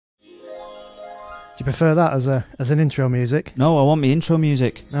you prefer that as an intro music? No, I want me intro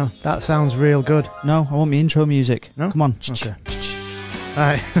music. No, that sounds real good. No, I want me intro music. No? Come on. Okay.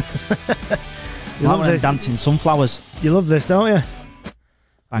 Right. I want them dancing sunflowers. You love this, don't you?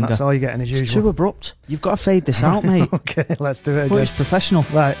 Banger. That's all you're getting as usual. It's too abrupt. You've got to fade this out, mate. Okay, let's do it But again. it's professional.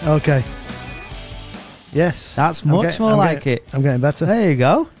 Right, okay. Yes. That's much more like it. I'm getting better. There you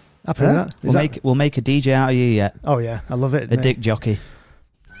go. Happy with that? We'll make a DJ out of you yet. Oh, yeah. I love it. A dick jockey.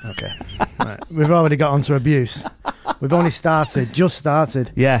 Okay. Right. We've already got onto abuse. We've only just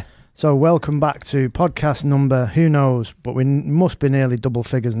started. Yeah. So welcome back to podcast number, who knows, but we must be nearly double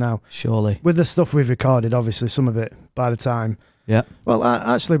figures now. Surely. With the stuff we've recorded, obviously, some of it by the time. Yeah. Well,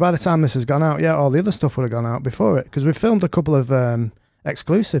 actually, by the time this has gone out, yeah, all the other stuff would have gone out before it, because we've filmed a couple of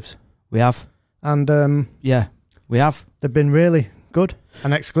exclusives. We have. And yeah, we have. They've been really good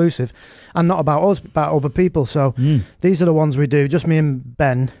and exclusive, and not about us, but about other people. So these are the ones we do, just me and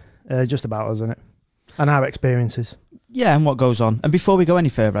Ben, just about us, isn't it? And our experiences. Yeah, and what goes on. And before we go any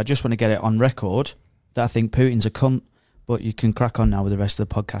further, I just want to get it on record that I think Putin's a cunt, but you can crack on now with the rest of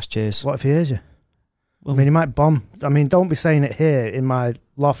the podcast. Cheers. What if he hears you? Well, I mean, he might bomb. I mean, don't be saying it here in my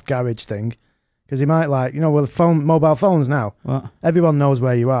loft garage thing, because he might, like, with mobile phones now, what? Everyone knows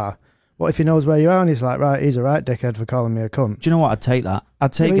where you are. What if he knows where you are and he's like, right, he's a right dickhead for calling me a cunt? Do you know what? I'd take that.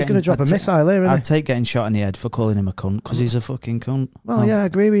 He's going to drop a missile here, isn't I'd take getting shot in the head for calling him a cunt, because he's a fucking cunt. Well, yeah, I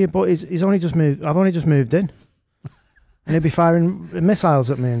agree with you, but he's only just moved. I've only just moved in. And he'll be firing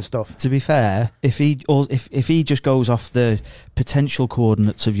missiles at me and stuff. To be fair, if he just goes off the potential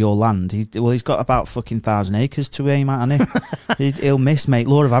coordinates of your land, he's got about fucking 1,000 acres to aim at, hasn't he? He'll miss, mate.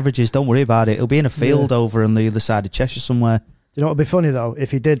 Law of averages, don't worry about it. He'll be in a field over on the other side of Cheshire somewhere. Do you know what would be funny, though? If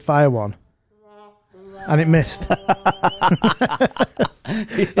he did fire one and it missed.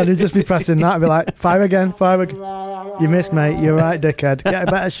 And he'd just be pressing that and be like, fire again. You missed, mate. You're right, dickhead. Get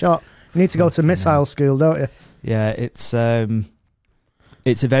a better shot. You need to go to missile school, don't you? Yeah, it's a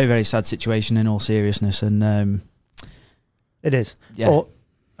very, very sad situation in all seriousness, and it is. Yeah. But,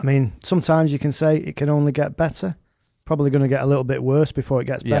 I mean, sometimes you can say it can only get better. Probably going to get a little bit worse before it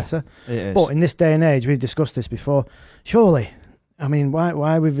gets better. It is. But in this day and age, we've discussed this before. Surely, I mean, why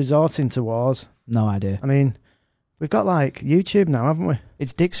are we resorting to wars? No idea. I mean, we've got like YouTube now, haven't we?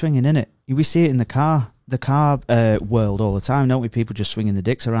 It's dick swinging, innit? We see it in the car world all the time, don't we? People just swinging the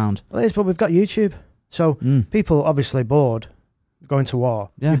dicks around. Well, it is, but we've got YouTube. So people obviously bored going to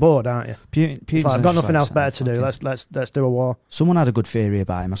war. Yeah. You're bored, aren't you? Putin's I've got nothing else better to do. Let's do a war. Someone had a good theory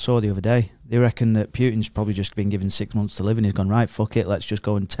about him. I saw the other day. They reckon that Putin's probably just been given 6 months to live, and he's gone, right, fuck it, let's just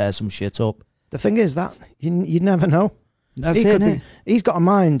go and tear some shit up. The thing is that you never know. That's it. He's got a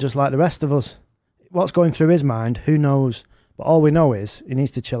mind just like the rest of us. What's going through his mind, who knows? But all we know is he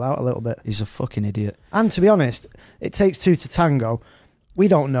needs to chill out a little bit. He's a fucking idiot. And to be honest, it takes two to tango. We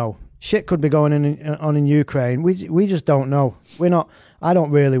don't know. Shit could be going on in Ukraine. We just don't know. I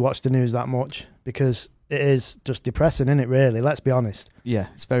don't really watch the news that much because it is just depressing, isn't it? Really, let's be honest. Yeah,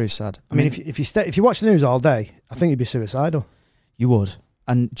 it's very sad. I mean, if you watch the news all day, I think you'd be suicidal. You would.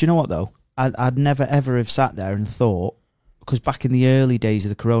 And do you know what though? I'd never ever have sat there and thought, because back in the early days of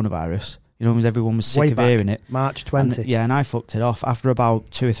the coronavirus, everyone was sick of hearing it. March 20. And I fucked it off. After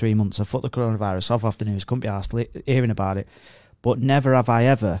about 2 or 3 months, I fucked the coronavirus off the news. Couldn't be arsed hearing about it. But never have I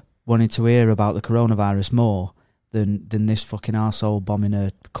ever wanted to hear about the coronavirus more than this fucking arsehole bombing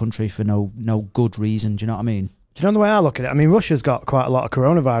a country for no good reason. Do you know what I mean? Do you know the way I look at it? I mean, Russia's got quite a lot of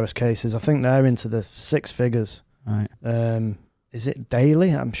coronavirus cases. I think they're into the 6 figures. Right. Is it daily?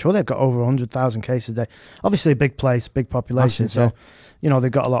 I'm sure they've got over 100,000 cases a day. Obviously a big place, big population. Massive, so,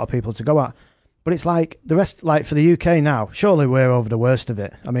 they've got a lot of people to go at. But it's like the rest, like for the UK now, surely we're over the worst of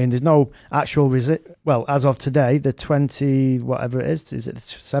it. I mean, there's no actual well, as of today, the 20, whatever it is it the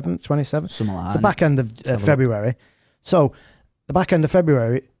 7th, 27th? Something like that. It's the back end of February. So, the back end of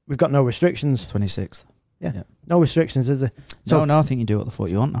February, we've got no restrictions. 26th. Yeah. No restrictions, is there? So, no, I think you do what the fuck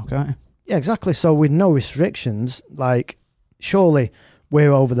you want now, can't you? Yeah, exactly. So, with no restrictions, like, surely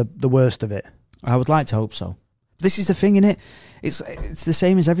we're over the worst of it. I would like to hope so. This is the thing, innit? It's the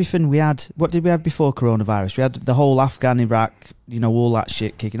same as everything we had. What did we have before coronavirus? We had the whole Afghan, Iraq, all that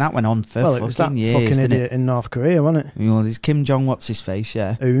shit kicking. That went on for it was fucking that years, fucking didn't idiot it? in North Korea, wasn't it? There's Kim Jong, what's his face,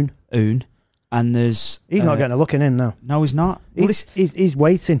 yeah. Un. And there's... He's not getting a look in now. No, he's not. He's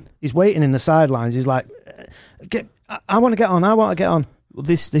waiting. He's waiting in the sidelines. He's like, I want to get on. Well,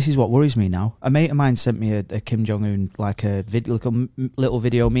 this is what worries me now. A mate of mine sent me a Kim Jong-un, like a little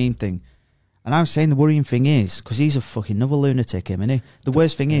video meme thing. And I was saying the worrying thing is, because he's a fucking another lunatic, him, isn't he? The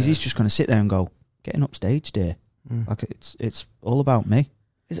worst thing is he's just going to sit there and go, getting upstage, dear. Like, it's all about me.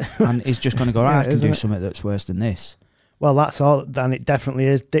 And he's just going to go, I can do something that's worse than this. Well, that's all. Then it definitely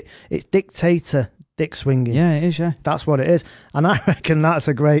is. It's dictator Dick Swinging. Yeah, it is, yeah. That's what it is. And I reckon that's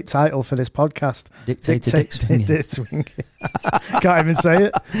a great title for this podcast. Dictator Dick Swinging. Dick Swinging. Can't even say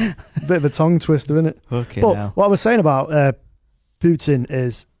it. Bit of a tongue twister, isn't it? Okay, but now. what I was saying about Putin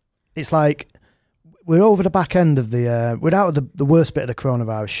is, it's like we're over the back end of we're out of the worst bit of the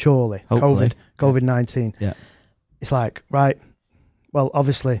coronavirus, surely. Hopefully. COVID-19. Yeah. It's like, right, well,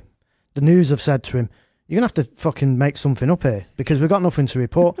 obviously, the news have said to him, you're going to have to fucking make something up here because we've got nothing to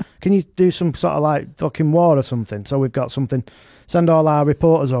report. Can you do some sort of like fucking war or something? So we've got something. Send all our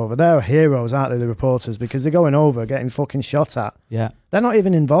reporters over. They're heroes, aren't they, the reporters? Because they're going over, getting fucking shot at. Yeah. They're not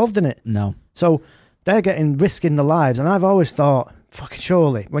even involved in it. No. So they're risking their lives. And I've always thought, fucking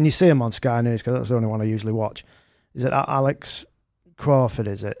surely, when you see them on Sky News, because that's the only one I usually watch, is it Alex Crawford,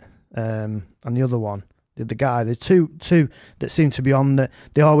 is it? And the other one. The guy, there's two that seem to be on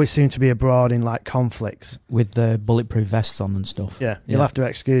they always seem to be abroad in like conflicts with the bulletproof vests on and stuff. Yeah, you'll have to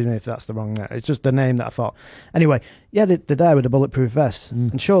excuse me if that's the wrong name. It's just the name that I thought. Anyway, yeah, they're there with the bulletproof vests,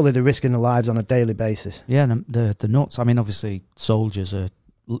 and surely they're risking their lives on a daily basis. Yeah, the nuts. I mean, obviously, soldiers are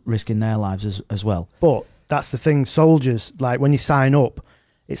risking their lives as well. But that's the thing, soldiers, like when you sign up,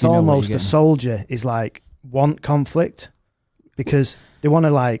 it's almost a soldier is like want conflict because they want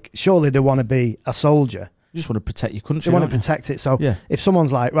to surely they want to be a soldier. You just want to protect your country. They want to protect it. So if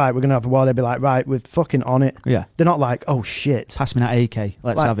someone's like, right, we're going to have a war, they'll be like, right, we're fucking on it. Yeah. They're not like, oh shit. Pass me that AK.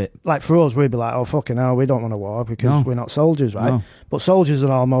 Let's have it. Like for us, we'd be like, oh fucking hell, we don't want a war because we're not soldiers, right? No. But soldiers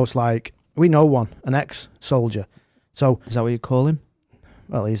are almost like, we know one, an ex-soldier. So is that what you call him?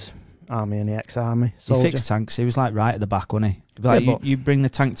 Well, he's army and the ex-army soldier. He fixed tanks. He was like right at the back, wasn't he? He'd be like, you bring the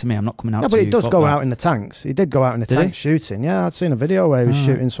tank to me, I'm not coming out to you. But he does go out in the tanks. He did go out in the tanks shooting. Yeah, I'd seen a video where he was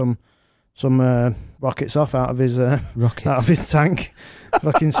shooting some rockets off out of his tank,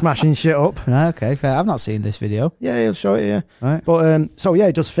 fucking smashing shit up. Right, okay, fair. I've not seen this video. Yeah, he'll show it. Yeah, right. But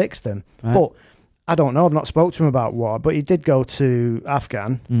he does fix them. Right. But I don't know. I've not spoke to him about war. But he did go to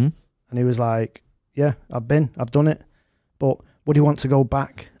Afghan, and he was like, "Yeah, I've done it." But would he want to go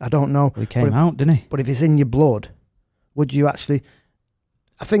back? I don't know. Well, he came out, didn't he? But if it's in your blood, would you actually?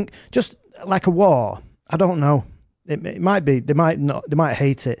 I think just like a war. I don't know. It might be. They might not. They might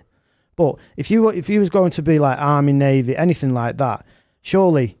hate it. But if you was going to be like Army, Navy, anything like that,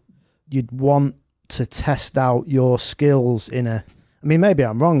 surely you'd want to test out your skills in a... I mean, maybe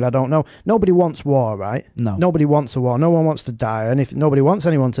I'm wrong, I don't know. Nobody wants war, right? No. Nobody wants a war. No one wants to die. And if nobody wants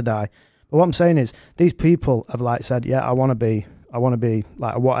anyone to die. But what I'm saying is, these people have said, yeah, I want to be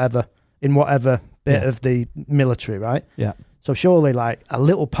like whatever bit of the military, right? Yeah. So surely a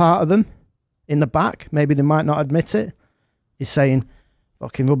little part of them in the back, maybe they might not admit it, is saying...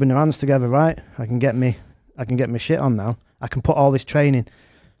 fucking rubbing their hands together, right? I can get me shit on now. I can put all this training,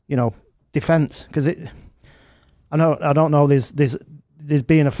 defense, because I don't know. There's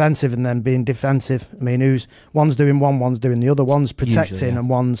being offensive and then being defensive. I mean, one's doing one, one's doing the other. One's protecting, usually, and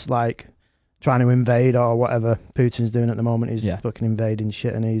one's trying to invade or whatever Putin's doing at the moment. He's fucking invading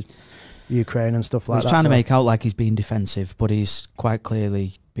shit, and he's Ukraine and stuff like that. He's trying to make out like he's being defensive, but he's quite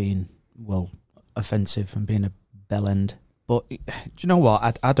clearly being offensive and being a bellend. But do you know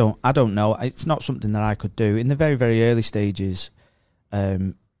what? I don't know. It's not something that I could do. In the very, very early stages,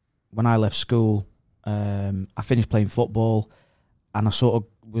 when I left school, I finished playing football, and I sort of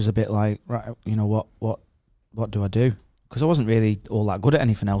was a bit like, right, you know what do I do? Because I wasn't really all that good at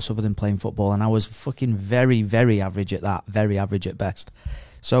anything else other than playing football, and I was fucking very, very average at that, very average at best.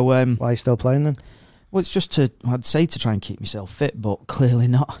 So why are you still playing then? Well, it's just I'd say to try and keep myself fit, but clearly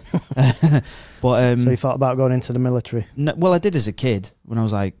not. But so you thought about going into the military? No, well, I did as a kid when I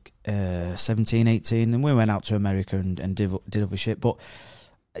was 17, 18, and we went out to America and did other shit. But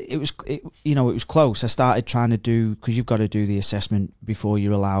it was close. I started trying to do, because you've got to do the assessment before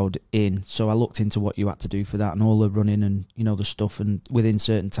you're allowed in. So I looked into what you had to do for that and all the running and the stuff and within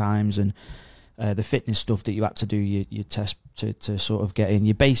certain times and the fitness stuff that you had to do, your test to sort of get in,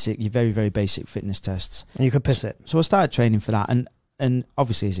 your very, very basic fitness tests. And you could piss it. So I started training for that. And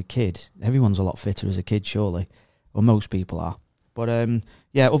obviously as a kid, everyone's a lot fitter as a kid, surely. Or most people are. But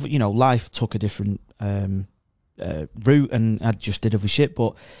life took a different route and I just did other shit.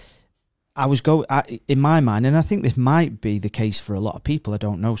 But I was in my mind, and I think this might be the case for a lot of people, I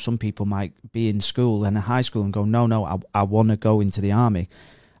don't know, some people might be in school and high school and go, no, I want to go into the army.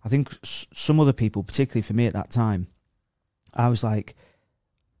 I think some other people, particularly for me at that time, I was like,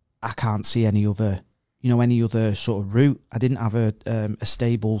 I can't see any other sort of route. I didn't have a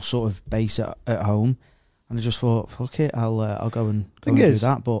stable sort of base at home, and I just thought, fuck it, I'll go and do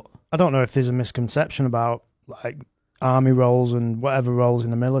that. But I don't know if there's a misconception about army roles and whatever roles in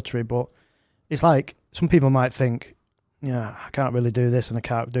the military, but it's like some people might think yeah, I can't really do this and I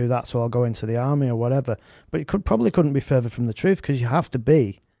can't do that, so I'll go into the army or whatever. But it couldn't be further from the truth, because you have to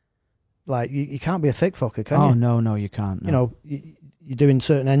be like you can't be a thick fucker, can you? No, you can't. No. You know, you're doing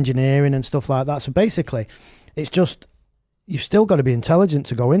certain engineering and stuff like that. So basically, it's just you've still got to be intelligent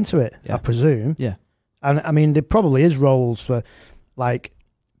to go into it, Yeah. I presume. Yeah. And I mean, there probably is roles for like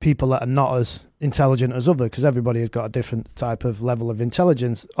people that are not as intelligent as others, because everybody has got a different type of level of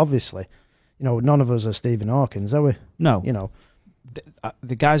intelligence, obviously. You know, none of us are Stephen Hawkins, are we? No. You know,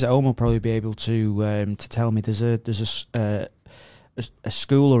 The guys at home will probably be able to tell me there's a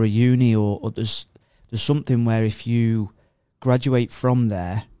school or a uni or there's something where if you graduate from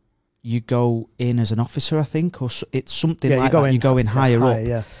there, you go in as an officer, I think, or it's something like that. You go in higher up.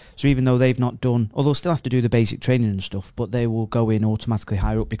 Yeah. So even though they've not done, although they'll still have to do the basic training and stuff, but they will go in automatically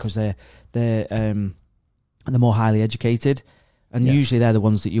higher up because they're more highly educated. And Yeah. usually they're the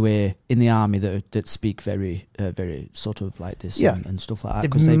ones that you hear in the army that speak very, very sort of like this Yeah. and stuff like that.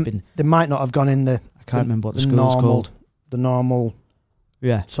 Because they've been, They might not have gone in I can't remember what the school's called. The normal,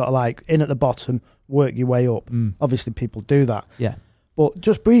 Yeah. sort of like in at the bottom, work your way up. Mm. Obviously, people do that. Yeah. But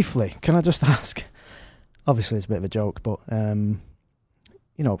just briefly, can I just ask? Obviously, it's a bit of a joke, but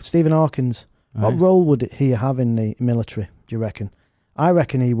you know, Stephen Hawkins, Right. what role would he have in the military? Do you reckon? I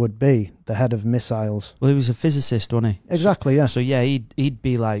reckon he would be the head of missiles. Well, he was a physicist, wasn't he? Exactly. Yeah. So yeah, he'd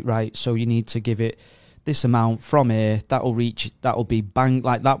be like, right, so you need to give it this amount from here, that'll be bang,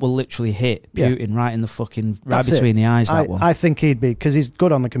 like that will literally hit Yeah. Putin right in the fucking, right That's between the eyes, that one. I think he'd be, because he's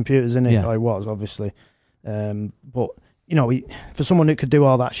good on the computers, isn't he? Yeah. Or he was, obviously. But, you know, for someone who could do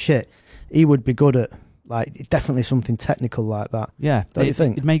all that shit, he would be good at, like, definitely something technical like that. Yeah. Don't you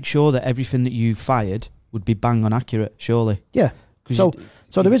think? It'd make sure that everything that you fired would be bang on accurate, surely. Yeah. 'Cause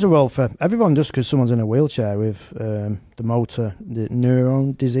So there is a role for everyone, just because someone's in a wheelchair with the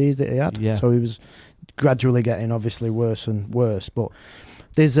neuron disease that he had. Yeah. So he was gradually getting obviously worse and worse. But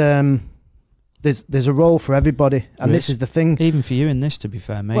there's a role for everybody, and There this is. is the thing. Even for you in this, to be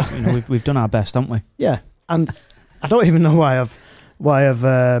fair, mate, you know, we've done our best, haven't we? Yeah, and I don't even know why I've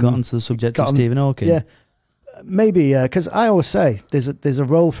Got onto the subject of Stephen Hawking. Yeah, maybe because I always say there's a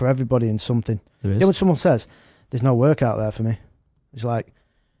role for everybody in something. There You is. know, when someone says there's no work out there for me, it's like,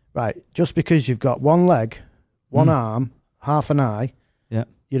 right, just because you've got one leg, one arm, half an eye, Yeah.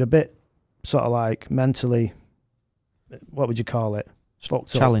 you're a bit sort of like mentally, what would you call it?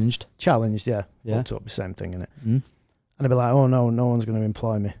 Fucked up. Challenged. Challenged, yeah. Yeah. Fucked up, same thing, innit? Mm. And they'd be like, oh no, no one's going to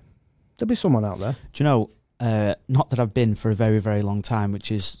employ me. There'll be someone out there. Do you know? Not that I've been for a very, very long time,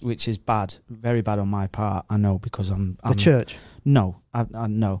 which is bad, very bad on my part. I know because I'm The church. No, I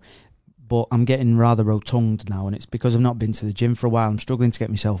know, but I'm getting rather rotund now, and it's because I've not been to the gym for a while. I'm struggling to get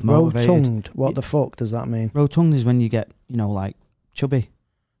myself motivated. Rotund. What the fuck does that mean? Rotund is when you get, like chubby.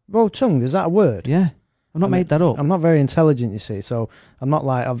 Rotund, is that a word? Yeah, I've not made that up. I'm not very intelligent, you see, so I'm not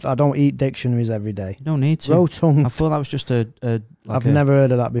like, I don't eat dictionaries every day. You don't need to. Rotund. I thought that was just I've never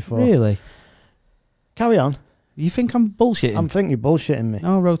heard of that before. Really. Carry on. You think I'm bullshitting? I'm thinking you're bullshitting me.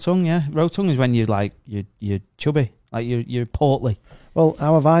 No, rotund, yeah. Rotund is when you're like you're chubby, like you're portly. Well,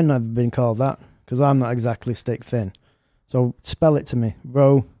 how have I never been called that? Because I'm not exactly stick thin. So spell it to me.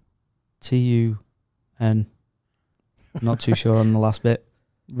 TUN. Not too sure on the last bit.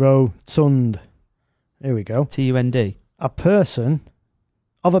 Rotund. Here we go. TUND. A person,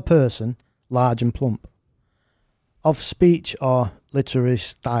 large and plump. Of speech or literary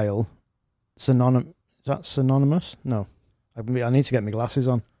style, synonymous. Is that synonymous? No. I need to get my glasses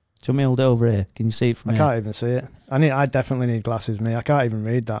on. Do you want me to hold it over here? Can you see it from I here? can't even see it. I definitely need glasses, me. I can't even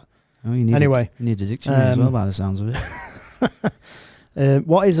read that. Oh, you need Anyway. you need a dictionary as well, by the sounds of it.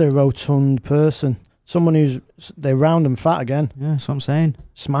 What is a rotund person? Someone they're round and fat again. Yeah, that's what I'm saying.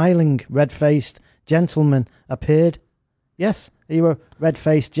 Smiling, red-faced, gentleman appeared. Yes, are you a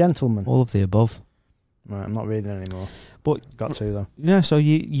red-faced gentleman? All of the above. Right, I'm not reading anymore. But Got to though. yeah, so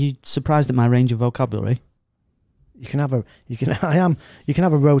you surprised at my range of vocabulary? You can have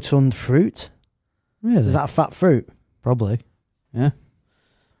a rotund fruit. Really? Is that a fat fruit? Probably. Yeah.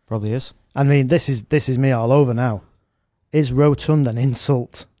 Probably is. I mean, this is me all over now. Is rotund an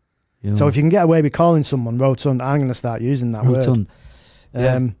insult? Yeah. So if you can get away with calling someone rotund, I'm going to start using that rotund. word.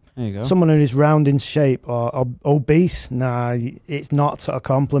 Yeah. There you go. Someone who is round in shape or obese, nah, it's not a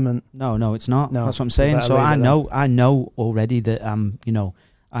compliment. No, it's not. No, That's what I'm saying. better So leave it I know already that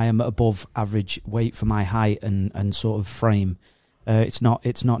I am above average weight for my height and sort of frame. It's not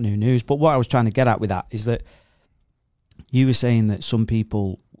new news. But what I was trying to get at with that is that you were saying that some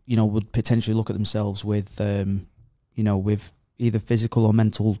people, would potentially look at themselves with, with either physical or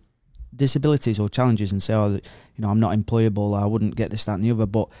mental disabilities or challenges and say, I'm not employable, I wouldn't get this, that and the other.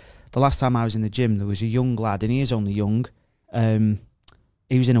 But the last time I was in the gym, there was a young lad, and he is only young.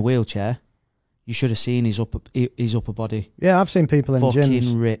 He was in a wheelchair. You should have seen his upper body. Yeah, I've seen people in fucking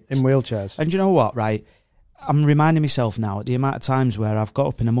gyms ripped. in wheelchairs. And you know what, right? I'm reminding myself now, the amount of times where I've got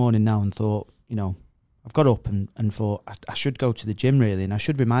up in the morning now and thought, you know, I've got up and thought, I should go to the gym, really, and I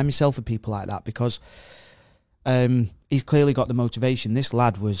should remind myself of people like that, because he's clearly got the motivation. This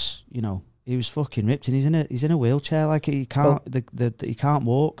lad was, you know, he was fucking ripped, and he's in a wheelchair, like he can't he can't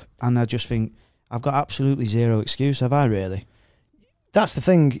walk, and I just think, I've got absolutely zero excuse, have I, really? That's the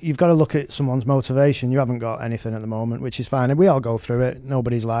thing. You've got to look at someone's motivation. You haven't got anything at the moment, which is fine. And we all go through it.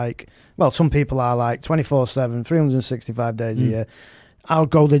 Nobody's like, well, some people are like 24/7, 365 days a year. I'll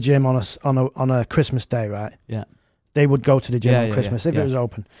go to the gym on a Christmas day, right? Yeah. They would go to the gym on Christmas if it was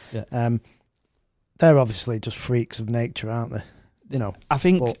open. Yeah. They're obviously just freaks of nature, aren't they? You know. I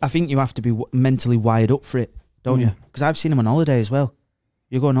think you have to be mentally wired up for it, don't you? Because I've seen them on holiday as well.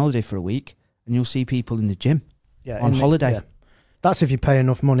 You go on holiday for a week, and you'll see people in the gym on holiday. Yeah. That's if you pay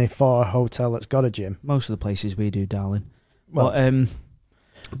enough money for a hotel that's got a gym. Most of the places we do, darling. Well,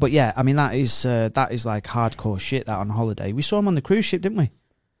 but yeah, I mean that is like hardcore shit. That on holiday, we saw them on the cruise ship, didn't we?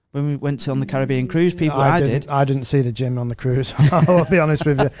 When we went on the Caribbean cruise, I didn't see the gym on the cruise. I'll be honest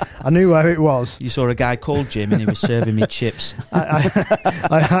with you. I knew where it was. You saw a guy called Jim, and he was serving me chips.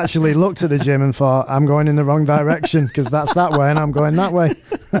 I actually looked at the gym and thought, I'm going in the wrong direction, because that's that way, and I'm going that way.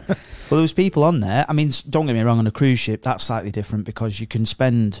 Well, there was people on there. I mean, don't get me wrong, on a cruise ship, that's slightly different, because you can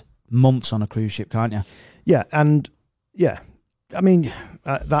spend months on a cruise ship, can't you? Yeah, and yeah, I mean,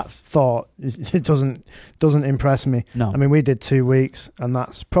 that thought, it doesn't impress me. No. I mean, we did 2 weeks, and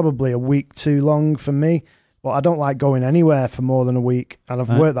that's probably a week too long for me. But I don't like going anywhere for more than a week, and I've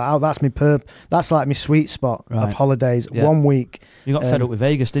worked that out. That's that's like my sweet spot of holidays. Yeah. 1 week. You got fed up with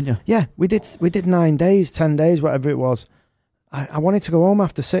Vegas, didn't you? Yeah, we did 9 days, 10 days, whatever it was. I wanted to go home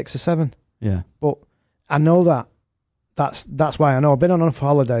after 6 or 7. Yeah. But I know that's why I know. I've been on enough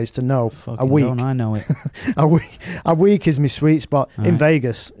holidays to know a week. Don't I know it. a week is my sweet spot. Right. In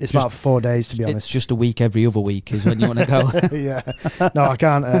Vegas, it's about 4 days, to be honest. It's just a week every other week is when you want to go. Yeah. No, I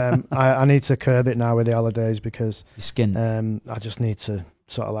can't. I need to curb it now with the holidays, because your skin. I just need to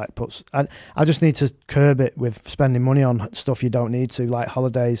sort of like I just need to curb it with spending money on stuff you don't need to, like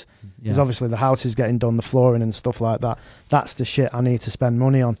holidays. Because obviously the house is getting done, the flooring and stuff like that. That's the shit I need to spend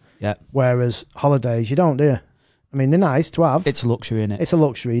money on. Yeah. Whereas holidays, you don't, do you? I mean, they're nice to have. It's a luxury, innit? It's a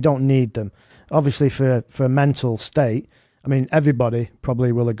luxury. You don't need them. Obviously, for a mental state, I mean, everybody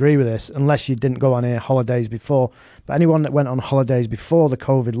probably will agree with this, unless you didn't go on any holidays before. But anyone that went on holidays before the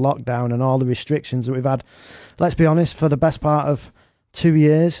COVID lockdown and all the restrictions that we've had, let's be honest, for the best part of 2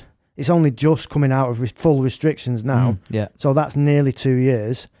 years, it's only just coming out of full restrictions now. Yeah. So that's nearly 2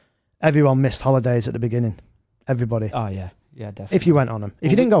 years. Everyone missed holidays at the beginning. Everybody. Oh, yeah. Yeah, definitely. If you went on them.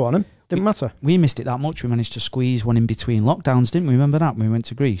 If you didn't go on them, didn't matter. We missed it that much. We managed to squeeze one in between lockdowns, didn't we? Remember that when we went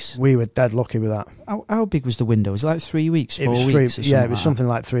to Greece? We were dead lucky with that. How big was the window? Was it like 3 weeks, 4 weeks? It was something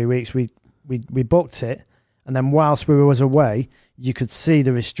like 3 weeks. We booked it, and then whilst we was away, you could see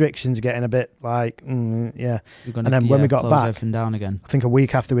the restrictions getting a bit like, yeah. And then when we got back, everything down again. I think a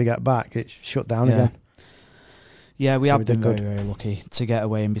week after we got back, it shut down again. Yeah, we have been very, very lucky to get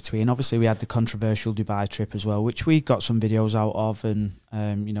away in between. Obviously, we had the controversial Dubai trip as well, which we got some videos out of, and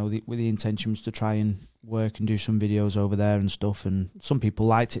with the intention was to try and work and do some videos over there and stuff. And some people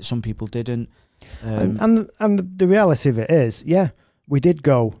liked it, some people didn't. And the reality of it is, we did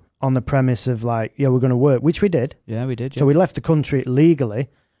go on the premise of like, we're going to work, which we did. Yeah, we did. Yeah. So we left the country legally.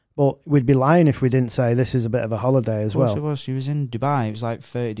 But we'd be lying if we didn't say this is a bit of a holiday as well. It was. He was in Dubai. It was like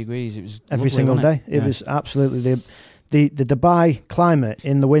 30 degrees. It was every single day. It was absolutely the Dubai climate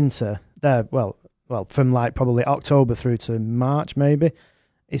in the winter there. Well, from like probably October through to March, maybe.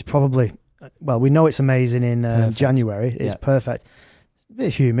 It's probably we know it's amazing in January. It's perfect. A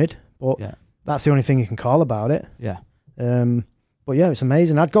bit humid, but that's the only thing you can call about it. Yeah. But yeah, it's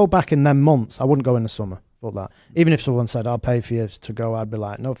amazing. I'd go back in them months. I wouldn't go in the summer. That. Even if someone said, I'll pay for you to go, I'd be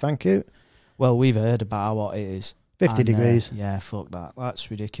like, no, thank you. Well, we've heard about what it is. 50 degrees. Yeah, fuck that. That's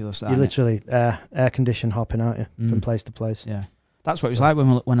ridiculous. You're literally air conditioned hopping, aren't you? From place to place. Yeah. That's what it was like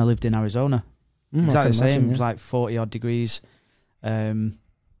when I lived in Arizona. Exactly the same. It was like 40 odd degrees.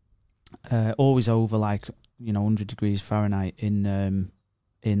 Always over like, 100 degrees Fahrenheit in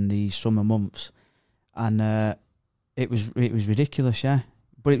the summer months. And it was ridiculous, yeah.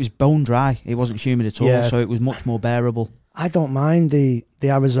 But it was bone dry. It wasn't humid at all, so it was much more bearable. I don't mind the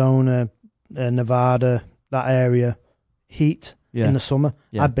Arizona, Nevada, that area heat in the summer.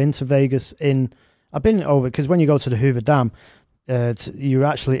 Yeah. I've been to Vegas I've been over, because when you go to the Hoover Dam, you're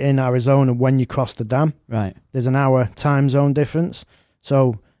actually in Arizona when you cross the dam. Right. There's an hour time zone difference.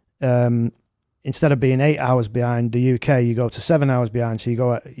 So instead of being 8 hours behind the UK, you go to 7 hours behind. So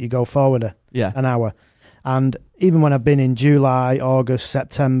you go forward an hour. And even when I've been in July, August,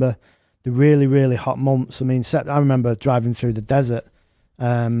 September, the really, really hot months. I mean, I remember driving through the desert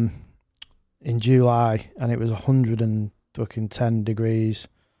in July, and it was 110 degrees.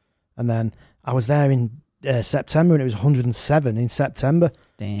 And then I was there in September, and it was 107 in September.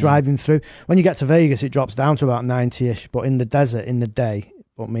 Damn. Driving through. When you get to Vegas, it drops down to about 90-ish. But in the desert, in the day,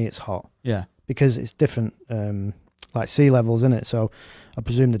 for me, it's hot. Yeah. Because it's different, like sea levels, isn't it? So I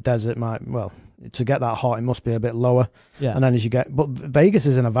presume the desert might, well, to get that hot, it must be a bit lower. Yeah. And then as you get, but Vegas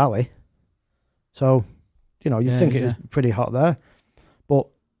is in a valley. So, you think it is pretty hot there. But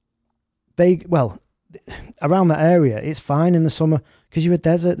around that area, it's fine in the summer because you're a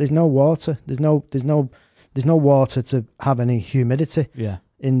desert. There's no water. There's no water to have any humidity. Yeah.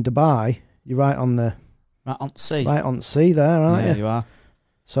 In Dubai, you're right on the sea. Right on the sea there, aren't you? You are.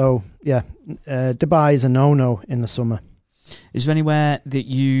 So yeah, Dubai is a no-no in the summer. Is there anywhere that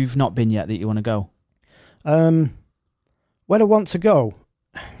you've not been yet that you want to go? Where I want to go,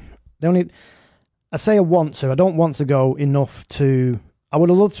 I say I want to. I don't want to go enough to. I would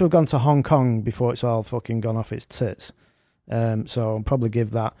have loved to have gone to Hong Kong before it's all fucking gone off its tits. So I'll probably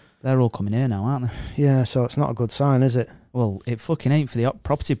give that. They're all coming here now, aren't they? Yeah, so it's not a good sign, is it? Well, it fucking ain't for the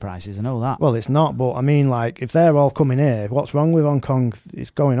property prices, I know that. Well, it's not, but I mean, like, if they're all coming here, what's wrong with Hong Kong? It's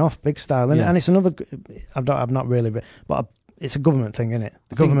going off big style, isn't it? And it's another. I've not really, but it's a government thing, isn't it?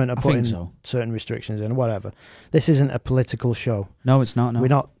 The government are putting certain restrictions in, whatever. This isn't a political show. No, it's not. No, we're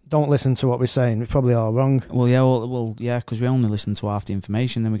not. Don't listen to what we're saying. We're probably all wrong. Well, yeah, because we only listen to half the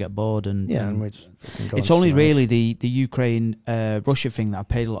information, then we get bored, and we just it's only really the Ukraine Russia thing that I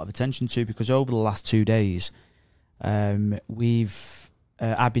paid a lot of attention to, because over the last 2 days, I've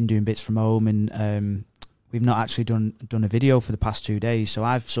been doing bits from home, and we've not actually done a video for the past 2 days, so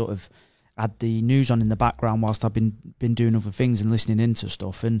I've sort of had the news on in the background whilst I've been doing other things and listening into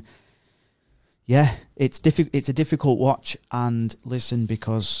stuff, and yeah, it's a difficult watch and listen,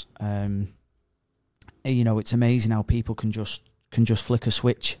 because it's amazing how people can just flick a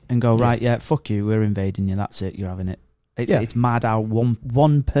switch and go, right, yeah, fuck you, we're invading you, that's it, you're having it. It's mad how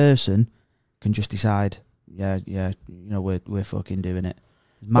one person can just decide, we're fucking doing it.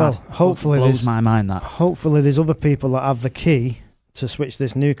 It's mad. Well, hopefully it blows my mind that. Hopefully there's other people that have the key to switch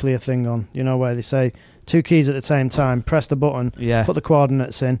this nuclear thing on. Where they say 2 keys at the same time, press the button, put the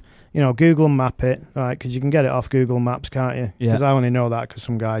coordinates in. Google Map it, right? Because you can get it off Google Maps, can't you? Because I only know that because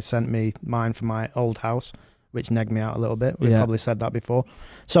some guy sent me mine from my old house, which negged me out a little bit. We've probably said that before.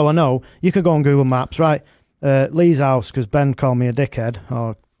 So I know you could go on Google Maps, right? Lee's house, because Ben called me a dickhead,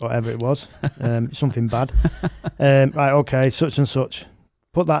 or whatever it was, something bad. Right, okay, such and such.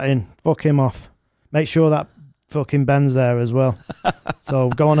 Put that in. Fuck him off. Make sure that fucking Ben's there as well. So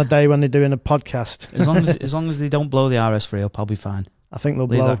go on a day when they're doing a podcast. As long as they don't blow the RS3 up, I'll be fine. I think they'll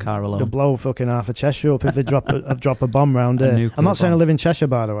Leave blow that car alone. They'll blow fucking half of Cheshire up if they drop a bomb round here. I'm not saying I live in Cheshire,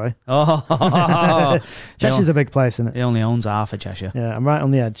 by the way. Oh, Cheshire's a big place, isn't it? He only owns half of Cheshire. Yeah, I'm right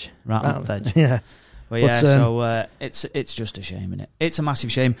on the edge. Right on the edge. Yeah. Well, yeah, so it's just a shame, isn't it? It's a massive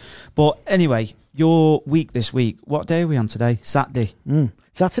shame. But anyway, your week this week, what day are we on today? Saturday.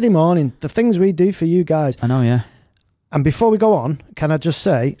 Saturday morning. The things we do for you guys. I know, yeah. And before we go on, can I just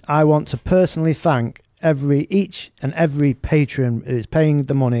say, I want to personally thank each and every patron who is paying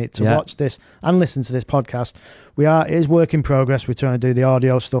the money to watch this and listen to this podcast. It is work in progress. We're trying to do the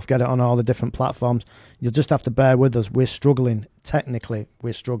audio stuff, get it on all the different platforms. You'll just have to bear with us. We're struggling. Technically,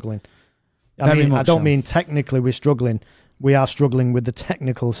 we're struggling. I don't mean technically we're struggling. We are struggling with the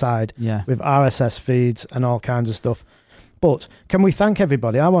technical side, with RSS feeds and all kinds of stuff. But can we thank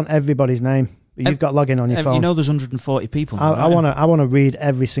everybody? I want everybody's name. You've got login on your phone. There's 140 people now, I want to read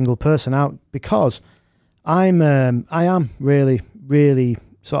every single person out, because I am really, really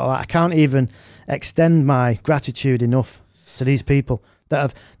sort of like, I can't even extend my gratitude enough to these people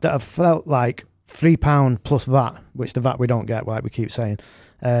that have felt like £3 plus VAT, which the VAT we don't get, like we keep saying,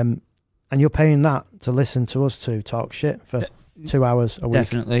 and you're paying that to listen to us talk shit for 2 hours a week.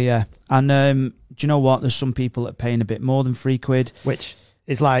 Definitely, yeah. And do you know what? There's some people that are paying a bit more than £3, which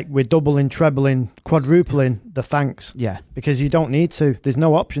is like we're doubling, trebling, quadrupling the thanks. Yeah, because you don't need to. There's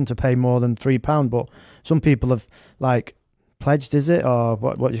no option to pay more than £3, but some people have like pledged, is it, or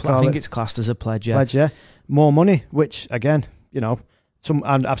what do you call it? I think it's classed as a pledge. Yeah, more money. Which again,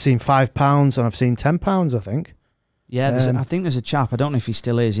 and I've seen £5 and I've seen £10. I think. Yeah, I think there's a chap. I don't know if he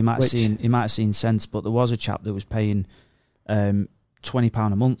still is. He might have seen cents, but there was a chap that was paying £20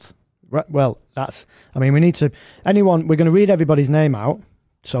 a month. Right. Well, we need to. We're going to read everybody's name out,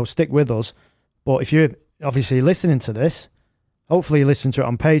 so stick with us. But if you're obviously listening to this, hopefully you listen to it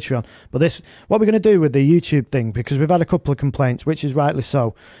on Patreon. But this, what we're going to do with the YouTube thing, because we've had a couple of complaints, which is rightly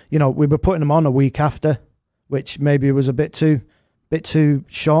so. You know, we were putting them on a week after, which maybe was a bit too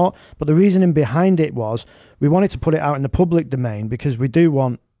short. But the reasoning behind it was we wanted to put it out in the public domain because we do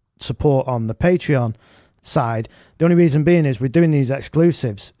want support on the Patreon side. The only reason being is we're doing these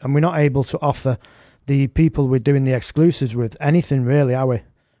exclusives and we're not able to offer the people we're doing the exclusives with anything really, are we?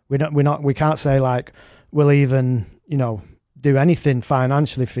 We can't say like we'll even, you know, do anything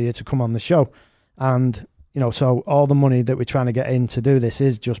financially for you to come on the show. And, you know, so all the money that we're trying to get in to do this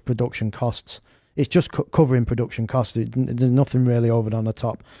is just production costs. It's just covering production costs. There's nothing really over on the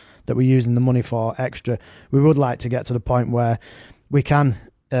top that we're using the money for extra. We would like to get to the point where we can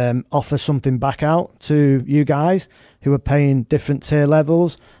offer something back out to you guys who are paying different tier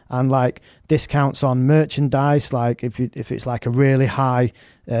levels and like discounts on merchandise. Like if it's like a really high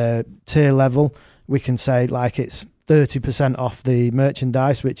tier level, we can say like it's 30% off the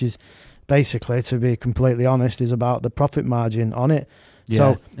merchandise, which is basically, to be completely honest, is about the profit margin on it. Yeah,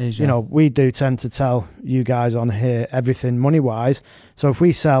 so, it is, you know, we do tend to tell you guys on here everything money-wise. So if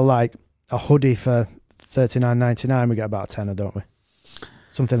we sell like a hoodie for $39.99, we get about a tenner, don't we?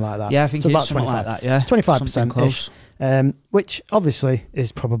 Something like that. Yeah, I think so it's about something 25, like that, yeah. 25% close. Which obviously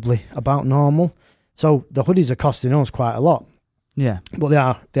is probably about normal. So the hoodies are costing us quite a lot. Yeah.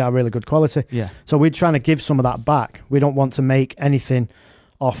 But they are really good quality. Yeah. So we're trying to give some of that back. We don't want to make anything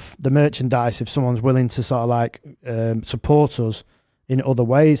off the merchandise if someone's willing to sort of like support us in other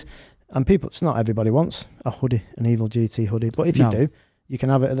ways. And people, it's not everybody wants a hoodie, an Evil GT hoodie. But if you do, you can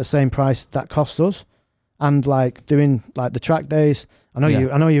have it at the same price that cost us. And like doing like the track days, I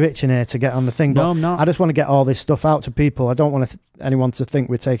know you're itching here to get on the thing, but no, I'm not. I just want to get all this stuff out to people. I don't want anyone to think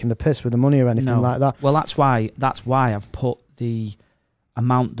we're taking the piss with the money or anything like that. Well, that's why I've put the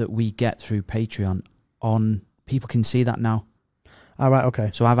amount that we get through Patreon on. People can see that now. All right, okay.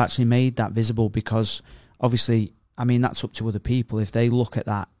 So I've actually made that visible because obviously, I mean, that's up to other people. If they look at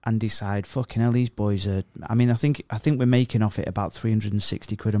that and decide, fucking hell, these boys are, I mean, I think we're making off it about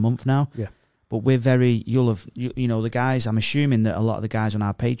 360 quid a month now. Yeah. But we're very, you know, the guys, I'm assuming that a lot of the guys on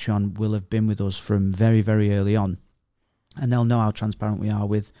our Patreon will have been with us from very, very early on. And they'll know how transparent we are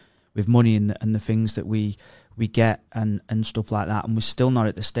with money and the things that we get and stuff like that. And we're still not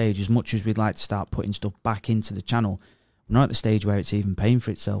at the stage, as much as we'd like to start putting stuff back into the channel, we're not at the stage where it's even paying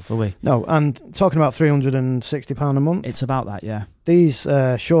for itself, are we? No, and talking about £360 a month. It's about that, yeah. These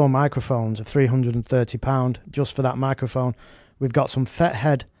Shure microphones are £330 just for that microphone. We've got some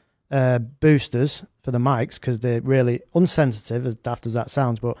Fethead boosters for the mics because they're really unsensitive, as daft as that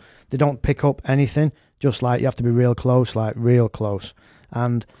sounds, but they don't pick up anything. Just like you have to be real close,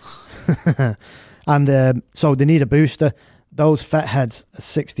 and and so they need a booster. Those Fetheads are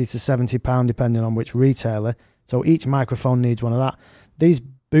 £60 to £70 depending on which retailer. So each microphone needs one of that. These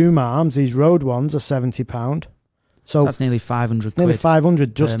boom arms, these Rode ones, are £70. So that's nearly 500 quid. Nearly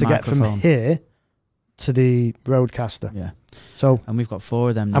 500 just to get microphone. from here to the Rodecaster. Yeah. So and we've got 4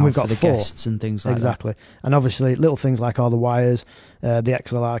 of them now, and we've got for the 4 guests and things like exactly. And obviously little things like all the wires, the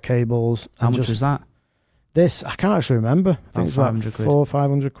XLR cables. How much was that? This, I can't actually remember. I think it's like 400 or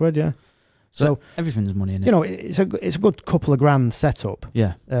 500 quid, yeah. So everything's money in it. You know, it's a good couple of grand setup.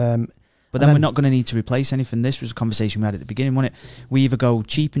 Yeah. But then we're not going to need to replace anything. This was a conversation we had at the beginning, wasn't it? We either go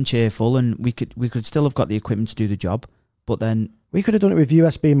cheap and cheerful, and we could still have got the equipment to do the job, but then we could have done it with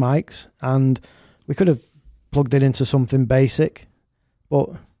USB mics, and we could have plugged it into something basic, but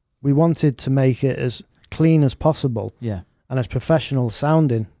we wanted to make it as clean as possible, yeah, and as professional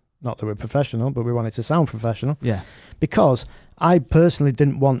sounding. Not that we're professional, but we wanted to sound professional. Yeah, because I personally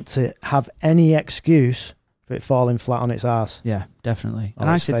didn't want to have any excuse for it falling flat on its arse. Yeah, definitely. And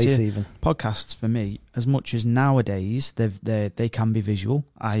I said to you, even. Podcasts for me, as much as nowadays they can be visual,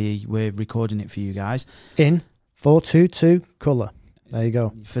 i.e. we're recording it for you guys. In 422 colour. There you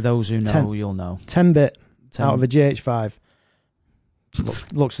go. For those who know, you'll know. 10-bit out of a GH5.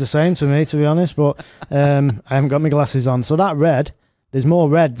 Looks the same to me, to be honest, but I haven't got my glasses on. So that red, there's more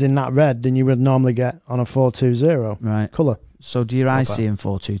reds in that red than you would normally get on a 420 right. colour. So do your eyes see in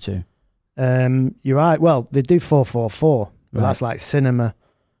 422? You're right. Well, they do 444, but right. That's like cinema,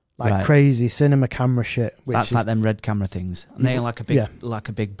 crazy cinema camera shit. That's like them red camera things. And they're like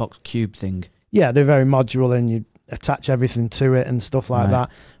a big box cube thing. Yeah, they're very modular and you attach everything to it and stuff like that.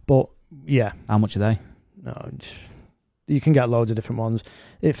 But yeah. How much are they? No, you can get loads of different ones.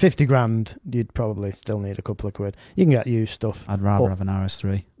 At 50 grand, you'd probably still need a couple of quid. You can get used stuff. I'd rather have an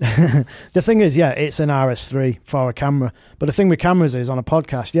RS3. The thing is, it's an RS3 for a camera. But the thing with cameras is, on a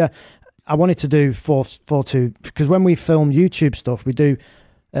podcast, I wanted to do 4.2 because when we film YouTube stuff, we do.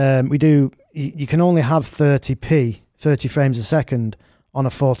 You can only have 30p 30 frames a second on a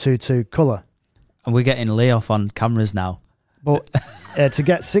 422 colour. And we're getting layoff on cameras now. But to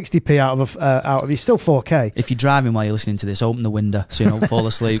get 60p out of it's still 4K. If you're driving while you're listening to this, open the window so you don't fall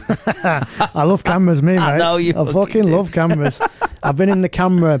asleep. I love cameras, me, mate. I know you I fucking love cameras. I've been in the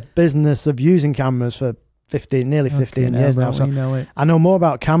camera business of using cameras for nearly 15 years now. So I know more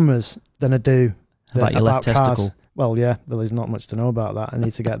about cameras than I do about your left cars. testicle. Well, yeah, there's not much to know about that. I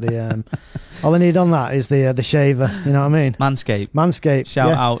need to get the all I need on that is the shaver. You know what I mean? Manscaped.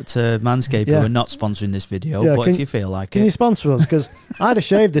 Shout out to Manscaped who are not sponsoring this video, but if you feel like can you sponsor us? Because I had a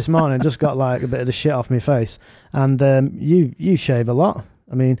shave this morning, and just got like a bit of the shit off my face, and you shave a lot.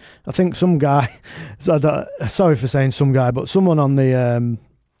 I mean, I think some guy. Sorry for saying some guy, but someone on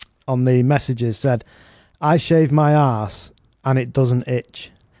the messages said, "I shave my arse and it doesn't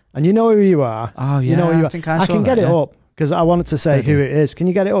itch." And you know who you are. Oh, yeah. You know who you are. I think I can get it up because I wanted to say who it is. Can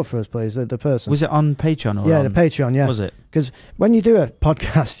you get it up for us, please? The person. Was it on Patreon? Or the Patreon, yeah. Was it? Because when you do a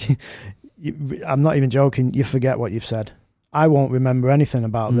podcast, I'm not even joking, you forget what you've said. I won't remember anything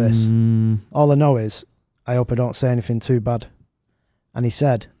about this. All I know is, I hope I don't say anything too bad. And he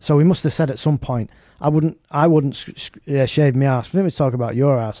said, so he must have said at some point, I wouldn't shave my ass. I think we talk about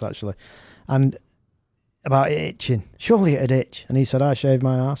your ass, actually. And about it itching. Surely it'd itch. And he said, I shave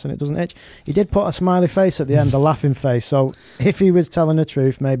my ass and it doesn't itch. He did put a smiley face at the end, a laughing face. So if he was telling the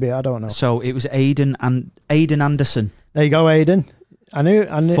truth, maybe, I don't know. So it was Aidan Anderson. There you go, Aidan. I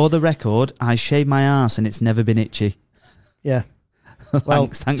knew. For the record, I shave my ass and it's never been itchy. Yeah. Well,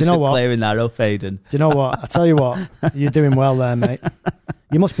 thanks for clearing that up, Aidan. Do you know what? I tell you what, you're doing well there, mate.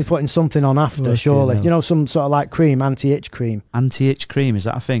 You must be putting something on after, surely. You know, some sort of like cream, anti-itch cream. Anti-itch cream, is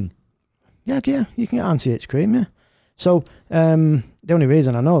that a thing? Yeah, you can get anti-itch cream, yeah. So the only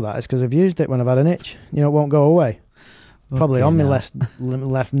reason I know that is because I've used it when I've had an itch. You know, it won't go away. Probably on my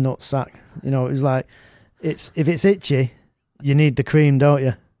left nut sack. You know, it's like, if it's itchy, you need the cream, don't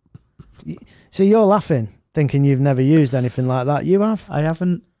you? See, you're laughing, thinking you've never used anything like that. You have? I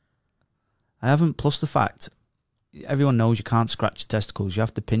haven't. Plus the fact, everyone knows you can't scratch your testicles. You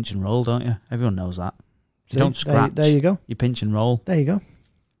have to pinch and roll, don't you? Everyone knows that. You don't scratch. There you go. You pinch and roll. There you go.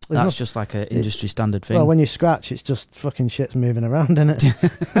 That's just like an industry standard thing. Well, when you scratch, it's just fucking shit's moving around, isn't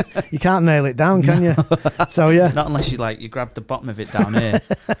it? You can't nail it down, can you? So, yeah. Not unless you grab the bottom of it down here.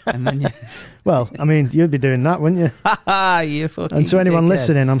 And then you... Well, I mean, you'd be doing that, wouldn't you? You fucking And to anyone dickhead.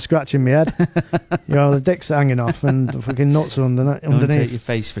 Listening, I'm scratching my head. You know, the dick's hanging off and the fucking nuts are underneath. Don't take your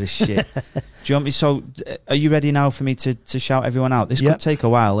face for this shit. Do you want me... So, are you ready now for me to shout everyone out? This could take a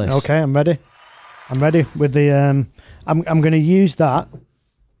while, this. Okay, I'm ready. I'm ready with the... I'm going to use that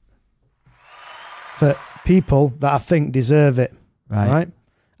for people that I think deserve it. Right?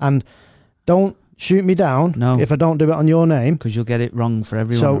 And don't shoot me down if I don't do it on your name. Because you'll get it wrong for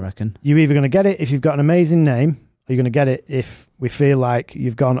everyone, I reckon. You're either going to get it if you've got an amazing name, or you're going to get it if we feel like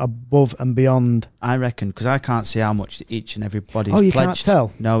you've gone above and beyond. I reckon, because I can't see how much each and everybody's pledged. Can't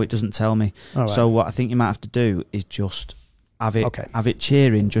tell? No, it doesn't tell me. Right. So what I think you might have to do is just have it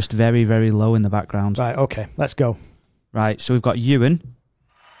cheering just very, very low in the background. Right, okay, let's go. Right, so we've got Ewan.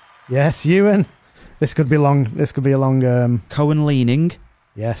 Yes, Ewan. This could be long. This could be a long... Cohen Leaning.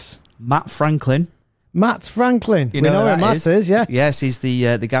 Yes. Matt Franklin. Matt Franklin. You know who Matt is, yeah. Yes, he's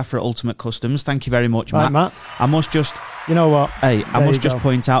the gaffer at Ultimate Customs. Thank you very much, Matt. Matt. I must just... You know what? Hey, I must just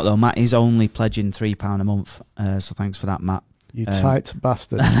point out, though, Matt is only pledging £3 a month. So thanks for that, Matt. You tight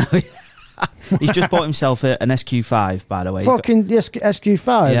bastard. He's just bought himself an SQ5, by the way. Fucking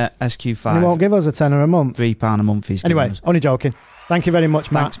SQ5? Yeah, SQ5. And he won't give us a tenner a month. £3 a month he's Anyway, giving us. Only joking. Thank you very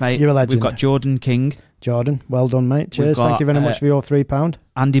much, Matt. Thanks, mate. You're a legend. We've got Jordan King. Jordan, well done, mate. Cheers. Thank you very much for your £3.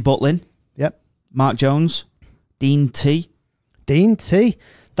 Andy Butlin. Yep. Mark Jones. Dean T. Dean T.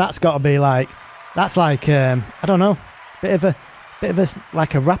 That's got to be like... That's like, I don't know, bit of a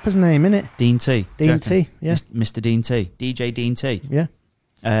like a rapper's name, innit? Dean T. Dean T, yeah. Mr. Dean T. DJ Dean T. Yeah.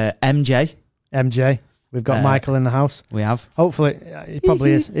 MJ. We've got Michael in the house. We have. Hopefully, it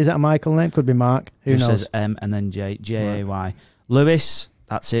probably is. Is that a Michael name? Could be Mark. Who knows? Says M and then J. J-A-Y. Right. Lewis.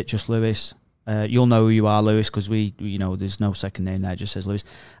 That's it, just Lewis. You'll know who you are, Lewis, because there's no second name there. It just says Lewis.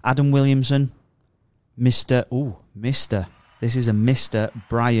 Adam Williamson. Mr. This is a Mr.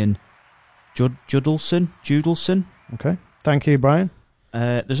 Brian Judelson. Okay. Thank you, Brian.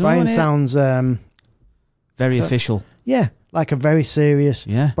 Brian sounds... very official. Yeah, like a very serious...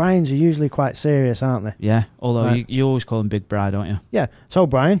 Yeah. Brian's are usually quite serious, aren't they? Yeah, although you always call him Big Bri, don't you? Yeah. So,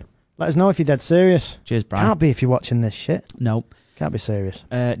 Brian, let us know if you're dead serious. Cheers, Brian. Can't be if you're watching this shit. Nope. Can't be serious.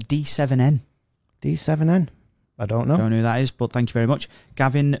 D7N. D7N? I don't know. Don't know who that is, but thank you very much.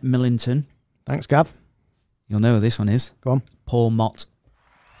 Gavin Millington. Thanks, Gav. You'll know who this one is. Go on. Paul Mott.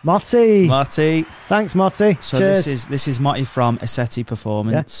 Motti. Marty. Thanks, Motti. So Cheers. this is Motti from Assetti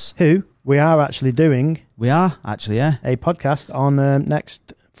Performance. Who we are actually doing We are actually, yeah, a podcast on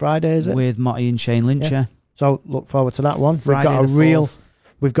next Friday, is it? with Motti and Shane Lynch. Yeah. Yeah. So look forward to that one. Friday the 4th.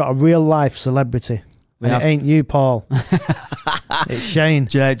 We've got a real life celebrity. We And have- it ain't you, Paul. It's Shane.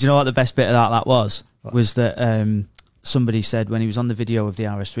 Do you know what the best bit of that was? Was that somebody said when he was on the video of the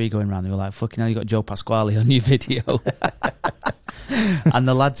RS3 going around, they were like, "Fucking hell, you got Joe Pasquale on your video." And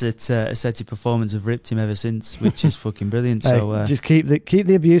the lads at Assetti Performance have ripped him ever since, which is fucking brilliant. Hey, So just keep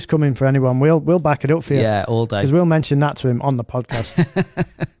the abuse coming for anyone. We'll back it up for you. yeah, all day. Because we'll mention that to him on the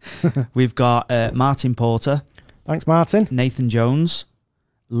podcast. We've got Martin Porter, Thanks, Martin. Nathan Jones,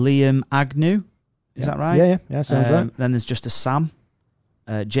 Liam Agnew. Is that right? Yeah, sounds right. Then there's just a Sam,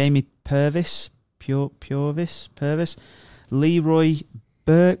 Jamie Purvis, Leroy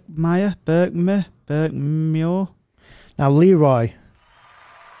Berkmuir. Now, Leroy,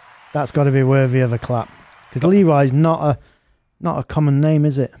 that's got to be worthy of a clap. Because Leroy's not a common name,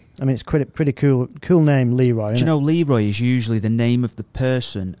 is it? I mean, it's pretty cool name, Leroy. Do you know Leroy is usually the name of the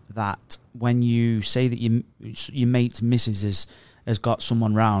person that when you say that your mate's missus has got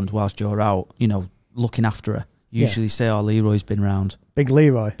someone round whilst you're out, looking after her. Usually say, "Oh, Leroy's been round." Big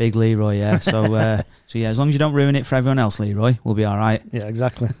Leroy. Big Leroy, yeah. So yeah, as long as you don't ruin it for everyone else, Leroy, we'll be all right. Yeah,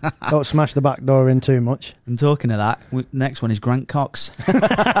 exactly. Don't smash the back door in too much. And talking of that, next one is Grant Cox.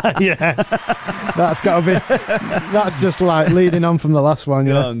 Yes. That's got to be... That's just like leading on from the last one,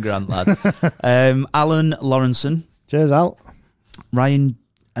 Go yeah. on, Grant, lad. Alan Lawrenson, Cheers, Al. Ryan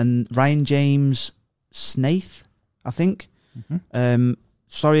James Snaith, I think. Mm-hmm.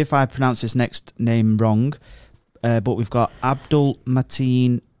 Sorry if I pronounce this next name wrong, but we've got Abdul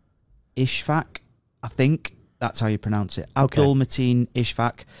Mateen Ishfaq. I think that's how you pronounce it. Okay. Abdul Mateen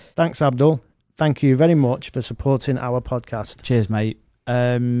Ishfaq. Thanks, Abdul. Thank you very much for supporting our podcast. Cheers, mate.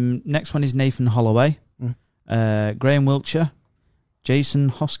 Next one is Nathan Holloway, Graham Wiltshire, Jason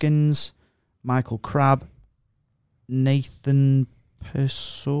Hoskins, Michael Crabb, Nathan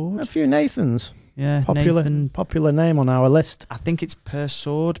Persord. A few Nathans. Yeah, Popular name on our list. I think it's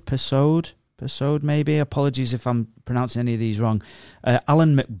Persord maybe. Apologies if I'm pronouncing any of these wrong.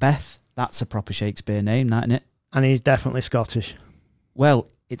 Alan Macbeth, that's a proper Shakespeare name, that, isn't it? And he's definitely Scottish. Well,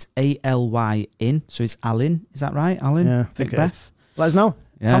 it's A-L-Y-N, so it's Alan, is that right, Alan? Yeah, I think it Macbeth? Let us know.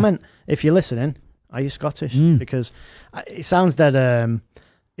 Yeah. Comment if you're listening. Are you Scottish? Because it sounds dead.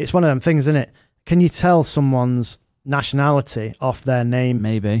 It's one of them things, isn't it? Can you tell someone's nationality off their name?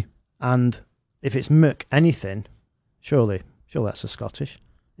 Maybe. And if it's Mick anything, surely that's a Scottish,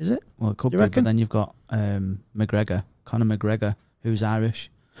 is it? Well, it could You be, reckon? but then you've got McGregor, Conor McGregor, who's Irish.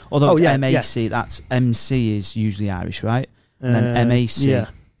 Although it's MAC, that's MC is usually Irish, right? And then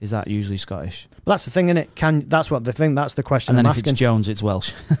MAC, is that usually Scottish? But that's the thing, isn't it? That's what the thing. That's the question. And then I'm if asking. it's Jones, it's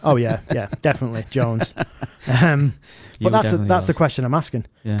Welsh. Oh yeah, definitely Jones. But that's the question I'm asking.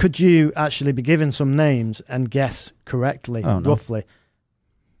 Yeah. Could you actually be given some names and guess correctly, Oh, no. roughly?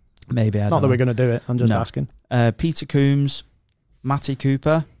 Maybe, I Not don't that know. we're going to do it. I'm just No. asking. Peter Coombs, Matty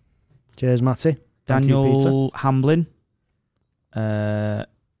Cooper, Cheers, Matty. Thank you, Peter. Daniel Hamlin, Ben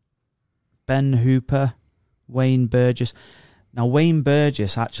Hooper, Wayne Burgess. Now, Wayne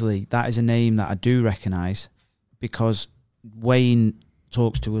Burgess, actually, that is a name that I do recognise because Wayne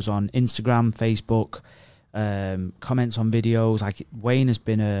talks to us on Instagram, Facebook, comments on videos. Like, Wayne has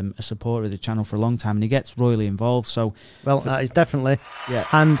been a supporter of the channel for a long time and he gets royally involved. So, Well, that is definitely. yeah.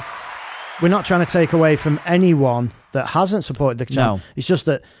 And we're not trying to take away from anyone that hasn't supported the channel. No. It's just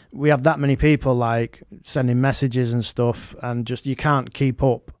that we have that many people like sending messages and stuff, and just you can't keep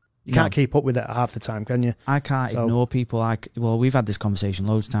up. You can't keep up with it half the time, can you? I can't So- ignore people. Well, we've had this conversation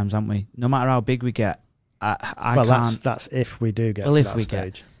loads of times, haven't we? No matter how big we get, I Well, can't. that's if we do get Well, to if that we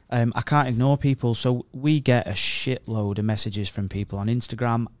get. stage. I can't ignore people. So we get a shitload of messages from people on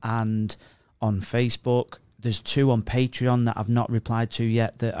Instagram and on Facebook. There's 2 on Patreon that I've not replied to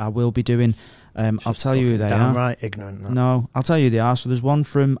yet that I will be doing. I'll tell you who they are. Downright ignorant. That. No, I'll tell you who they are. So there's one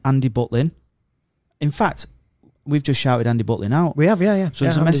from Andy Butlin. In fact, we've just shouted Andy Butlin out. We have, yeah. So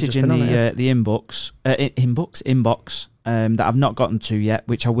there's a message in the inbox that I've not gotten to yet,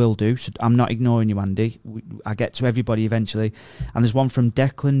 which I will do. So I'm not ignoring you, Andy. I get to everybody eventually. And there's one from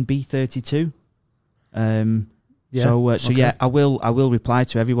Declan B32. Okay. I will reply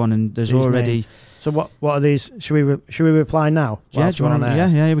to everyone. And there's These already. names. So what are these? Should we reply now? Yeah, whilst do you we're want on air?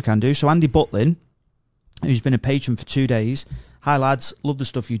 yeah, we can do. So Andy Butlin, who's been a patron for 2 days. Hi lads, love the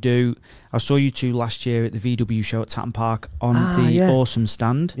stuff you do. I saw you 2 last year at the VW show at Tatton Park on the awesome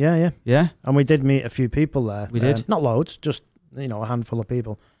stand. Yeah. Yeah, And we did meet a few people there. We did. Not loads, just a handful of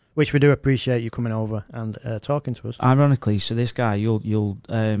people. which we do appreciate you coming over and talking to us. Ironically, so this guy, you'll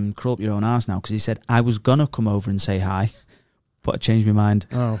crawl up your own arse now, because he said, I was going to come over and say hi, but I changed my mind.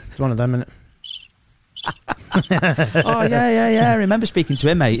 Oh, it's one of them, innit? Oh, yeah. I remember speaking to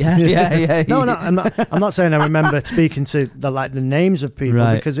him, mate. Yeah. No, I'm not saying I remember speaking to the names of people,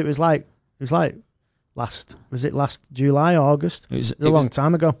 Right. because it was like last July, August? It was a long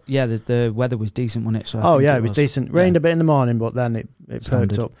time ago. Yeah, the weather was decent, wasn't it? So I think it was decent. Rained a bit in the morning, but then it perked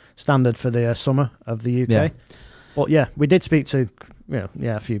Standard. up. Standard for the summer of the UK. Yeah. But yeah, we did speak to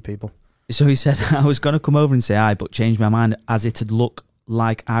a few people. So he said, I was going to come over and say hi, but changed my mind as it'd look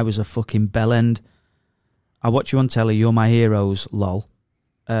like I was a fucking bellend. I watch you on telly, you're my heroes, lol.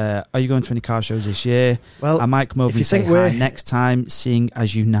 Are you going to any car shows this year? Well, I might come over and say hi next time, seeing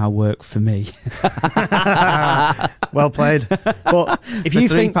as you now work for me. Well played. But if you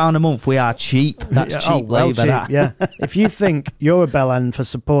think £3 a month, we are cheap. That's cheap labour. That. Yeah. If you think you're a bellend for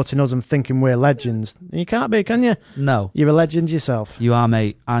supporting us and thinking we're legends, you can't be, can you? No, You're a legend yourself. you are,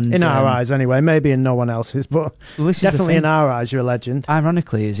 mate. And In our eyes, anyway. Maybe in no one else's, but well, this is the definitely in thing. our eyes, you're a legend.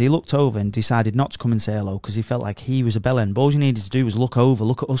 Ironically, as he looked over and decided not to come and say hello because he felt like he was a bellend. But all you needed to do was look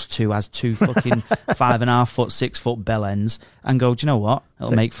at us two as two fucking 5.5 foot, 6 foot bellends, and go, do you know what?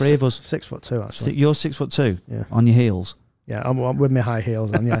 It'll make 3 of us. 6'2", actually. You're 6'2" Yeah. on your heels. Yeah, I'm with my high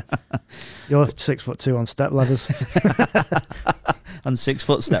heels on. Yeah, you're 6'2" on step ladders. On 6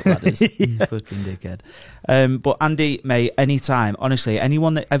 foot step ladders. You fucking dickhead. But Andy, mate, anytime, honestly,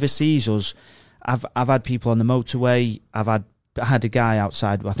 anyone that ever sees us, I've had people on the motorway. I had a guy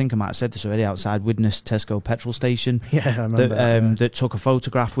outside, I think I might have said this already, outside Widnes Tesco petrol station. Yeah, I remember that took a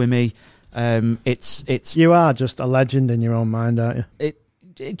photograph with me. It's you are just a legend in your own mind, aren't you?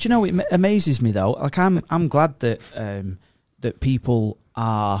 Do you know, it amazes me though. Like I'm glad that that people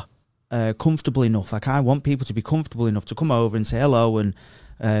are comfortable enough. Like I want people to be comfortable enough to come over and say hello, and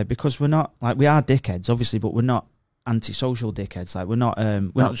because we're not, like, we are dickheads obviously, but we're not antisocial dickheads. Like we're not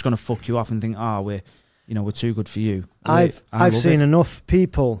just going to fuck you off and think, we're too good for you. I've seen enough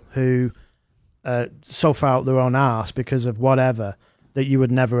people who so far out their own arse because of whatever that you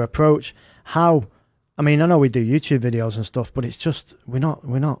would never approach. I know we do YouTube videos and stuff, but it's just we're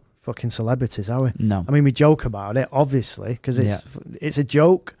not fucking celebrities, are we? No. I mean, we joke about it obviously because it's a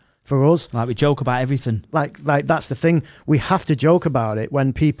joke for us. Like we joke about everything. Like that's the thing. We have to joke about it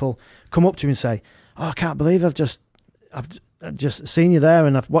when people come up to me and say, "Oh, I can't believe I've just seen you there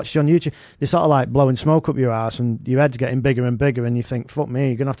and I've watched you on YouTube." They sort of like blowing smoke up your ass and your head's getting bigger and bigger, and you think, "Fuck me,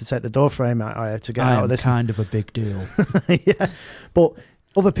 you're gonna have to take the door frame out to get out of this." Kind of a big deal. Yeah, but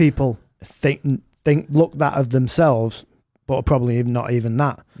other people think look that of themselves, but are probably not even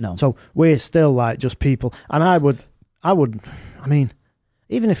that. No. So we're still like just people, and I would. I mean,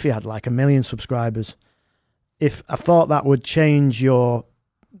 even if you had like 1 million subscribers, if I thought that would change the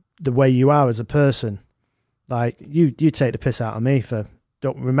way you are as a person, like you take the piss out of me for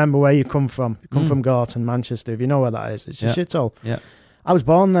don't remember where you come from. You come from Gorton, Manchester. If you know where that is, it's a shithole. Yeah. I was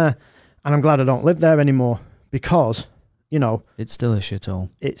born there, and I'm glad I don't live there anymore because it's still a shithole.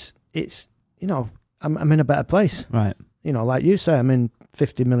 It's I'm in a better place. Right. Like you say, I'm in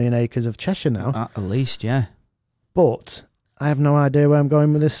 50 million acres of Cheshire now. At least, yeah. But I have no idea where I'm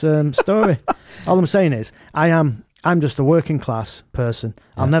going with this story. All I'm saying is I'm just a working class person.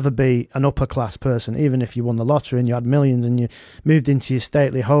 I'll never be an upper class person, even if you won the lottery and you had millions and you moved into your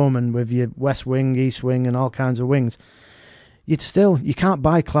stately home and with your west wing, east wing and all kinds of wings. You can't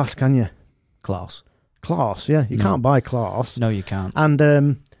buy class, can you? Class, yeah. You can't buy class. No, you can't.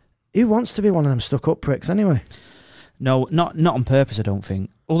 And who wants to be one of them stuck-up pricks anyway? No, not on purpose, I don't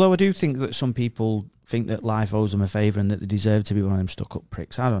think. Although I do think that some people think that life owes them a favour and that they deserve to be one of them stuck-up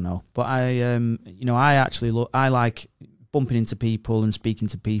pricks. I don't know. But I actually I like bumping into people and speaking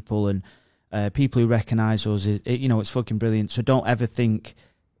to people, and people who recognise us. It's fucking brilliant. So don't ever think,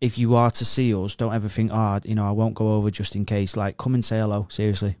 if you are to see us, don't ever think, I won't go over just in case. Like, come and say hello,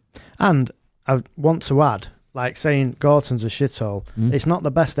 seriously. And I want to add, like saying Gorton's a shithole, it's not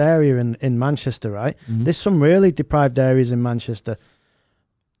the best area in Manchester, right? Mm-hmm. There's some really deprived areas in Manchester.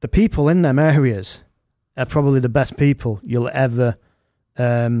 The people in them areas are probably the best people you'll ever...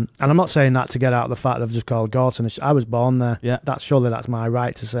 and I'm not saying that to get out of the fact that I've just called Gorton. I was born there. Yeah. That's my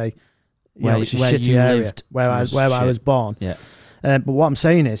right to say, it's a where shitty you area lived where I was born. Yeah. But what I'm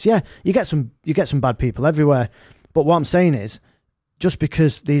saying is, you get some bad people everywhere. But what I'm saying is, just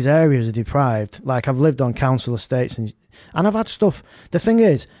because these areas are deprived, like I've lived on council estates and I've had stuff. The thing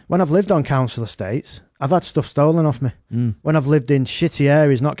is, when I've lived on council estates, I've had stuff stolen off me. When I've lived in shitty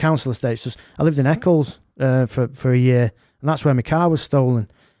areas, not council estates, I lived in Eccles for a year, and that's where my car was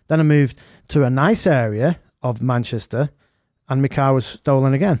stolen. Then I moved to a nice area of Manchester, and my car was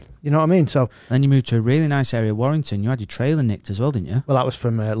stolen again. You know what I mean? So Then you moved to a really nice area, Warrington. You had your trailer nicked as well, didn't you? well, that was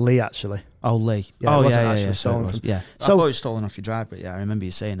from Lee actually. Oh, Lee. Yeah, it Oh, wasn't yeah, actually yeah. So it stolen was. from- Yeah. I So- thought it was stolen off your drive, but yeah, I remember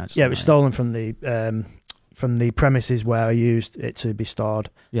you saying that. Yeah, it was stolen from the premises where I used it to be stored.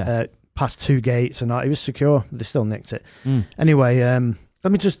 Yeah. Past 2 gates and all. It was secure. They still nicked it. Mm. Anyway,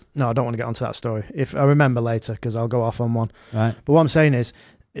 let me just... No, I don't want to get onto that story. If I remember later, because I'll go off on one. Right. But what I'm saying is,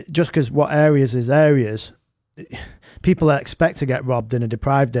 just because what areas is areas, people expect to get robbed in a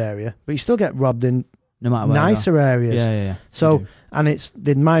deprived area, but you still get robbed in No matter where. nicer areas. Yeah, yeah, yeah. So, You do. and it's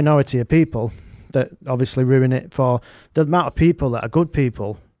the minority of people that obviously ruin it for the amount of people that are good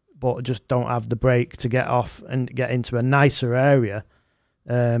people, but just don't have the break to get off and get into a nicer area.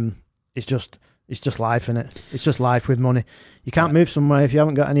 It's just life, innit? It's just life with money. You can't move somewhere if you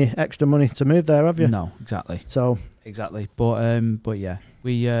haven't got any extra money to move there, have you? No, exactly. So Exactly. But yeah,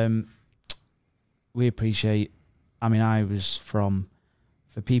 we appreciate. I mean, I was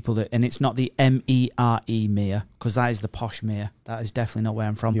for people that, and it's not the MERE because that is the posh Mere. That is definitely not where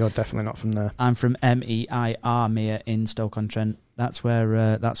I'm from. you're definitely not from there. I'm from MEIR Mere in Stoke-on-Trent. That's where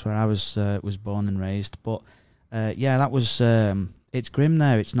I was born and raised. But yeah, that was it's grim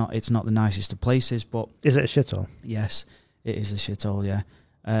there. It's not the nicest of places, but Is it a shithole? yes, it is a shithole. Yeah,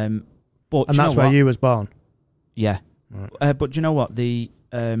 but And do you that's know where what? you was born. Yeah, Right. but do you know what? A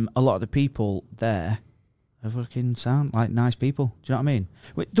lot of the people there are fucking sound like nice people. Do you know what I mean?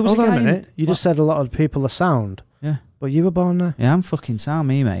 Wait, there was Hold on guy a in- minute. You just said a lot of people are sound. Yeah. But you were born there. Yeah, I'm fucking sound,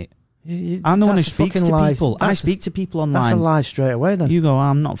 me mate. I'm the one who That's a speaks fucking to lie. people. I That's- speak to people That's a online. lie straight away then. You go,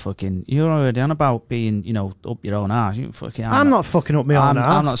 I'm not fucking. You're already on about being, up your own arse. You fucking. I'm not fucking up my own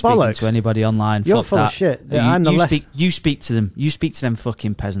arse. I'm not speaking Bollocks. to anybody online. You're Fuck full that. of shit. Yeah, I'm the less You speak to them. You speak to them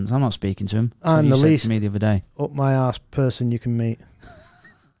fucking peasants. I'm not speaking to them. I'm you the said least- to me the other day. up my arse person you can meet.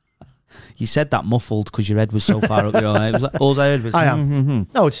 You said that muffled because your head was so far up your own. It was like, all I heard was. I am.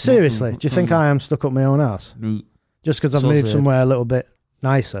 No, seriously. Do you think I am stuck up my own arse? Just because I've So moved weird. somewhere a little bit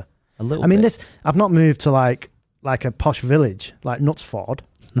nicer? A little. I mean, bit. I've not moved to like a posh village like Knutsford,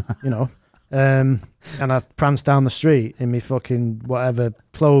 and I prance down the street in me fucking whatever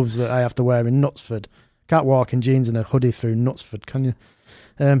clothes that I have to wear in Knutsford. Can't walk in jeans and a hoodie through Knutsford, can you?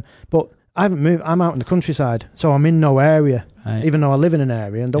 But I haven't moved. I'm out in the countryside, so I'm in no area, Right. even though I live in an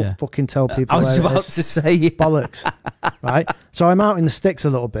area. And don't Yeah. fucking tell people. I was where it about is. to say. Bollocks, right? So I'm out in the sticks a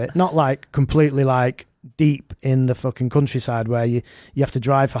little bit, not like completely like deep in the fucking countryside where you have to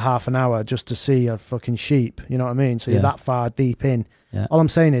drive for half an hour just to see a fucking sheep. You know what I mean? So you're Yeah. that far deep in. Yeah. All I'm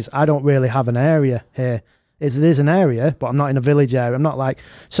saying is I don't really have an area here. It is an area, but I'm not in a village area. I'm not like...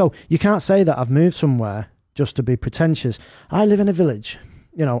 So you can't say that I've moved somewhere just to be pretentious. I live in a village.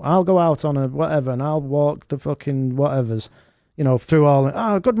 I'll go out on a whatever and I'll walk the fucking whatevers, through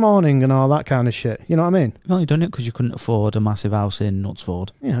all... good morning and all that kind of shit. You know what I mean? You've only done it because you couldn't afford a massive house in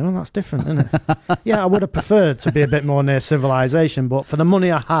Knutsford. That's different, isn't it? Yeah, I would have preferred to be a bit more near civilization, but for the money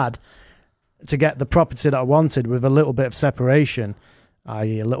I had to get the property that I wanted with a little bit of separation,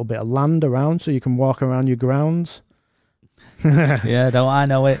 i.e. a little bit of land around so you can walk around your grounds. Yeah, don't I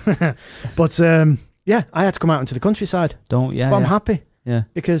know it? But, yeah, I had to come out into the countryside. Don't, yeah. But I'm yeah. happy Yeah,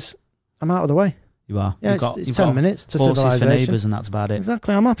 because I'm out of the way. you are. Yeah, You've it's 10 minutes to horses for civilization. neighbours and that's about it.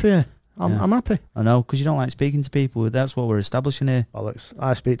 Exactly, I'm happy here. Yeah. I'm happy. I know, because you don't like speaking to people. That's what we're establishing here. Bollocks.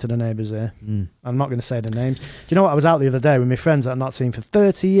 I speak to the neighbours here. Mm. I'm not going to say the names. Do you know what? I was out the other day with my friends that I've not seen for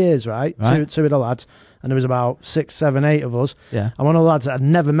 30 years, right? Right. Two of the lads. And there was about 6, 7, 8 of us. Yeah, And one of the lads that I'd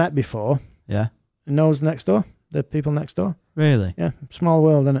never met before yeah. knows next door. The people next door. Really? Yeah. Small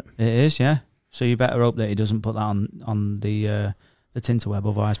world, isn't it? It is, yeah. So you better hope that he doesn't put that on the Tinterweb,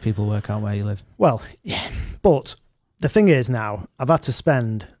 otherwise people work out where you live. Well, yeah. But the thing is now, I've had to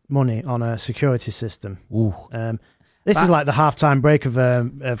spend money on a security system. Ooh. This That- is like the halftime break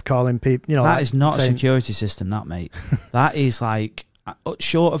of calling people. That like is not a saying- security system, that, mate. That is like,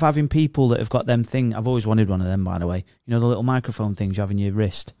 short of having people that have got them thing, I've always wanted one of them, by the way. The little microphone things you have in your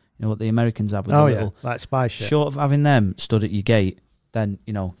wrist. You know what the Americans have with Oh the yeah, little... like spy shit. Short of having them stood at your gate, then,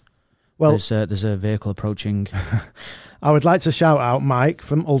 Well, there's a vehicle approaching. I would like to shout out Mike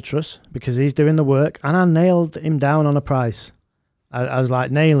from Ultras because he's doing the work, and I nailed him down on a price. I was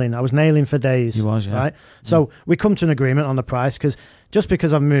like nailing. I was nailing for days. He was, yeah. Right. So we come to an agreement on the price because just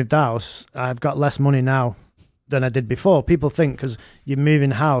because I've moved house, I've got less money now than I did before. People think because you're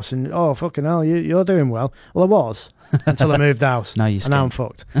moving house and fucking hell, you're doing well. Well, I was until I moved house. Now you're and now I'm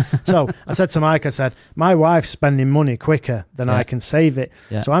fucked. So I said to Mike, I said, my wife's spending money quicker than Yeah. I can save it.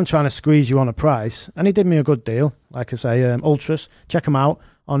 Yeah. So I'm trying to squeeze you on a price. And he did me a good deal. Like I say, Ultras, check them out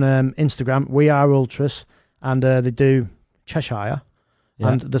on Instagram. We are Ultras. And they do Cheshire Yeah.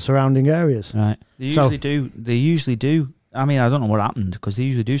 and the surrounding areas. Right. They So- usually do I mean, I don't know what happened because they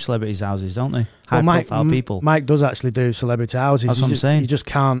usually do celebrities' houses, don't they? Well, High-profile people. Mike does actually do celebrity houses. That's what I'm saying. You just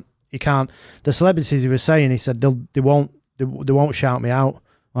can't. You can't. The celebrities he was saying, he said they won't shout me out.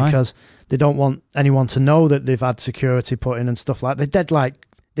 Why? Because they don't want anyone to know that they've had security put in and stuff like. They're dead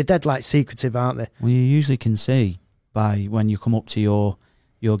like secretive, aren't they? Well, you usually can see by when you come up to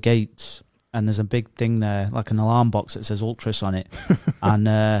your gates, and there's a big thing there, like an alarm box that says Ultras on it, and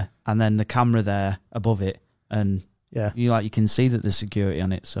then the camera there above it, and yeah, you can see that there's security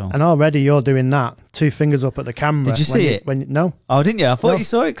on it. So and already you're doing that, 2 fingers up at the camera. Did you see it? No. Oh, didn't you? I thought you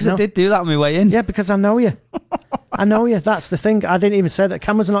saw it because I did do that on my way in. Yeah, because I know you. I know you. That's the thing. I didn't even say that.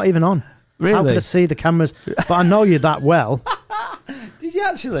 Cameras are not even on. Really? How could I see the cameras? But I know you that well. Did you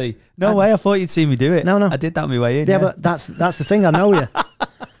actually? No way. I thought you'd see me do it. No. I did that on my way in. Yeah, but that's the thing. I know you.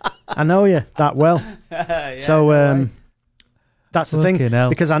 I know you that well. Yeah, so that's the thing. Hell.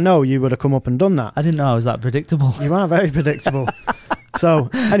 Because I know you would have come up and done that. I didn't know I was that predictable. You are very predictable. So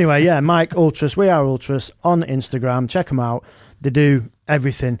anyway, yeah, Mike Ultras. We are Ultras on Instagram. Check them out. They do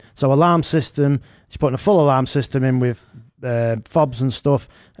everything. So alarm system. He's putting a full alarm system in with fobs and stuff.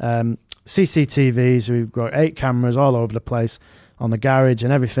 CCTVs. We've got 8 cameras all over the place on the garage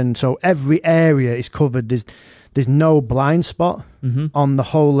and everything. So every area is covered. There's no blind spot on the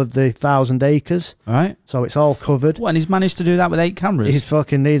whole of the 1,000 acres. All right. So it's all covered. What, and he's managed to do that with 8 cameras?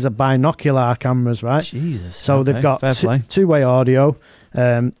 These are binocular cameras, right? Jesus. So okay, they've got two-way audio.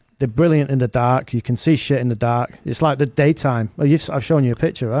 They're brilliant in the dark. You can see shit in the dark. It's like the daytime. Well, I've shown you a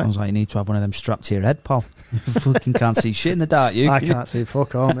picture, right? Sounds like you need to have one of them strapped to your head, pal. You fucking can't see shit in the dark, you. I can't see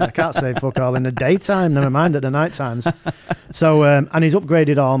fuck all. I can't see fuck all in the daytime, never mind at the night times. So, and he's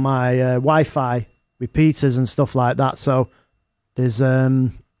upgraded all my Wi-Fi repeaters and stuff like that. So there's,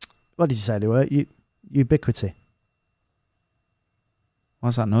 what did you say they were? Ubiquity.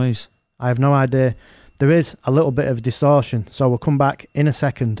 What's that noise? I have no idea. There is a little bit of distortion, so we'll come back in a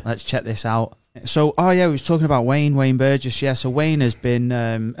second. Let's check this out. So, we was talking about Wayne Burgess. Yeah, so Wayne has been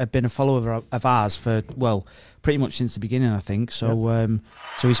a follower of ours for, well, pretty much since the beginning, I think. So, yep.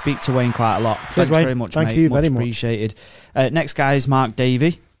 So we speak to Wayne quite a lot. Cheers, Thanks Wayne. very much, Thank mate. you much very much. Appreciated. Next guy is Mark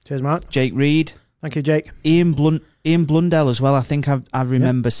Davey. Cheers, Mark. Jake Reed. Thank you, Jake. Ian Blundell as well. I think I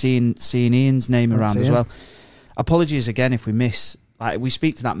remember seeing Ian's name around as well. Apologies again if we miss. Like, we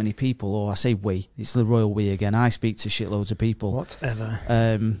speak to that many people, or I say we. It's the royal we again. I speak to shitloads of people. Whatever.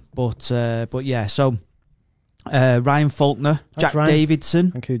 But yeah. So Ryan Faulkner, Thanks, Jack Ryan.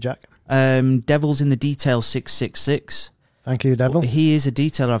 Davidson. Thank you, Jack. Devils in the Detail 666. Thank you, Devil. He is a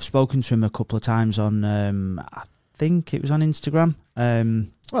detailer. I've spoken to him a couple of times on. I think it was on Instagram.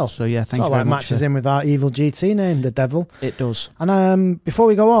 Well, so yeah, thank you all very right, much. matches in with our Evil GT name, the Devil. It does. And before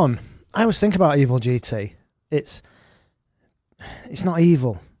we go on, I always think about Evil GT. It's not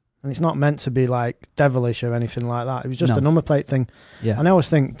evil, and it's not meant to be like devilish or anything like that. It was just a number plate thing. Yeah. And I always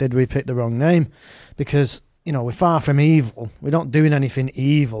think, did we pick the wrong name? Because, we're far from evil. We're not doing anything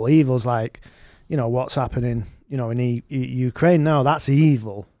evil. Evil's like, what's happening, in Ukraine now. That's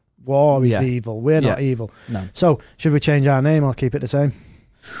evil. War is evil. We're not evil. No. So, should we change our name or keep it the same?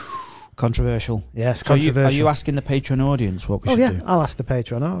 Controversial. Yes, so controversial. Are you asking the Patreon audience what we should do? I'll ask the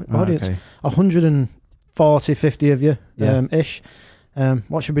Patreon audience. Okay. 140, 50 of you, Yeah. ish.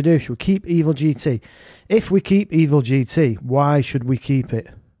 What should we do? Should we keep Evil GT? If we keep Evil GT, why should we keep it?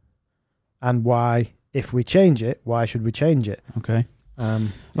 And why, if we change it, why should we change it? Okay. Yeah.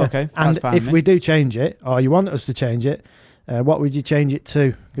 Okay. And that's fine, if mate. we do change it, or you want us to change it, what would you change it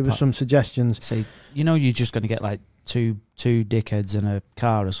to? Give us some suggestions. Say, you're just going to get like two dickheads in a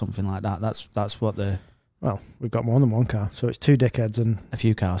car or something like that. That's what the. Well, we've got more than one car, so it's 2 dickheads and a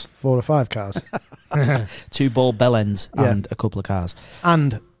few cars, 4 or 5 cars. 2 ball bellends Yeah. and a couple of cars.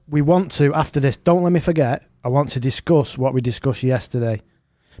 And we want to, after this, don't let me forget, I want to discuss what we discussed yesterday,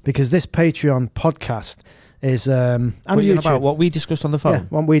 because this Patreon podcast is and YouTube, about what we discussed on the phone. Yeah,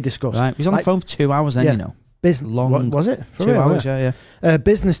 what we discussed. Right, he's on the phone for 2 hours. Then long. What was it? For 2 real, hours. Yeah.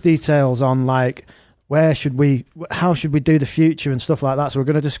 Business details on like how should we do the future and stuff like that. So we're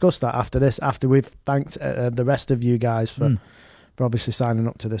going to discuss that after this. After we've thanked the rest of you guys for obviously signing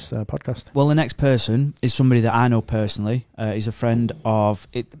up to this podcast. Well, the next person is somebody that I know personally. He's a friend of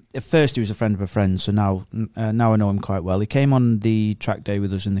it. At first, he was a friend of a friend, so now I know him quite well. He came on the track day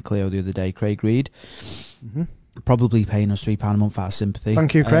with us in the Clio the other day. Craig Reed, probably paying us £3 a month out of sympathy.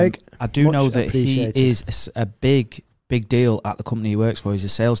 Thank you, Craig. I do Much know that appreciated. he is a big deal at the company he works for. He's a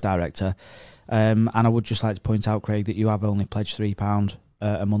sales director, and I would just like to point out, Craig, that you have only pledged £3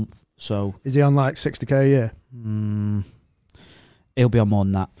 a month. So is he on like 60k a year? He'll be on more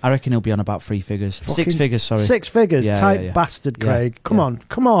than that. I reckon he'll be on about 3 figures. 6 figures, sorry. 6 figures, Yeah, tight yeah. bastard, Yeah, Craig. Come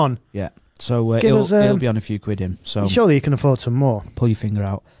on. Yeah. So Give us, it'll be on a few quid in. So surely you can afford some more. pull your finger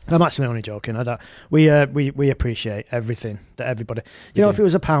out. I'm actually only joking. I don't, we appreciate everything that everybody. We If do. it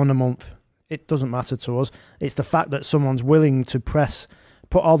was £1 a month, it doesn't matter to us. It's the fact that someone's willing to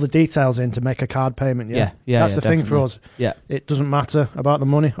put all the details in to make a card payment. Yeah, That's the thing for definitely. us. Yeah. It doesn't matter about the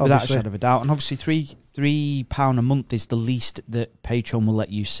money, Without a obviously. shadow of a doubt. And obviously £3 a month is the least that Patreon will let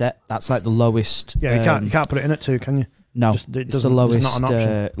you set. That's like the lowest. Yeah, you can't put it in at 2, can you? No, Just- it it's the doesn't- lowest, it's not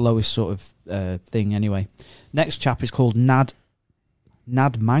an option. lowest sort of thing. Anyway, next chap is called Nad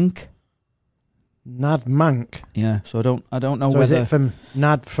Mank. Nad Mank. Yeah, so I don't know So is whether it from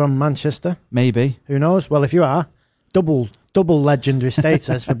Nad from Manchester? maybe. Who knows? Well, if you are, double legendary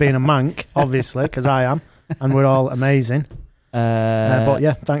status for being a mank, obviously, because I am, and we're all amazing. But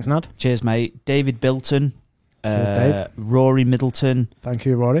yeah, thanks, Nad. Cheers, mate. David Bilton, Cheers, Dave. Rory Middleton, Thank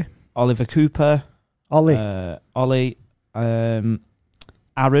you, Rory. Oliver Cooper, Ollie. Ollie,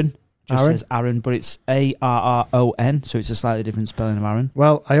 Aaron. Just Aaron. says Aaron, but it's Arron, so it's a slightly different spelling of Aaron.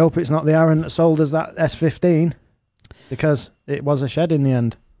 Well, I hope it's not the Aaron that sold us that S15, because it was a shed in the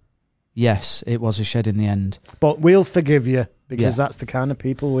end. Yes, it was a shed in the end. But we'll forgive you, because Yeah. that's the kind of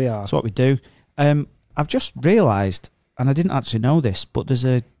people we are. That's what we do. I've just realised, and I didn't actually know this, but there's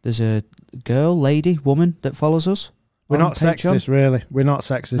a girl, lady, woman that follows us. We're on not Patreon. sexist, really. We're not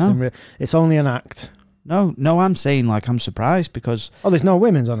sexist. No. It's only an act. No, I'm saying like I'm surprised because Oh, there's no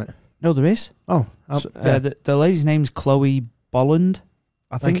women's on it. no, there is. Oh, yeah. The lady's name's Chloe Bolland.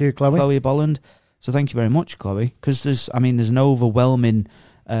 I think. Thank you, Chloe. Chloe Bolland. So thank you very much, Chloe, because there's an overwhelming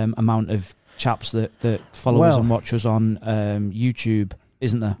amount of chaps that follow us Well. and watch us on YouTube,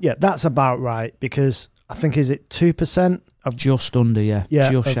 isn't there? Yeah, that's about right, because I think, is it 2%? Just under, yeah,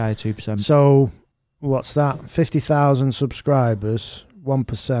 Yeah, just of- shy of 2%. So, what's that? 50,000 subscribers.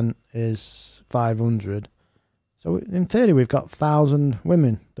 1% is 500. So, in theory, we've got 1,000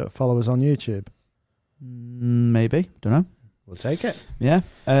 women that follow us on YouTube. Maybe, don't know. We'll take it. Yeah,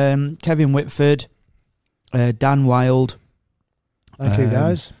 Kevin Whitford, Dan Wild, Thank you,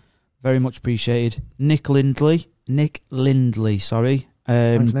 guys. very much appreciated. Nick Lindley, sorry.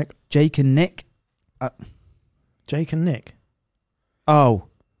 Thanks, Nick. Jake and Nick. Jake and Nick. Oh,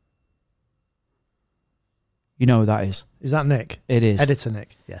 you know who that is. Is that Nick? It is Editor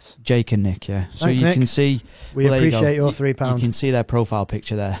Nick, yes. Jake and Nick. Yeah, so Thanks, you Nick. can see. We Well, there you go. appreciate your You £3. can see their profile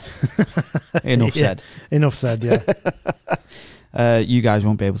picture there. Enough Yeah, said. Enough said, yeah. You guys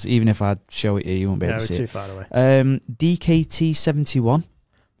won't be able to. Even if I show it to you, you won't be Yeah, able we're to see too it. far away. DKT71.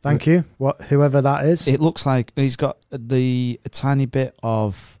 Thank you. Whoever that is. It looks like he's got a tiny bit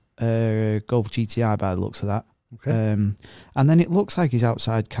of Golf GTI by the looks of that. Okay. And then it looks like he's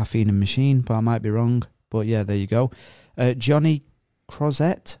outside Caffeine and Machine, but I might be wrong. But yeah, there you go. Johnny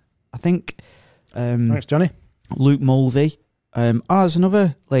Crozet, I think. Thanks, Johnny. Luke Mulvey. There's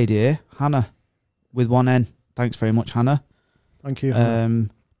another lady here, Hannah, with one N. Thanks very much, Hannah. Thank you.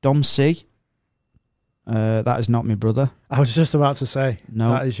 Dom C. That is not my brother. I was just about to say,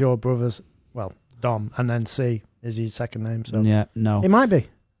 No. that is your brother's, well, Dom, and then C is his second name. So Yeah, no. it might be.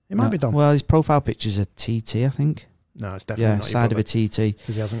 It might No. be Dom. Well, his profile picture's a TT, I think. No, it's definitely Yeah, not side of a TT.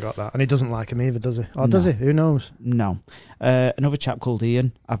 because he hasn't got that. And he doesn't like him either, does he? Or No. does he? Who knows? No. Another chap called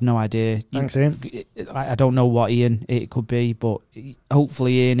Ian. I've no idea. Thanks, Ian. I don't know what Ian it could be, but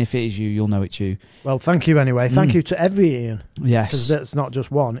hopefully, Ian, if it is you, you'll know it's you. Well, thank you anyway. Thank you to every Ian, because Yes. that's not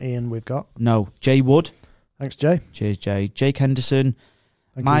just one Ian we've got. No. Jay Wood. Thanks, Jay. Cheers, Jay. Jake Henderson.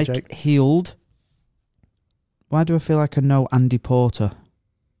 Thank Mike you, Jake. Heald. Why do I feel like I know Andy Porter?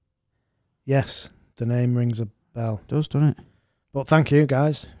 Yes, the name rings a bell. Does, doesn't it? But thank you,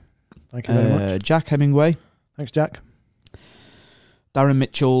 guys. Thank you very much. Jack Hemingway. Thanks, Jack. Darren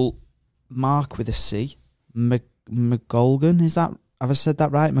Mitchell. Mark with a C. McGolgan. Is that? Have I said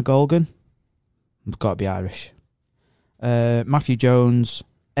that right? McGolgan. I've got to be Irish. Matthew Jones.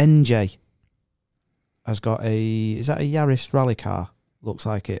 NJ. Has got a. Is that a Yaris rally car? Looks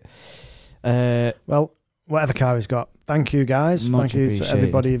like it. Well, whatever car he's got. Thank you, guys. Much Thank you to appreciated.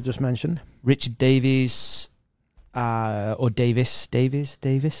 everybody you've just mentioned. Richard Davies. Or Davis.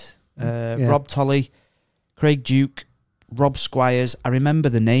 Yeah. Rob Tolley. Craig Duke. Rob Squires. I remember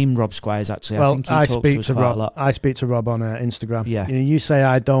the name Rob Squires, actually. I Well, think he I talks speak to us to quite a Rob. lot. I speak to Rob on Instagram. Yeah. You know, you say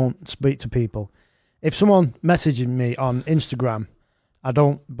I don't speak to people. If someone messages me on Instagram, I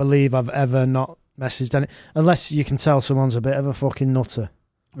don't believe I've ever not messaged any, unless you can tell someone's a bit of a fucking nutter,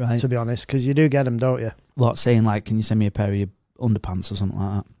 Right. to be honest, because you do get them, don't you? What, saying like, can you send me a pair of your underpants or something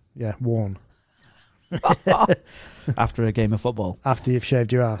like Yeah, worn. that? After a game of football. After you've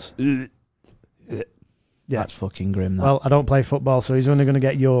shaved your ass. Yeah. That's fucking grim, that. Well, I don't play football, so he's only going to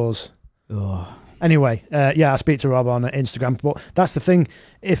get yours. Oh. Anyway, I speak to Rob on Instagram, but that's the thing.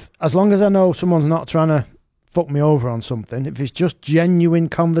 As long as I know someone's not trying to fuck me over on something, if it's just genuine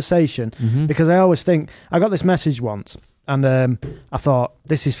conversation, because I always think, I got this message once, and I thought,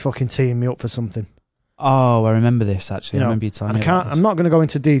 this is fucking teeing me up for something. Oh, I remember this, actually. I remember you telling me about this. I'm not going to go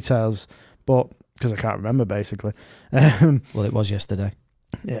into details, but because I can't remember, basically. Well, it was yesterday.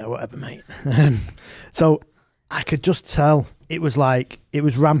 Yeah, whatever, mate. So I could just tell it was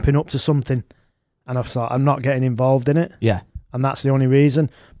ramping up to something, and I thought, I'm not getting involved in it. Yeah. And that's the only reason.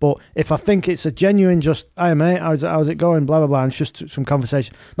 But if I think it's a genuine just, hey mate, how's it going, blah, blah, blah, and it's just some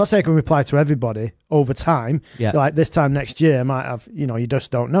conversation. Not saying I can reply to everybody over time. Yeah. Like this time next year, I might have, you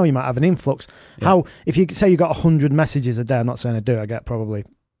just don't know, you might have an influx. Yeah. If you say you got 100 messages a day, I'm not saying I do, I get probably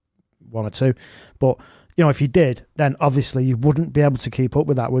 1 or 2. But, if you did, then obviously you wouldn't be able to keep up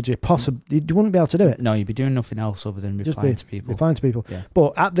with that, would you? You wouldn't be able to do it. No, you'd be doing nothing else other than replying to people. Replying to people. Yeah.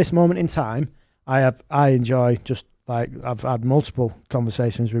 But at this moment in time, I enjoy just, I've had multiple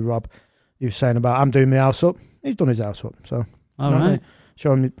conversations with Rob. He was saying about, I'm doing my house up. He's done his house up. So, all right.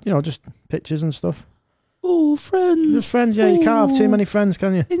 Showing me, just pictures and stuff. Oh, friends. Just friends, yeah. You can't have too many friends,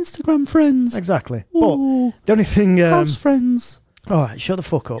 can you? Instagram friends. Exactly. Ooh. But the only thing... house friends. All right, shut the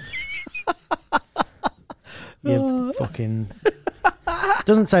fuck up. You fucking...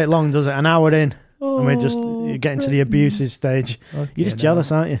 Doesn't take long, does it? An hour in. And you're getting to the abuses stage. Okay, you're just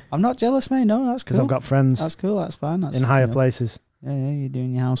jealous, aren't you? I'm not jealous, mate. No, that's cool. Because I've got friends. That's cool. That's fine. That's in higher places. Yeah, you're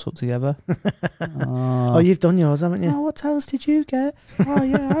doing your house up together. Oh, you've done yours, haven't you? Oh, what tiles did you get? Oh,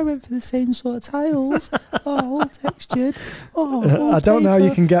 yeah, I went for the same sort of tiles. Oh, all textured. Oh, I don't know how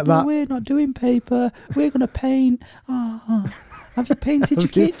you can get that. No, we're not doing paper. We're going to paint. Oh. Have you painted your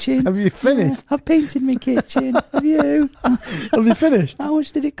kitchen? Have you finished? I've painted my kitchen. Have you? Have you finished? How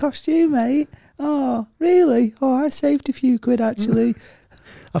much did it cost you, mate? Oh, really? Oh, I saved a few quid, actually.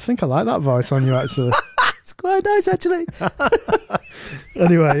 I think I like that voice on you, actually. It's quite nice, actually.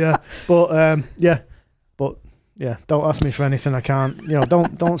 Anyway, yeah. But, don't ask me for anything I can't.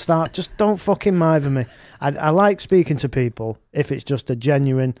 Don't start. Just don't fucking mither me. I like speaking to people if it's just a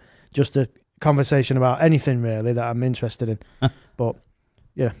genuine, just a conversation about anything, really, that I'm interested in. But,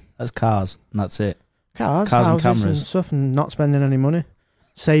 yeah. That's cars, and that's it. Cars and cameras. and stuff, and not spending any money.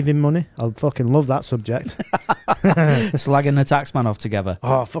 Saving money. I fucking love that subject. Slagging the taxman off together.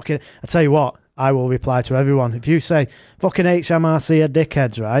 Oh, fucking... I tell you what, I will reply to everyone. If you say, fucking HMRC are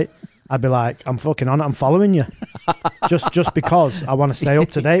dickheads, right? I'd be like, I'm fucking on it, I'm following you. just because I want to stay up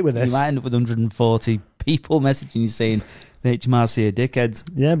to date with this. You might end up with 140 people messaging you saying, the HMRC are dickheads.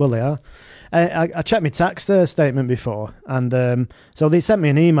 Yeah, well, they are. I checked my tax statement before, and so they sent me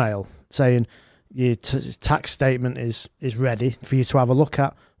an email saying, your tax statement is ready for you to have a look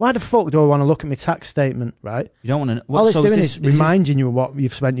at. Why the fuck do I want to look at my tax statement, right? You don't want to... All it's doing is reminding you of what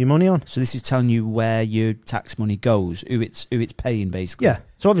you've spent your money on. So this is telling you where your tax money goes, who it's paying, basically. Yeah.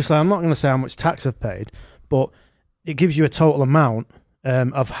 So obviously I'm not going to say how much tax I've paid, but it gives you a total amount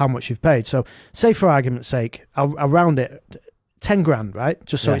of how much you've paid. So say for argument's sake, I'll round it 10 grand, right?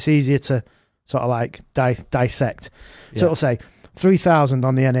 Just so it's easier to sort of like dissect. So it'll say 3,000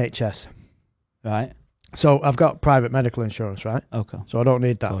 on the NHS. Right. So I've got private medical insurance, right? Okay. So I don't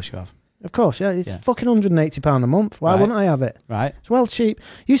need that. Of course you have. Of course, yeah. It's fucking £180 a month. Why wouldn't I have it? Right. It's well cheap.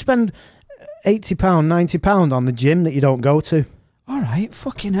 You spend £80, £90 on the gym that you don't go to. All right.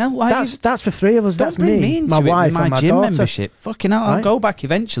 Fucking hell. That's for 3 of us. That's me, my wife, my and my gym daughter. membership. Fucking hell. I'll go back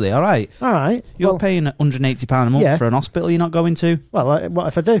eventually. All right. All right. You're paying £180 a month for an hospital you're not going to. Well, what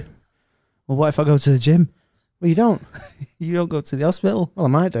if I do? Well, what if I go to the gym? Well, you don't. You don't go to the hospital. Well, I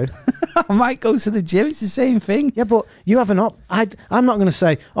might do. I might go to the gym. It's the same thing. Yeah, but you have I'm not going to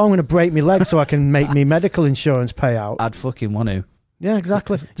say, I'm going to break my leg so I can make me medical insurance pay out. I'd fucking want to. Yeah,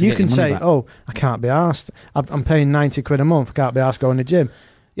 exactly. You can say, I can't be arsed. I'm paying 90 quid a month. I can't be arsed going to the gym.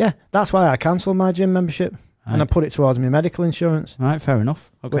 Yeah, that's why I cancelled my gym membership. Right. And I put it towards my medical insurance. All right, fair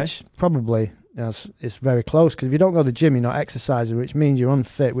enough. Okay. Which probably... it's very close, because if you don't go to the gym, you're not exercising, which means you're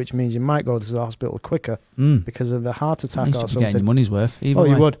unfit, which means you might go to the hospital quicker because of a heart attack or something. Getting your money's worth. You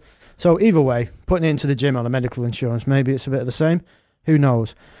would. So either way, putting it into the gym on a medical insurance, maybe it's a bit of the same. Who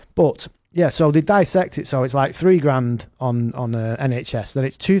knows? But yeah, so they dissect it. So it's like 3 grand on NHS. Then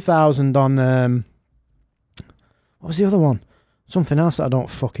it's 2,000 on what was the other one? Something else that I don't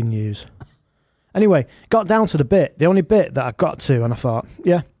fucking use. Anyway, got down to the only bit that I got to, and I thought,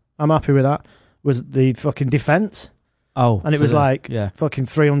 yeah, I'm happy with that, was the fucking defence. Oh. And it was fucking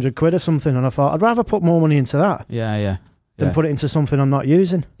 300 quid or something. And I thought, I'd rather put more money into that. Than put it into something I'm not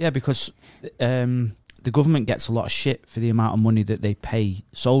using. Yeah, because the government gets a lot of shit for the amount of money that they pay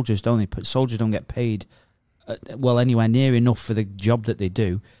soldiers, don't they? But soldiers don't get paid, anywhere near enough for the job that they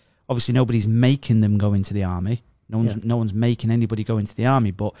do. Obviously, nobody's making them go into the army. No one's making anybody go into the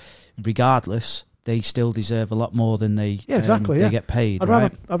army. But regardless, they still deserve a lot more than they get paid.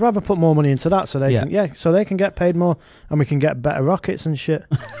 I'd rather put more money into that so they can get paid more and we can get better rockets and shit.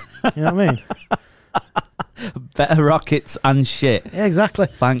 You know what I mean? Better rockets and shit. Yeah, exactly.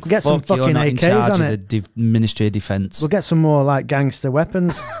 Thank get some fucking you're not AKs in charge on of it. the Ministry of Defence. We'll get some more like gangster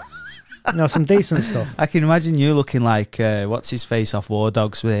weapons. Some decent stuff. I can imagine you looking like what's his face off War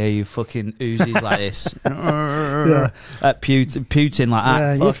Dogs, where you fucking Uzis like this. At Putin like that.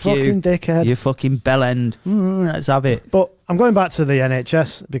 Yeah, you fucking dickhead. You fucking bellend. Let's have it. But I'm going back to the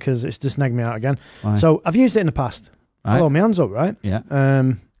NHS because it's just nagged me out again. Why? So I've used it in the past. Right. I'll hold my hands up, right? Yeah.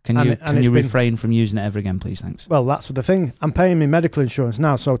 Can you refrain from using it ever again, please? Thanks. Well, that's the thing. I'm paying my medical insurance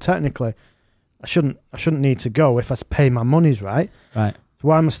now, so technically, I shouldn't need to go if I pay my monies right. Right. So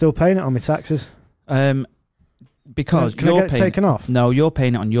why am I still paying it on my taxes? Because can I get it taken off? No, you're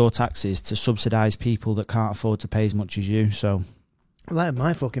paying it on your taxes to subsidise people that can't afford to pay as much as you. So, well, that ain't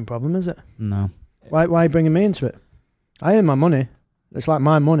my fucking problem, is it? No. Why are you bringing me into it? I earn my money. It's like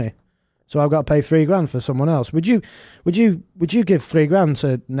my money. So I've got to pay $3,000 for someone else. Would you give $3,000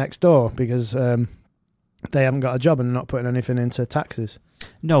 to next door because they haven't got a job and they're not putting anything into taxes?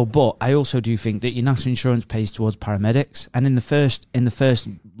 No, but I also do think that your national insurance pays towards paramedics, and in the first line,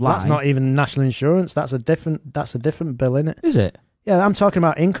 that's not even national insurance. That's a different bill, isn't it? Is it? Yeah, I'm talking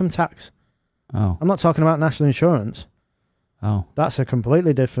about income tax. Oh, I'm not talking about national insurance. Oh, that's a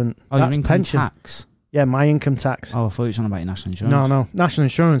completely different. Oh, that's your income pension. Tax. Yeah, my income tax. Oh, I thought you were talking about your national insurance. No. National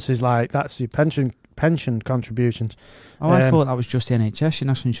insurance is like, that's your pension contributions. Oh, I thought that was just the NHS, your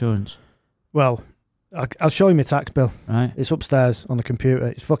national insurance. Well, I'll show you my tax bill. Right. It's upstairs on the computer.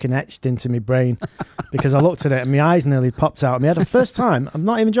 It's fucking etched into my brain because I looked at it and my eyes nearly popped out of my head. The first time, I'm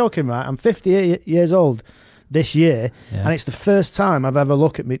not even joking, right? I'm 58 years old this year, and it's the first time I've ever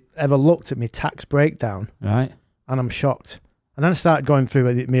looked at my tax breakdown. Right. And I'm shocked. And then I started going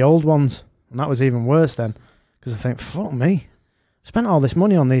through my old ones. And that was even worse then, because I think, fuck me, I spent all this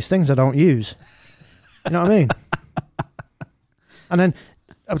money on these things I don't use. You know what I mean? And then,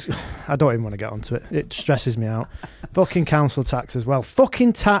 I don't even want to get onto it. It stresses me out. Fucking council tax as well.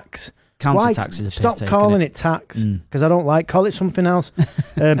 Fucking tax. Council tax is a piss Stop take, calling it tax, because I don't like. Call it something else.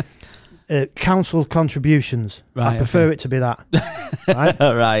 Council contributions. Right, I prefer it to be that. Right?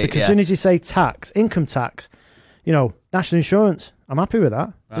 Right. Because as soon as you say tax, income tax, national insurance, I'm happy with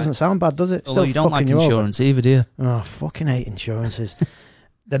that. Right. Doesn't sound bad, does it? Although you don't like insurance either, do you? Oh, I fucking hate insurances.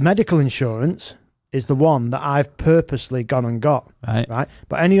 The medical insurance is the one that I've purposely gone and got. Right.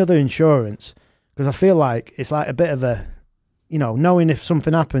 But any other insurance, because I feel like it's like a bit of a, knowing if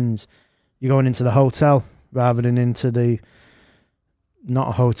something happens, you're going into the hotel rather than into not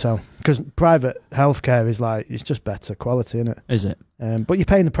a hotel. Because private healthcare is like, it's just better quality, isn't it? Is it? But you're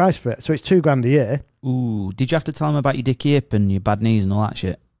paying the price for it. So it's $2,000 a year. Ooh, did you have to tell them about your dicky hip and your bad knees and all that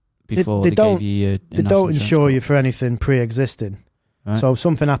shit before they gave you your They don't insure you for anything pre-existing. Right. So if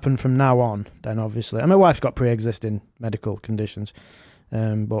something happened from now on, then obviously... And my wife's got pre-existing medical conditions,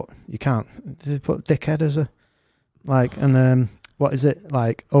 but you can't... Did they put dickhead as a... Like, and what is it?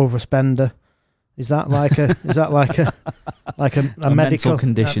 Like, overspender? Is that like a medical mental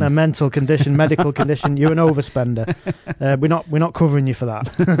condition? A mental condition, medical condition. You're an overspender. We're not covering you for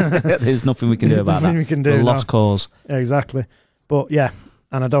that. There's nothing we can do about that. We can do. The lost cause. Yeah, exactly. But yeah,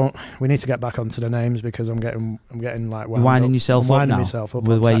 and we need to get back onto the names because I'm getting like you're winding yourself up now myself up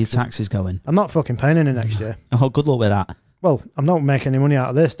with where your taxes. tax is going. I'm not fucking paying any next year. Oh, good luck with that. Well, I'm not making any money out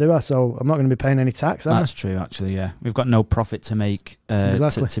of this, do I? So I'm not going to be paying any tax, am I? That's true, actually, yeah. We've got no profit to make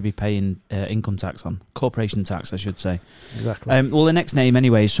Exactly. to be paying income tax on. Corporation tax, I should say. Exactly. Well, the next name,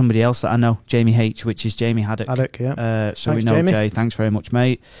 anyway, is somebody else that I know, Jamie H., which is Jamie Haddock. Haddock, yeah. So Thanks, we know Jamie. Jay. Thanks very much,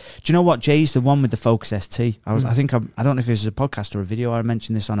 mate. Do you know what? Jay's the one with the Focus ST. I don't know if this is a podcast or a video I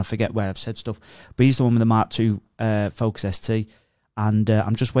mentioned this on. I forget where I've said stuff. But he's the one with the Mark II Focus ST. And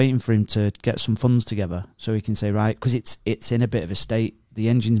I'm just waiting for him to get some funds together so he can say, right, because it's in a bit of a state. The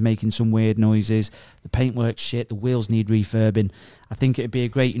engine's making some weird noises. The paintwork's shit. The wheels need refurbing. I think it'd be a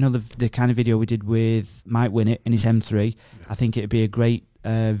great, the kind of video we did with Mike Winnett in his M3. I think it'd be a great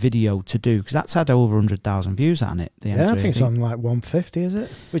video to do because that's had over 100,000 views on it. The M3, I think it's on like 150, is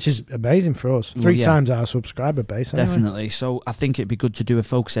it? Which is amazing for us. Three times our subscriber base. Anyway. Definitely. So I think it'd be good to do a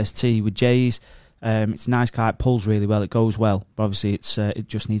Focus ST with Jay's. It's a nice car. It pulls really well. It goes well. But obviously, it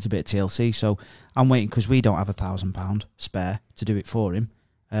just needs a bit of TLC. So I'm waiting because we don't have £1,000 spare to do it for him.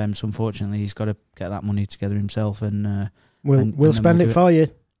 So unfortunately, he's got to get that money together himself, and we'll spend it for you.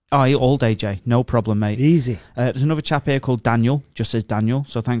 Oh, all day, Jay. No problem, mate. Easy. There's another chap here called Daniel. Just says Daniel.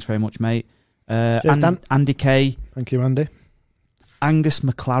 So thanks very much, mate. Cheers, Dan. Andy K. Thank you, Andy. Angus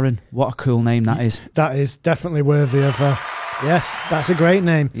McLaren. What a cool name that is. That is definitely worthy of. Yes, that's a great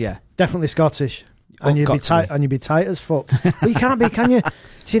name. Yeah. Definitely Scottish. And you'd be tight. And you'd be tight as fuck. But you can't be, can you?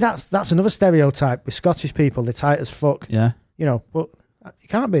 See, that's another stereotype with Scottish people. They're tight as fuck. Yeah. You know, but you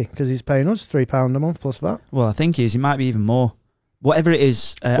can't be because he's paying us £3 a month plus that. Well, I think he is. He might be even more. Whatever it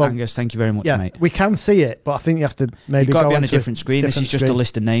is, Well, Angus, thank you very much, Yeah, mate. we can see it, but I think you have to maybe You've got to be on a onto different screen. This is just a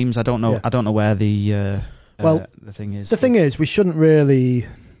list of names. I don't know. Yeah. I don't know where the thing is. The thing is, we shouldn't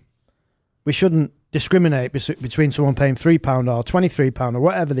discriminate between someone paying £3 or £23 or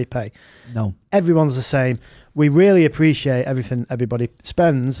whatever they pay. No. Everyone's the same. We really appreciate everything everybody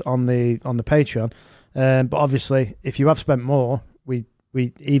spends on the Patreon, but obviously, if you have spent more, we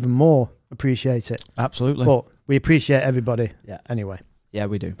even more appreciate it. Absolutely. But we appreciate everybody. Yeah. Anyway. Yeah,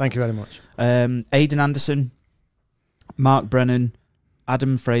 we do. Thank you very much. Aidan Anderson, Mark Brennan,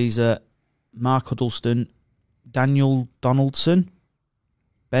 Adam Fraser, Mark Huddleston, Daniel Donaldson,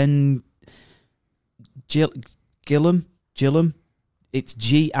 Ben Gillum. It's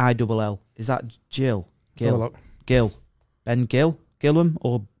Gill. Is that Jill? Gill. Ben Gillum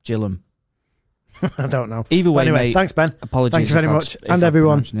or Gillum? I don't know. Either way, anyway, mate. Thanks, Ben. Apologies. Thank you very much. And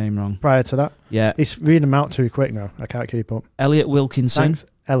everyone your name wrong. prior to that. Yeah. He's reading them out too quick now. I can't keep up. Elliot Wilkinson. Thanks,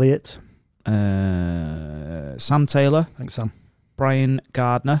 Elliot. Sam Taylor. Thanks, Sam. Brian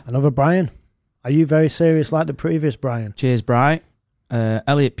Gardner. Another Brian. Are you very serious like the previous Brian? Cheers, Brian.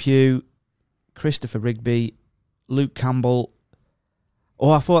 Elliot Pugh. Christopher Rigby. Luke Campbell. Oh,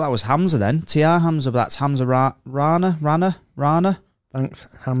 I thought that was Hamza then. TR Hamza, but that's Hamza Rana. Thanks,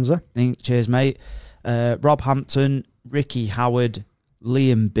 Hamza. Cheers, mate. Rob Hampton, Ricky Howard,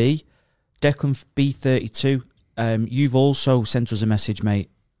 Liam B, Declan B32. You've also sent us a message, mate.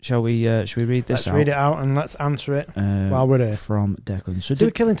 Shall we read this out? Let's read it out and let's answer it while we're here. From Declan. So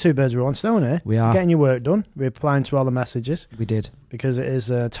we're killing two birds with one stone here. We are. Getting your work done. We're replying to all the messages. We did. Because it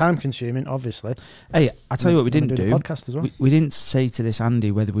is time consuming, obviously. Hey, I tell you what we didn't do. The podcast as well. We didn't say to this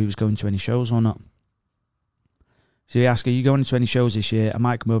Andy whether we was going to any shows or not. So he asked, are you going to any shows this year? I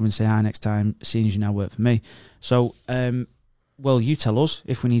might come over and say hi next time, seeing as you now work for me. So, well, you tell us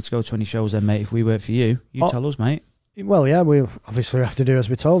if we need to go to any shows then, mate. If we work for you, tell us, mate. Well, yeah, we obviously have to do as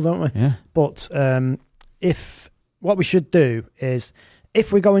we're told, don't we? Yeah. But if what we should do is,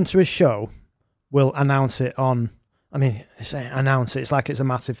 if we go into a show, we'll announce it on, announce it, it's like it's a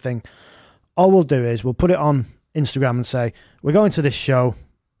massive thing. All we'll do is we'll put it on Instagram and say, we're going to this show,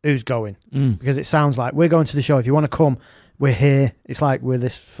 who's going? Because it sounds like we're going to the show. If you want to come, we're here. It's like we're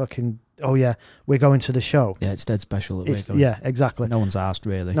this fucking, oh yeah, we're going to the show. Yeah, it's dead special that we're going. Yeah, exactly. No one's asked,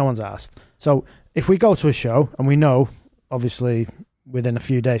 really. No one's asked. So if we go to a show and we know, obviously, within a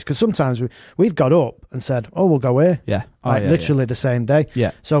few days, because sometimes we've got up and said, oh, we'll go here. Yeah. Literally the same day. Yeah.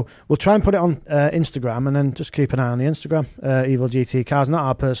 So we'll try and put it on Instagram and then just keep an eye on the Instagram. Evil GT Cars, not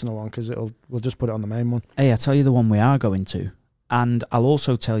our personal one, because we'll just put it on the main one. Hey, I tell you the one we are going to. And I'll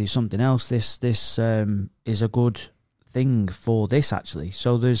also tell you something else. This is a good thing for this, actually.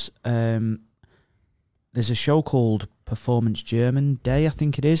 So there's a show called Performance German Day, I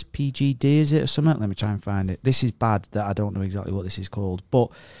think it is. PGD, is it, or something? Let me try and find it. This is bad that I don't know exactly what this is called. But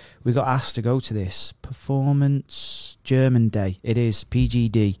we got asked to go to this. Performance German Day. It is,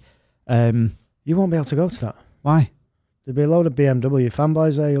 PGD. You won't be able to go to that. Why? There'll be a load of BMW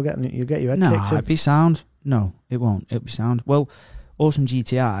fanboys there. You'll get your head kicked in. No, it'd be sound. No, it won't. It'll be sound. Well, Awesome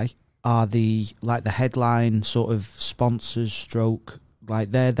GTI are the headline sort of sponsors stroke,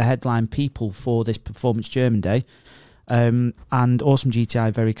 like they're the headline people for this Performance German Day. And Awesome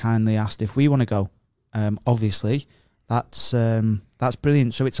GTI very kindly asked if we want to go. Obviously, that's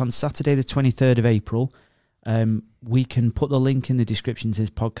brilliant. So it's on Saturday the 23rd of April. We can put the link in the description to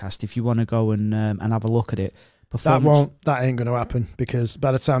this podcast if you want to go and have a look at it. That ain't going to happen, because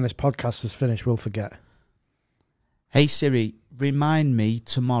by the time this podcast is finished, we'll forget. Hey Siri, remind me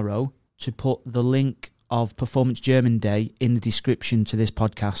tomorrow to put the link of Performance German Day in the description to this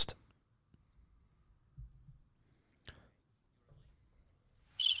podcast.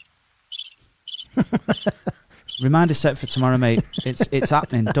 Reminder set for tomorrow, mate. It's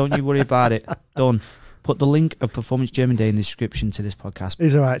happening. Don't you worry about it. Done. Put the link of Performance German Day in the description to this podcast.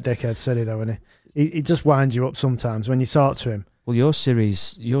 He's all right, dickhead, said he though, isn't he? He just winds you up sometimes when you talk to him. Well, your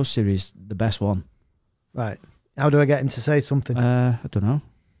Siri's the best one. Right. How do I get him to say something? I don't know.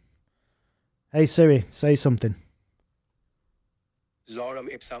 Hey Siri, say something.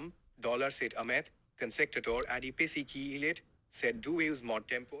 Lorem ipsum, dollar sit amet, consectator adipici ilit, sed dueus mod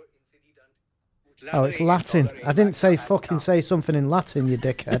tempor incididant. Oh, it's Latin. I didn't say fucking say something in Latin, you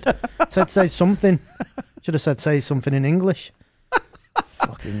dickhead. Said say something. Should have said say something in English.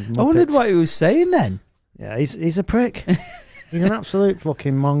 Fucking Muppet. I wondered what he was saying then. Yeah, he's a prick. He's an absolute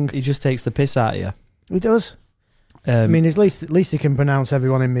fucking mong. He just takes the piss out of you. He does. I mean, at least he can pronounce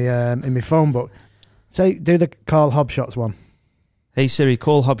everyone in my phone book. Say, do the call Hobshots one. Hey Siri,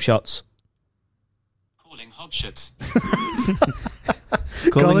 call Hobshots. Calling Hobshits.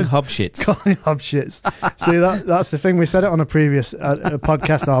 Calling Hobshits. Calling Hobshits. See, that's the thing. We said it on a previous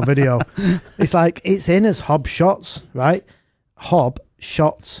podcast or video. It's like, it's in as Hobshots, right?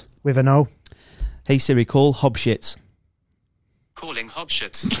 Hobshots with an O. Hey Siri, call Hobshits. Calling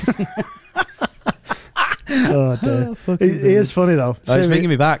Hobshits. Oh, dear. He is funny, though. Oh, he's ringing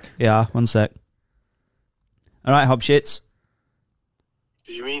me back. Yeah, 1 sec. All right, Hobshits.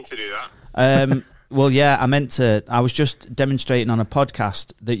 Did you mean to do that? Well, yeah, I was just demonstrating on a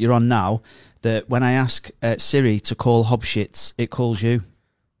podcast that you're on now that when I ask Siri to call Hobshits, it calls you.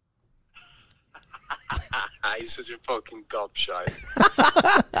 He's such a fucking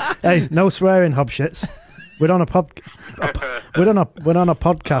gobshite. Hey, no swearing, Hobshits. We're on a podcast.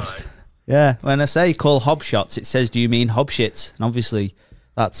 Right. Yeah, when I say call Hobshots, it says, "Do you mean Hobshits?" And obviously,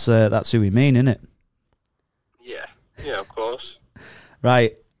 that's who we mean, isn't it? Yeah, of course.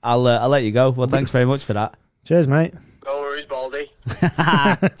 Right, I'll let you go. Well, thanks very much for that. Cheers, mate. No worries, Baldy.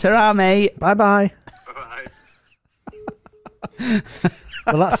 Ta-ra, mate. Bye-bye. Bye.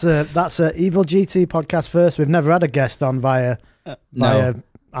 Well, that's a Evil GT podcast first. We've never had a guest on via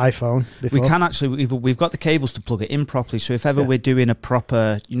iPhone before. We can actually, we've got the cables to plug it in properly, so if ever we're doing a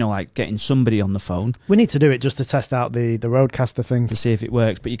proper, like getting somebody on the phone. We need to do it just to test out the Roadcaster thing. To see if it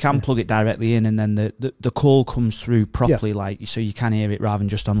works, but you can plug it directly in and then the call comes through properly, so you can hear it rather than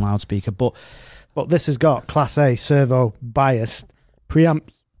just on loudspeaker. But this has got Class A servo biased preamp.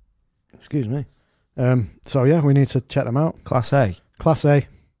 Excuse me. So yeah, we need to check them out. Class A. Class A.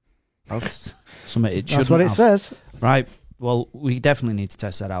 That's something it should. That's what it says. Right. Well, we definitely need to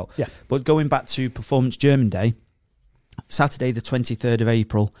test that out. Yeah. But going back to Performance German Day, Saturday the 23rd of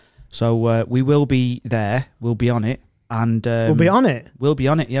April. So we will be there. We'll be on it. And we'll be on it. We'll be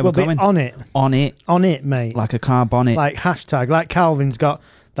on it. Yeah, we'll we're be going. on it. On it. On it, mate. Like a car bonnet. Like hashtag. Like Calvin's got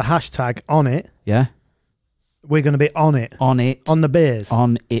the hashtag on it. Yeah. We're going to be on it. On it. On the beers.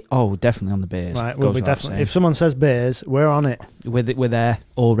 On it. Oh, definitely on the beers. Right, we'll be definitely. If someone says beers, we're on it. We're there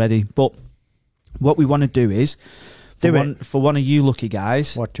already. But what we want to do is, for one of you lucky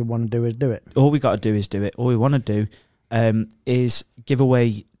guys. What you want to do is do it. All we got to do is do it. All we want to do is give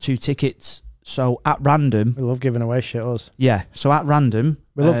away 2 tickets. So at random. We love giving away shit, us. Yeah. So at random.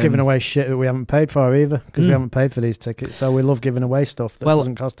 We love giving away shit that we haven't paid for either, because we haven't paid for these tickets. So we love giving away stuff that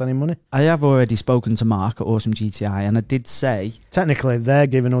doesn't cost any money. I have already spoken to Mark at Awesome GTI, and I did say... Technically, they're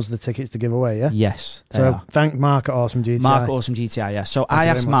giving us the tickets to give away, yeah? Yes. So thank Mark at Awesome GTI. Mark at Awesome GTI, yeah. So I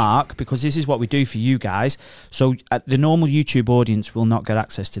asked Mark, because this is what we do for you guys. So the normal YouTube audience will not get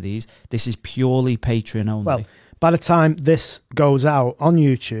access to these. This is purely Patreon only. Well, by the time this goes out on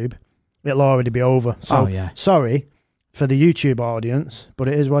YouTube, it'll already be over. So, sorry for the YouTube audience, but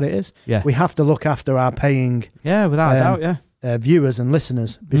it is what it is. Yeah. We have to look after our paying without a doubt, viewers and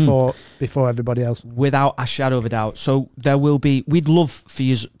listeners before everybody else. Without a shadow of a doubt. So there will be... We'd love for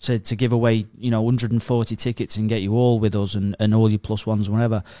you to give away 140 tickets and get you all with us and all your plus ones and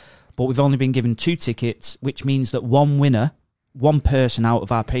whatever. But we've only been given 2 tickets, which means that one winner, one person out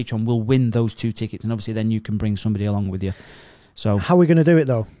of our Patreon will win those 2 tickets, and obviously then you can bring somebody along with you. So how are we going to do it,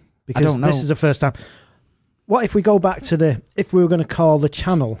 though? Because I don't know. This is the first time. What if we go back to if we were going to call the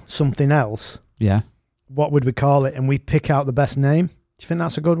channel something else? Yeah. What would we call it? And we pick out the best name? Do you think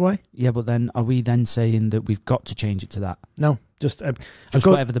that's a good way? Yeah, but then are we then saying that we've got to change it to that? No, just a good,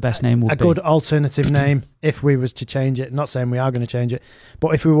 whatever the best name would be. A good alternative name if we was to change it. Not saying we are going to change it,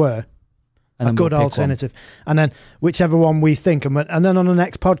 but if we were, a good alternative. And then whichever one we think, and then on the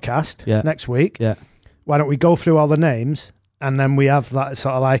next podcast, next week, why don't we go through all the names, and then we have that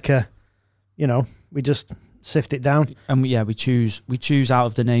sort of like we just sift it down. And we choose out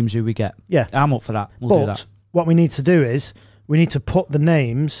of the names who we get. Yeah. I'm up for that. We'll do that. What we need to do is we need to put the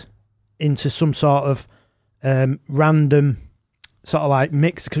names into some sort of random sort of like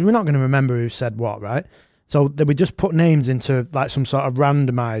mix, because we're not going to remember who said what, right? So that we just put names into like some sort of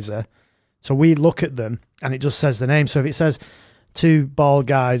randomizer. So we look at them and it just says the name. So if it says 2 bald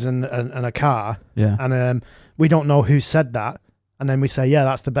guys and a car, and we don't know who said that, and then we say, yeah,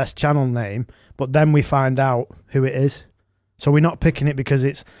 that's the best channel name, but then we find out who it is. So we're not picking it because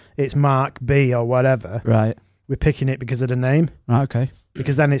it's Mark B or whatever. Right. We're picking it because of the name. Right, okay.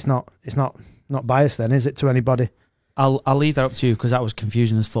 Because then it's not biased then, is it, to anybody? I'll leave that up to you, because that was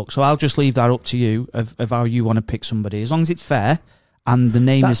confusing as fuck. So I'll just leave that up to you of how you want to pick somebody. As long as it's fair and the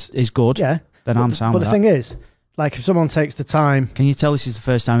name is good, then I'm sound But with the thing is, like if someone takes the time. Can you tell this is the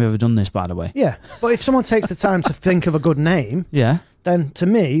first time we've ever done this, by the way? Yeah, but if someone takes the time to think of a good name, Yeah. then to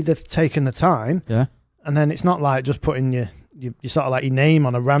me they've taken the time. Yeah. And then it's not like just putting your sort of like your name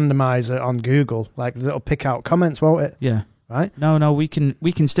on a randomizer on Google. Like it'll pick out comments, won't it? Yeah. Right? No, we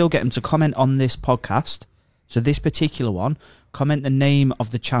can still get them to comment on this podcast. So this particular one, comment the name of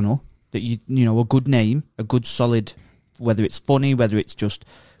the channel that you know, a good name, a good solid, whether it's funny, whether it's just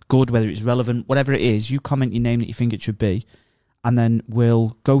good, whether it's relevant, whatever it is, you comment your name that you think it should be, and then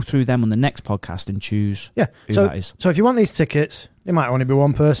we'll go through them on the next podcast and choose who that is. So if you want these tickets, there might only be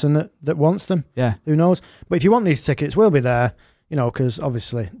one person that wants them. Yeah. Who knows? But if you want these tickets, we'll be there, you know, because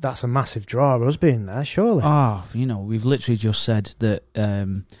obviously that's a massive draw, us being there, surely. Oh, you know, we've literally just said that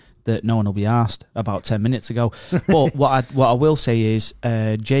that no one will be asked about 10 minutes ago. But what I will say is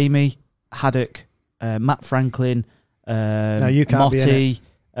Jamie, Haddock, Matt Franklin, No, you can't Motti,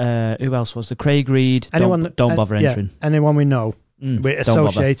 who else was there? Craig Reed. Anyone don't bother entering. Anyone we know, we're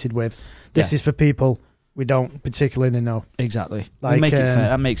associated with. This Yeah. is for people we don't particularly know. Exactly. Like, We'll make it fair.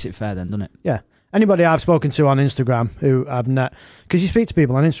 That makes it fair then, doesn't it? Yeah. Anybody I've spoken to on Instagram who I've met, because you speak to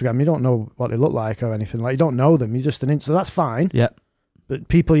people on Instagram, you don't know what they look like or anything. Like, you don't know them. You're just so that's fine. Yeah. But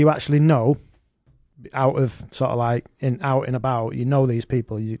people you actually know, out of sort of like out and about, you know these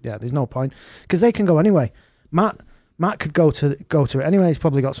people. There's no point because they can go anyway. Matt could go to it anyway. He's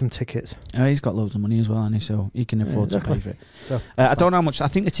probably got some tickets. He's got loads of money as well, hasn't he? So he can afford to pay for it. So, I don't know how much. I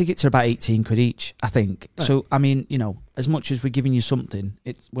think the tickets are about 18 quid each. I think. Right. So I mean, you know, as much as we're giving you something,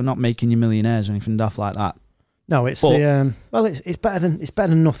 we're not making you millionaires or anything daft like that. No, it's it's better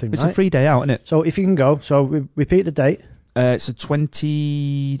than nothing. It's right? a free day out, isn't it? So if you can go, so repeat the date. It's the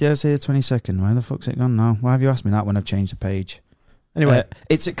 20. Did I say the 22nd? Where the fuck's it gone now? Why have you asked me that when I've changed the page? Anyway,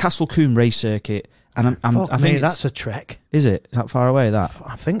 it's at Castle Combe Race Circuit, and I think that's a trek. Is it? Is that far away? That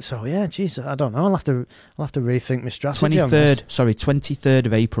I think so. Yeah. Jeez, I don't know. I'll have to rethink my strategy. 23rd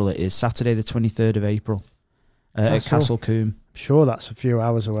of April. It is Saturday, the 23rd of April, at Castle Combe. Sure, that's a few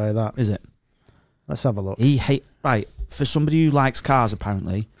hours away. That is it. Let's have a look. Right, for somebody who likes cars,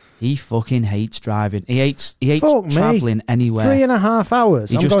 apparently. He fucking hates driving. He hates travelling anywhere. 3.5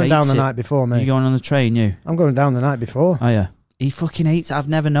 hours. I'm going down the night before, mate. You going on the train, you? I'm going down the night before. Oh, yeah. He fucking hates it. I've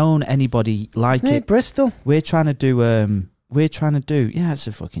never known anybody like it. Bristol. We're trying to do, yeah, it's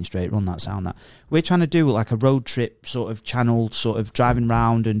a fucking straight run, that sound, that. We're trying to do like a road trip sort of channel, sort of driving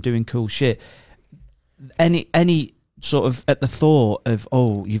round and doing cool shit. Any sort of at the thought of,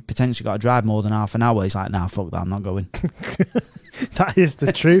 you've potentially got to drive more than half an hour, he's like, nah, fuck that, I'm not going. That is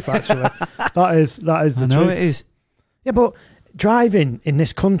the truth, actually. that is the truth. I know it is. Yeah, but driving in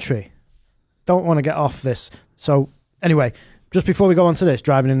this country, don't want to get off this. So anyway, just before we go on to this,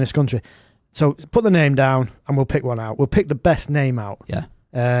 driving in this country, so put the name down and we'll pick one out. We'll pick the best name out. Yeah.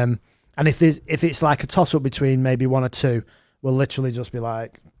 And if it's like a toss up between maybe one or two, we'll literally just be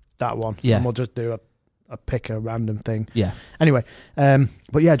like that one. Yeah. And we'll just do pick a random thing. Yeah. Anyway,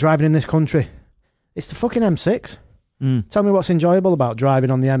 but yeah, driving in this country, it's the fucking M6. Tell me what's enjoyable about driving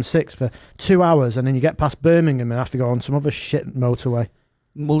on the M6 for 2 hours and then you get past Birmingham and have to go on some other shit motorway.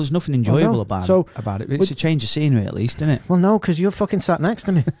 Well, there's nothing enjoyable about it. It's a change of scenery at least, isn't it? Well, no, because you're fucking sat next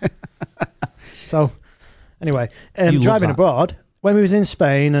to me. So, anyway, driving abroad, when we was in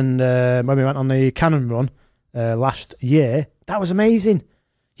Spain and when we went on the Cannon Run last year, that was amazing.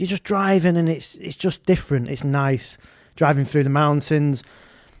 You're just driving and it's just different. It's nice. Driving through the mountains,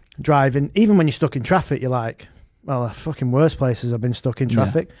 even when you're stuck in traffic, you're like, well, the fucking worst places I've been stuck in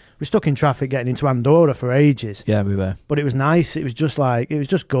traffic. Yeah. We're stuck in traffic getting into Andorra for ages. Yeah, we were. But it was nice. It was just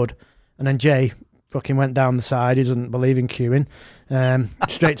good. And then Jay fucking went down the side. He doesn't believe in queuing.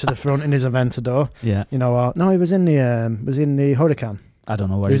 Straight to the front in his Aventador. Yeah. You know, no, he was in the Huracan. I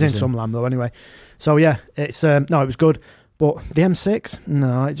don't know where he was in. Some Lambo anyway. So yeah, it's it was good. But the M6,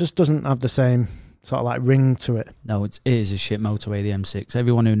 no, it just doesn't have the same sort of like ring to it. No, it is a shit motorway, the M6.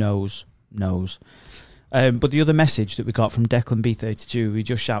 Everyone who knows. But the other message that we got from Declan B32, we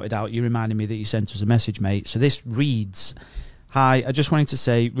just shouted out, you reminded me that you sent us a message, mate. So this reads, hi, I just wanted to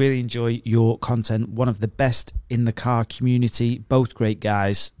say, really enjoy your content. One of the best in the car community. Both great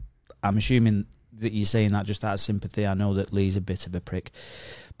guys. I'm assuming that you're saying that just out of sympathy. I know that Lee's a bit of a prick.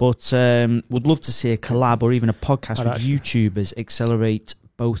 But would love to see a collab or even a podcast with YouTubers accelerate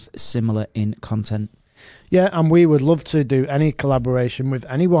both similar in content. Yeah, and we would love to do any collaboration with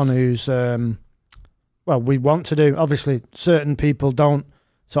anyone who's... we want to do. Obviously, certain people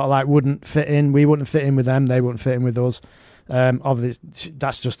wouldn't fit in. We wouldn't fit in with them. They wouldn't fit in with us. Obviously,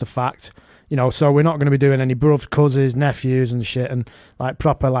 that's just a fact. You know, so we're not going to be doing any brothers, cousins, nephews and shit and like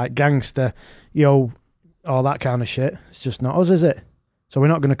proper like gangster, all that kind of shit. It's just not us, is it? So we're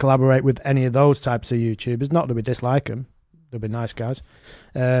not going to collaborate with any of those types of YouTubers. Not that we dislike them; they'll be nice guys.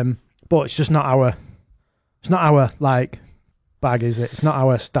 But it's just not our. It's not our like bag, is it? It's not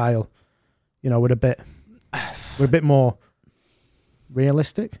our style. You know, we're a bit more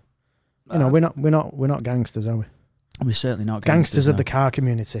realistic. You know, we're not gangsters, are we? We're certainly not gangsters of the car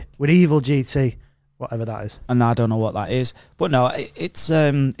community. We're evil GT, whatever that is. And I don't know what that is, but no, it's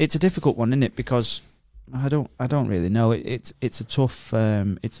a difficult one, isn't it? Because I don't really know. It's a tough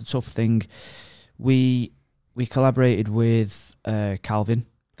thing. We collaborated with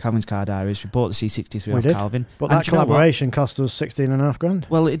Calvin's Car Diaries. We bought the C63 off Calvin. But that collaboration cost us $16,500.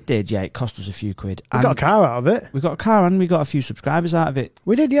 Well, it did, yeah. It cost us a few quid. We got a car out of it. We got a car and we got a few subscribers out of it.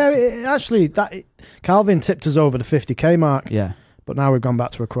 We did, yeah. Calvin tipped us over the 50k mark. Yeah. But now we've gone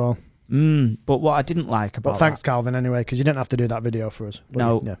back to a crawl. But what I didn't like about thanks, Calvin, anyway, because you didn't have to do that video for us.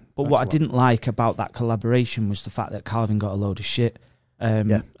 But what I didn't like about that collaboration was the fact that Calvin got a load of shit.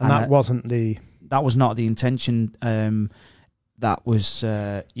 And that wasn't the... That was not the intention. That was,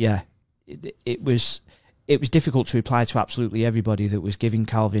 it was difficult to reply to absolutely everybody that was giving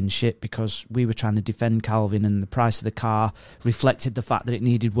Calvin shit, because we were trying to defend Calvin and the price of the car reflected the fact that it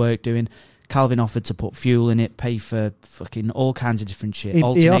needed work doing. Calvin offered to put fuel in it, pay for fucking all kinds of different shit.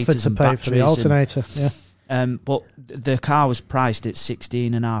 He offered to pay for the alternator, but the car was priced at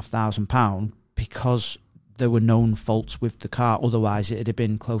 £16,500 because there were known faults with the car. Otherwise, it'd have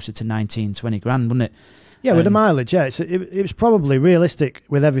been closer to 19, 20 grand, wouldn't it? Yeah, with the mileage, yeah. It was probably realistic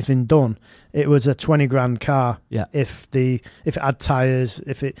with everything done. It was a 20 grand car. Yeah. If it had tyres,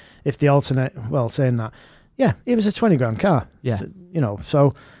 if the alternate, well, saying that, yeah, it was a 20 grand car. Yeah. So, you know,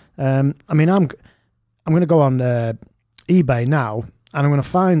 so I mean, I'm going to go on eBay now, and I'm going to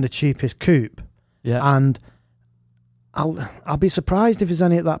find the cheapest coupe. Yeah. And I'll be surprised if there's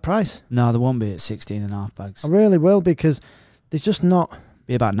any at that price. No, there won't be at 16.5 bags. I really will, because there's just not.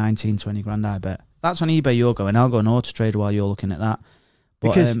 Be about 19, 20 grand, I bet. That's on eBay you're going. I'll go on Auto Trader while you're looking at that.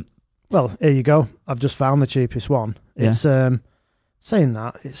 But, because, well, here you go. I've just found the cheapest one. It's saying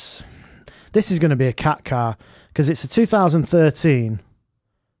that this is going to be a cat car, because it's a 2013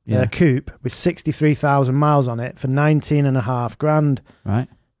 coupe with 63,000 miles on it for 19.5 grand. Right.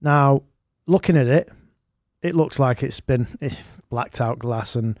 Now, looking at it, it looks like it's blacked out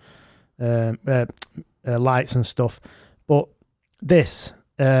glass and lights and stuff. But this,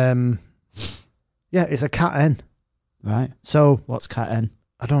 it's a Cat N. Right. So what's Cat N?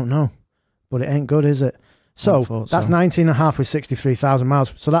 I don't know, but it ain't good, is it? So that's 19.5 with 63,000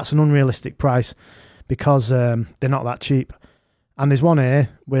 miles. So that's an unrealistic price, because they're not that cheap. And there's one here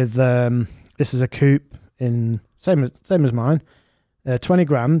with this is a coupe in same as mine, 20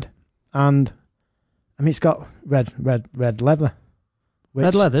 grand, and I mean it's got red leather.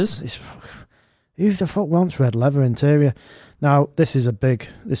 Red leathers? Who the fuck wants red leather interior? Now this is a big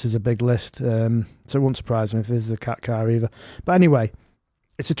list, so it won't surprise me if this is a cat car either. But anyway,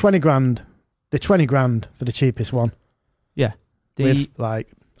 it's a 20 grand. The 20 grand for the cheapest one. Yeah. With,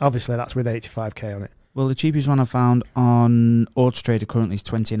 obviously that's with 85k on it. Well, the cheapest one I found on Auto Trader currently is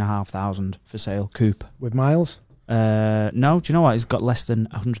 20,500 for sale, coupe. With miles? No, do you know what? It's got less than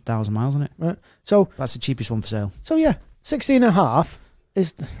 100,000 miles on it. Right. So that's the cheapest one for sale. So yeah, 16.5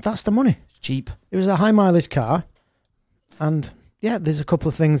 that's the money. It's cheap. It was a high mileage car, and yeah, there's a couple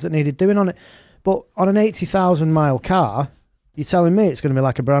of things that needed doing on it. But on an 80,000 mile car, you're telling me it's going to be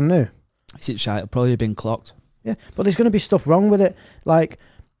like a brand new? It's shy. It'll probably have been clocked. Yeah, but there's going to be stuff wrong with it. Like,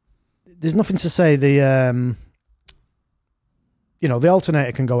 there's nothing to say the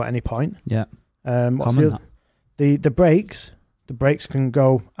alternator can go at any point. Yeah. The brakes can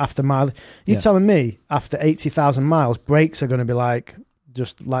go after mileage. You're telling me after 80,000 miles, brakes are going to be like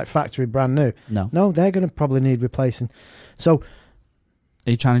just like factory brand new? No, they're going to probably need replacing. So,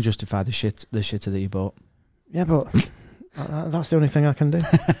 are you trying to justify the shitter that you bought? Yeah, but that's the only thing I can do.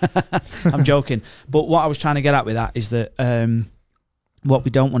 I'm joking. But what I was trying to get at with that is that what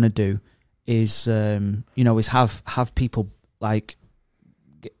we don't want to do is have people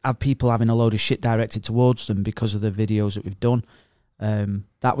having a load of shit directed towards them because of the videos that we've done.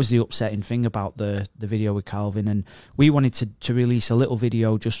 That was the upsetting thing about the video with Calvin, and we wanted to release a little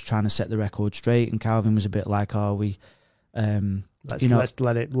video just trying to set the record straight, and Calvin was a bit like, let's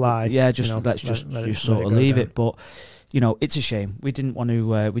let it lie. Yeah, let's just sort of leave it. But it's a shame. We didn't want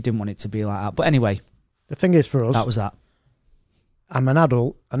it to be like that. But anyway, the thing is, for us, that was that. I'm an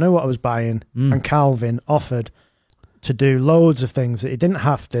adult. I know what I was buying, and Calvin offered to do loads of things that he didn't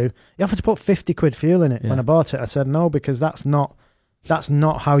have to. He offered to put 50 quid fuel in it when I bought it. I said no, because that's not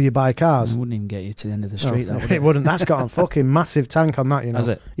how you buy cars. It wouldn't even get you to the end of the street. No, it wouldn't. That's got a fucking massive tank on that, Has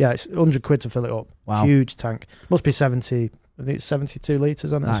it? Yeah, it's 100 quid to fill it up. Wow. Huge tank. Must be 70 I think it's 72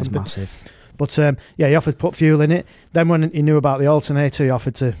 litres on it or That is something. massive. But yeah, he offered to put fuel in it. Then when he knew about the alternator, he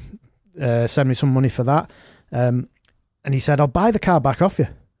offered to send me some money for that. And he said, I'll buy the car back off you.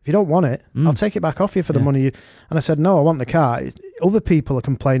 If you don't want it, I'll take it back off you for the money. And I said, no, I want the car. Other people are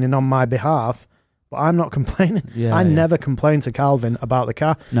complaining on my behalf, but I'm not complaining. I never complained to Calvin about the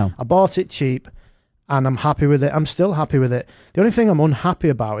car. No. I bought it cheap and I'm happy with it. I'm still happy with it. The only thing I'm unhappy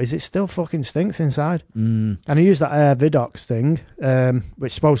about is it still fucking stinks inside. And I used that Air Vidox thing,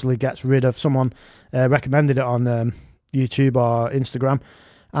 which supposedly gets rid of, someone recommended it on YouTube or Instagram,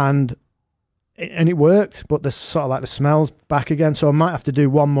 and it worked, but there's sort of like the smell's back again, so I might have to do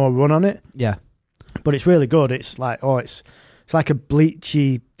one more run on it. Yeah. But it's really good. It's like, it's like a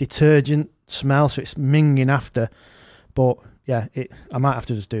bleachy detergent smell, so it's minging after. But yeah, I might have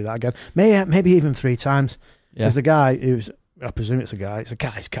to just do that again. Maybe even 3 times. Because the guy I presume it's a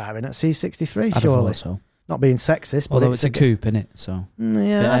guy's car in it, C63, I'd surely. have thought so. Not being sexist, but Although it's a coupe, innit? So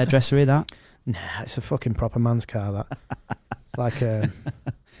yeah, hairdressery, that. Nah, it's a fucking proper man's car. That it's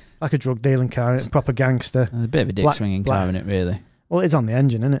like a drug dealing car. It's a proper gangster. There's a bit of a dick swinging car in it, really. Well, it's on the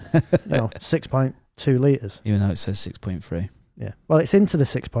engine, isn't it? 6.2 litres. Even though it says 6.3. Yeah. Well, it's into the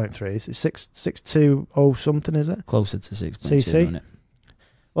 6.3s. It's 620 something, is it? Closer to 6.2, CC? isn't it?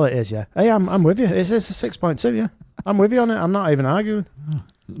 Well, it is, yeah. Hey, I'm with you. It's a 6.2, yeah. I'm with you on it. I'm not even arguing.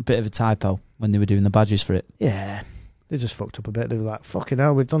 A bit of a typo when they were doing the badges for it. Yeah. They just fucked up a bit. They were like, fucking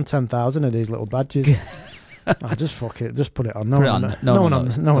hell, we've done 10,000 of these little badges. Just fuck it. Just put it on. No one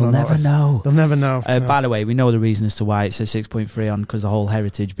will never know. They'll never know. By the way, we know the reason as to why it says 6.3 on, because the whole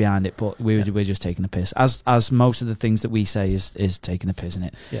heritage behind it, but we're just taking a piss. As most of the things that we say is taking a piss, isn't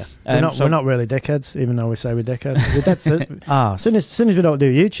it? Yeah. We're not really dickheads, even though we say we're dickheads. We're dead as soon as we don't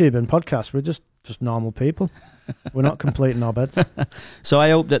do YouTube and podcasts, we're just normal people. We're not complete knobheads. So I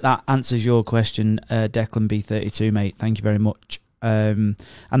hope that answers your question, Declan B32, mate. Thank you very much. And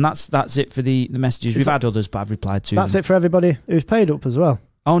that's it for the messages. We've had others, but I've replied to That's them. it for everybody who's paid up as well.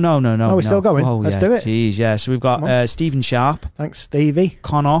 Oh, no. Oh, we're still going? Let's do it. Jeez, yeah. So we've got Stephen Sharp. Thanks, Stevie.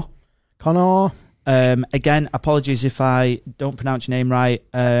 Connor. Again, apologies if I don't pronounce your name right.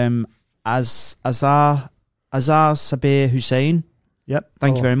 Azar Sabir Hussein. Yep.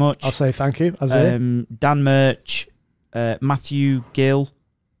 Thank you very much. I'll say thank you. Dan Murch, Matthew Gill,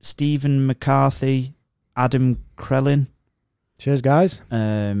 Stephen McCarthy, Adam Krellin. Cheers, guys.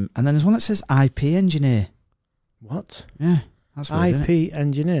 And then there's one that says IP engineer. What? Yeah, that's weird, IP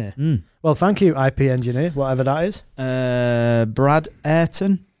engineer. Well, thank you, IP engineer, whatever that is. Brad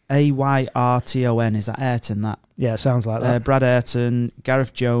Ayrton, Ayarton. Is that Ayrton? That? Yeah, sounds like that. Brad Ayrton,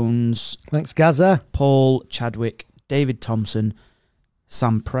 Gareth Jones. Thanks, Gaza. Paul Chadwick, David Thompson,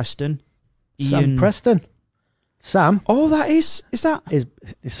 Sam Preston, Sam Preston. Sam. Oh, that is that? Is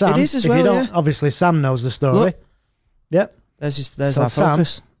Sam. It is as well. Yeah. Obviously, Sam knows the story. Look. Yep. There's our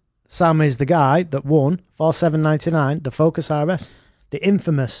focus. Sam is the guy that won for $7.99 the Focus RS, the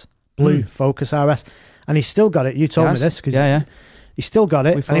infamous blue Focus RS, and he's still got it. You told me this because he's still got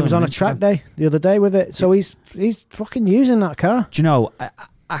it, and he was on a track day the other day with it. So he's fucking using that car. Do you know?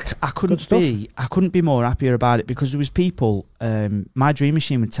 I couldn't be more happier about it, because there was people. My Dream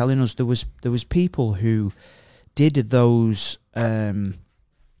Machine were telling us there was people who did those.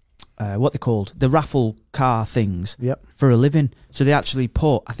 What they called the raffle car things for a living. So they actually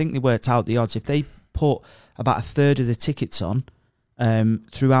I think they worked out the odds. If they put about a third of the tickets on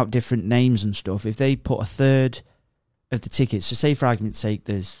throughout different names and stuff, if they put a third of the tickets, so say for argument's sake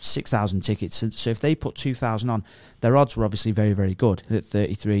there's 6,000 tickets, so if they put 2,000 on, their odds were obviously very, very good at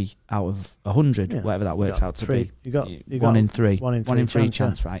 33 out of 100, whatever that works out to be. You got 1 in 3. 1 in 3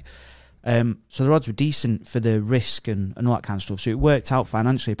 chance, right? So their odds were decent for the risk and all that kind of stuff. So it worked out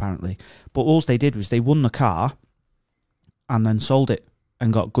financially, apparently. But all they did was they won the car and then sold it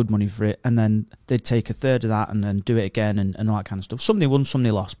and got good money for it. And then they'd take a third of that and then do it again and all that kind of stuff. Some they won, some they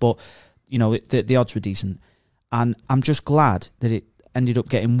lost. But, you know, the odds were decent. And I'm just glad that it ended up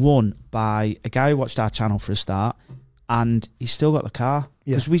getting won by a guy who watched our channel for a start. And he's still got the car.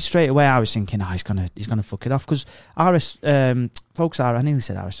 Because we straight away, I was thinking, he's gonna fuck it off. Because Focus RS, I nearly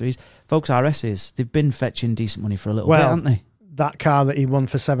said RS3s. Focus RSs, they've been fetching decent money for a little bit, haven't they? That car that he won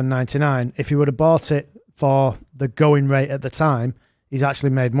for $7.99, if he would have bought it for the going rate at the time, he's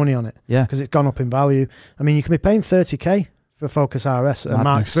actually made money on it. Yeah. Because it's gone up in value. I mean, you can be paying $30,000 for Focus RS and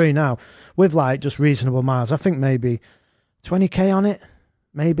Mark III now, with like just reasonable miles. I think maybe $20,000 on it,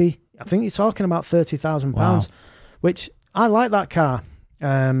 maybe. I think you're talking about £30,000, which I like that car.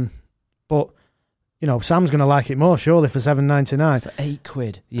 But you know, Sam's going to like it more surely for $7.99 for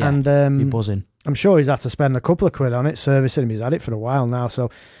 £8. Yeah, and you're buzzing. I'm sure he's had to spend a couple of quid on it, servicing him. He's had it for a while now.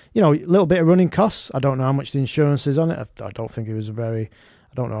 So, a little bit of running costs. I don't know how much the insurance is on it. I don't think he was I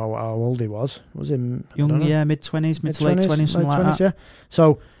don't know how old he was. Was he young? Yeah, mid-20s, mid to late 20s, something like that. Yeah.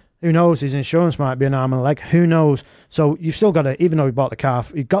 So, who knows? His insurance might be an arm and a leg. Who knows? So, you've still got to, even though he bought the car,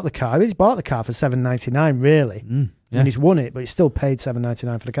 he's bought the car for $799, really. And he's won it, but he's still paid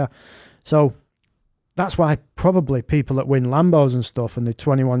 $799 for the car. So, that's why probably people that win Lambos and stuff and they're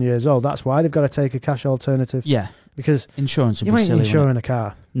 21 years old, that's why they've got to take a cash alternative. Yeah. Because insurance would you be ain't silly, insuring a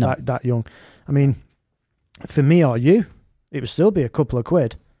car that young. I mean, for me or you, it would still be a couple of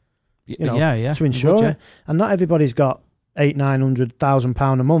quid. To insure it. And not everybody's got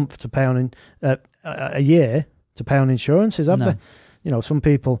 £800,000-900,000 a month to pay on a year to pay on insurances, have they? Some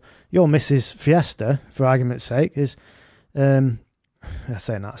people. Your Mrs. Fiesta, for argument's sake, is. I'm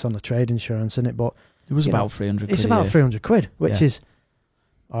saying that's on the trade insurance, isn't it? But it was about 300 quid. It's about 300 quid, which is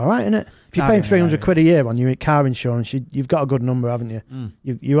all right, isn't it? If you're paying 300 quid a year on your car insurance, you've got a good number, haven't you?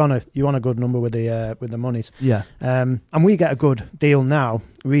 You on a good number with the monies. Yeah. And we get a good deal now.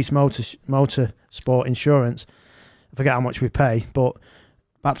 Reese Motorsport Insurance. I forget how much we pay, but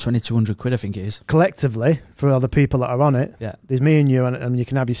about 2,200 quid, I think it is. Collectively, for other people that are on it, there's me and you, and you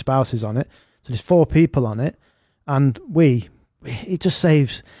can have your spouses on it. So there's 4 people on it, and it just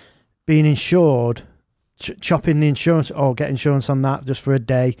saves being insured, chopping the insurance, or get insurance on that just for a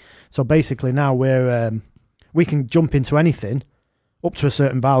day. So basically now we can jump into anything up to a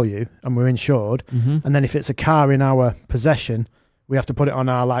certain value and we're insured. And then if it's a car in our possession, we have to put it on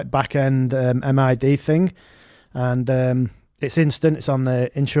our back end MID thing. And it's instant, it's on the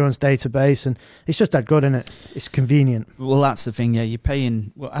insurance database, and it's just that good, isn't it? It's convenient. Well, that's the thing, you're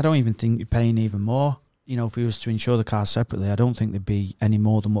paying, I don't even think you're paying even more. If we was to insure the car separately, I don't think there'd be any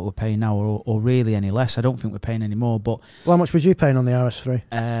more than what we're paying now, or really any less. I don't think we're paying any more. But how much was you paying on the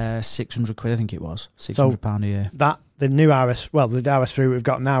RS3? 600 quid, I think it was. £600 a year. The new the RS3 we've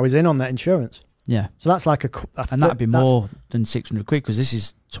got now is in on that insurance. Yeah. So that's like and that'd be more than 600 quid, because this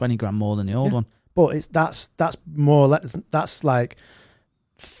is 20 grand more than the old one. But that's more or less, that's like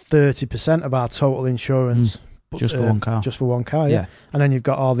 30% of our total insurance. Just for one car. Just for one car, yeah. And then you've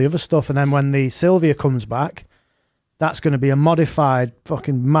got all the other stuff. And then when the Silvia comes back, that's going to be a modified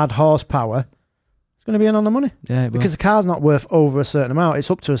fucking mad horsepower. It's going to be in on the money. Yeah, because the car's not worth over a certain amount. It's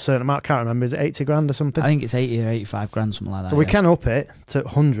up to a certain amount. I can't remember. Is it 80 grand or something? I think it's 80 or 85 grand, something like that. So we can up it to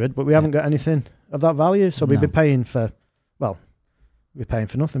 100, but we haven't got anything of that value. So we'd be paying for, we're paying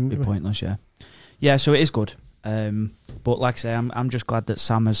for nothing. It'd be pointless, yeah. Yeah, so it is good. But like I say, I'm just glad that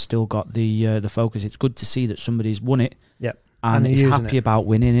Sam has still got the focus. It's good to see that somebody's won it, and he's happy about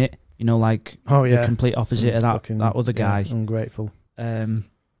winning it. The complete opposite of that other guy, ungrateful.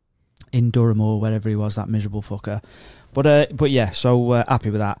 In Durham or wherever he was, that miserable fucker. But yeah, so happy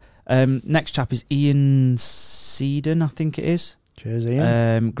with that. Next chap is Ian Seedon, I think it is. Cheers,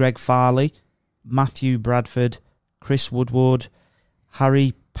 Ian. Greg Farley, Matthew Bradford, Chris Woodward,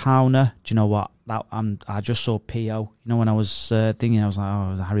 Harry Powner. Do you know what? I just saw P.O. When I was thinking, I was like, oh,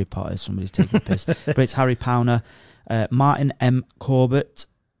 it was Harry Potter, somebody's taking a piss. But it's Harry Powner, Martin M. Corbett,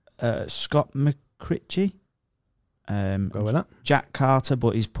 Scott McCritchie, Go with that. Jack Carter,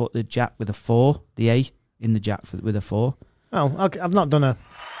 but he's put the Jack with a 4, the A in the Jack with a 4. Oh, I've not done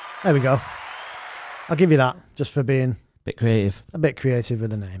there we go. I'll give you that, just for being a bit creative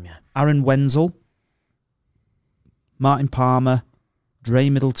with the name, yeah. Aaron Wenzel, Martin Palmer, Dre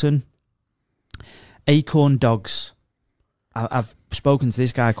Middleton, Acorn Dogs. I've spoken to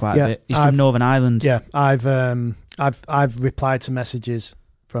this guy quite a bit. He's from Northern Ireland. Yeah, I've replied to messages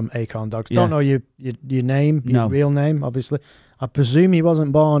from Acorn Dogs. Don't know your name, your real name, obviously. I presume he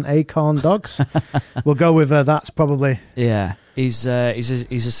wasn't born Acorn Dogs. We'll go with that's probably. Yeah, he's a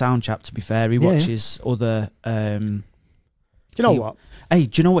sound chap. To be fair, he watches other. Do you know what? Hey,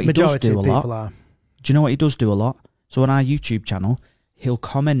 do you know what he does do a lot? Are. Do you know what he does do a lot? So on our YouTube channel, he'll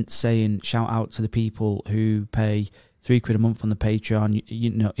comment saying, shout out to the people who pay £3 a month on the Patreon,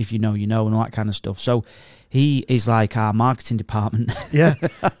 if you know, and all that kind of stuff. So he is like our marketing department. Yeah.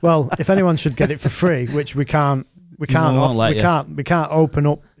 Well, if anyone should get it for free, which we can't open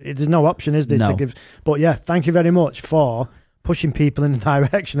up. There's no option, is there, to give? But yeah, thank you very much for pushing people in the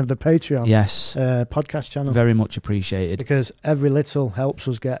direction of the Patreon. Yes. Podcast channel. Very much appreciated. Because every little helps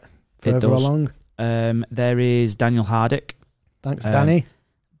us get further along. There is Daniel Hardick. Thanks, Danny.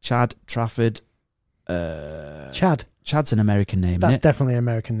 Chad Trafford. Chad. Chad's an American name. That's isn't it? Definitely an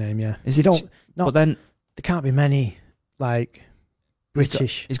American name. Yeah. But then there can't be many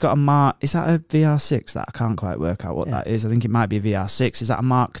British. He's got a Mark. Is that a VR6? That I can't quite work out what that is. I think it might be a VR6. Is that a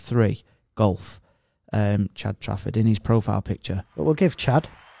Mark III Golf? Chad Trafford in his profile picture. But we'll give Chad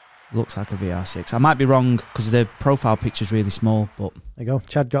Looks like a VR6. I might be wrong because the profile picture's really small, but There you go.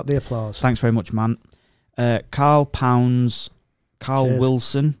 Chad got the applause. thanks very much, man. Carl Pounds, Carl Cheers.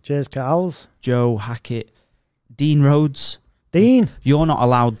 Wilson, Cheers, Carls. Joe Hackett, Dean Rhodes. Dean. You're not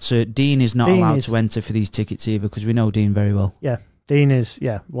allowed to. Dean is not Dean allowed is- to enter for these tickets either because we know Dean very well. Dean is,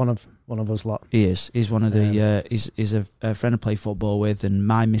 one of us lot. He is. He's one of the. He's a friend I play football with, and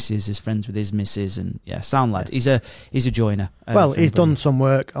my missus is friends with his missus, and sound lad. He's a joiner. Well, for he's anybody. done some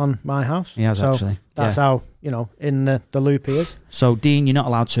work on my house. He has so actually. That's how, in the loop he is. So Dean, you're not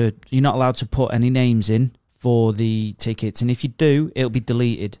allowed to put any names in for the tickets, and if you do, it'll be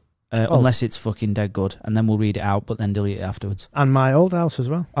deleted unless it's fucking dead good, and then we'll read it out, but then delete it afterwards. And my old house as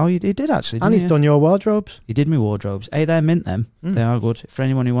well. Oh, he did actually. And Didn't he's done your wardrobes. He did my wardrobes. Hey, they're mint them. Mm. They are good. For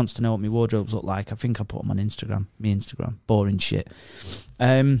anyone who wants to know what my wardrobes look like, I think I put them on Instagram. Me Instagram. Boring shit.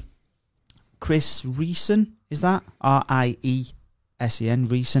 Chris Reeson, is that? Riesen,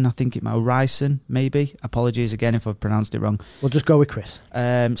 Reeson, I think it might be Ryson, maybe. Apologies again if I've pronounced it wrong. We'll just go with Chris.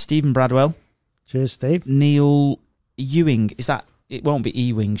 Stephen Bradwell. Cheers, Steve. Neil Ewing. Is that... It won't be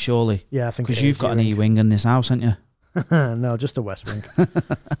E-Wing, surely. Yeah, I think Because it you've is got an E-Wing in this house, haven't you? No, just a West Wing.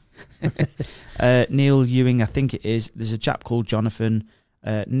 Neil Ewing, I think it is. There's a chap called Jonathan,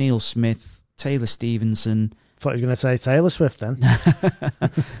 Neil Smith, Taylor Stevenson, Thought you were going to say Taylor Swift then.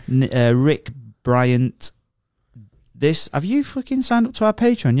 Rick Bryant. Have you fucking signed up to our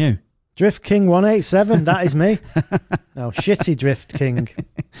Patreon, you? Drift King 187, that is me. No, shitty Drift King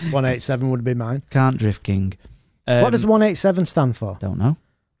 187 would be mine. Can't Drift King. What does 187 stand for? Don't know.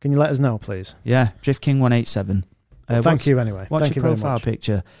 Can you let us know, please? Yeah, Drift King 187. Thank you anyway. What's Thank your you very profile much.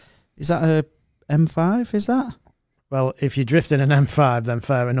 picture? Is that a M5, is that? Well, if you're drifting an M5, then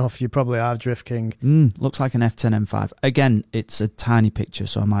fair enough. You probably are Drift King. Looks like an F10 M5. Again, it's a tiny picture,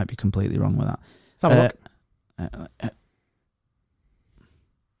 so I might be completely wrong with that. Let's have a look.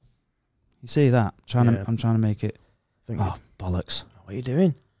 You see that? I'm trying to make it. What Bollocks. are you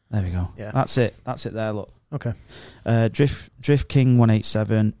doing? There we go. Yeah. That's it there, look. Okay. Drift King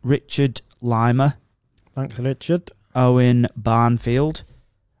 187, Richard Limer, Thanks, Richard. Owen Barnfield,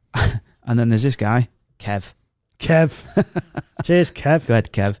 and then there's this guy, Kev. Kev. Cheers, Kev. Go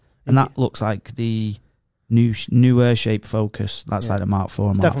ahead, Kev. And that looks like the newer shape Focus. That's like the Mark IV,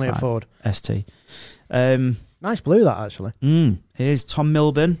 Mark Definitely V, a Ford. ST. Nice blue, that, actually. Here's Tom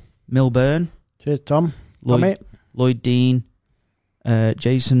Milburn. Cheers, Tom. Lloyd Dean.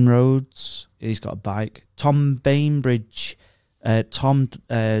 Jason Rhodes. He's got a bike. Tom Bainbridge. Tom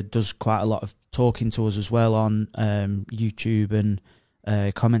does quite a lot of talking to us as well on YouTube and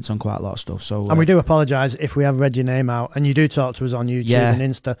comments on quite a lot of stuff. So And we do apologise if we have read your name out, and you do talk to us on YouTube and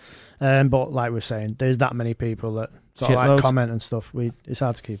Insta. But like we're saying, there's that many people that sort of like Shitloads. comment and stuff. It's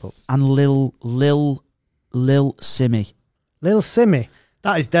hard to keep up. And Lil Simmy. Lil Simmy,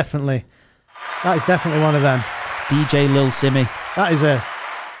 that is definitely one of them. DJ Lil Simmy. That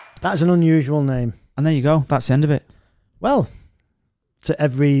is an unusual name. And there you go. That's the end of it. Well, to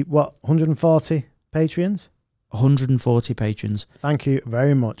every 140 Patreons. 140 patrons. Thank you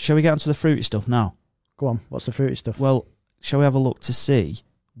very much. Shall we get onto the fruity stuff now? Go on. What's the fruity stuff? Well, shall we have a look to see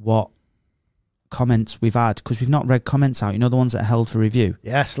what comments we've had? Because we've not read comments out. You know, the ones that are held for review.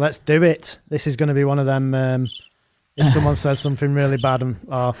 Yes, let's do it. This is going to be one of them. If someone says something really bad,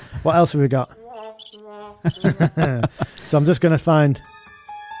 what else have we got? So I'm just going to find.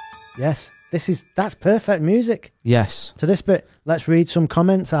 Yes, that's perfect music Yes. to this bit. Let's read some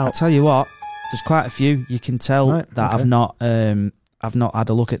comments I'll out. tell you what, there's quite a few. You can tell Right, that okay. I've not had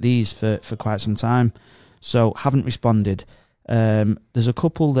a look at these for quite some time. So haven't responded. There's a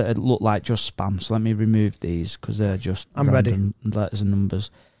couple that look like just spam, so let me remove these because they're just I'm ready. random letters and numbers.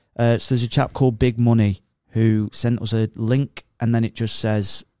 So there's a chap called Big Money who sent us a link, and then it just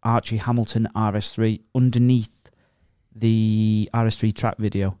says Archie Hamilton RS3 underneath the RS3 track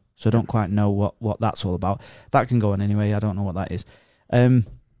video. So I don't quite know what that's all about. That can go on anyway. I don't know what that is. So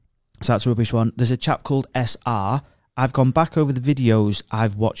that's a rubbish one. There's a chap called SR. I've gone back over the videos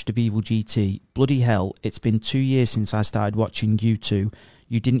I've watched of Evil GT. Bloody hell, it's been 2 years since I started watching you two.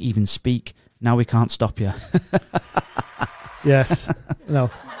 You didn't even speak. Now we can't stop you. Yes.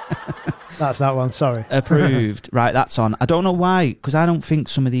 No. That's that one. Sorry. Approved. Right, that's on. I don't know why, because I don't think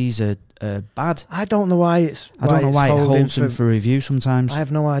some of these are bad. I don't know why it's. I don't know why it holding holds them for review sometimes. I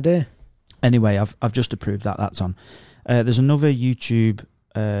have no idea. Anyway, I've just approved that. That's on. There's another YouTube,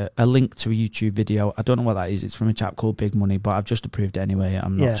 a link to a YouTube video. I don't know what that is. It's from a chap called Big Money, but I've just approved it anyway.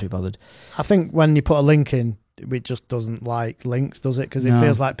 I'm not too bothered. I think when you put a link in, it just doesn't like links, does it? Because it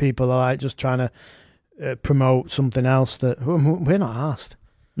feels like people are like just trying to promote something else that we're not asked.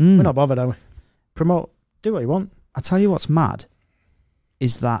 We're not bothered, are we? Promote, do what you want. I tell you what's mad.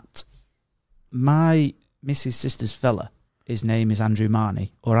 is that my Mrs. Sister's fella, his name is Andrew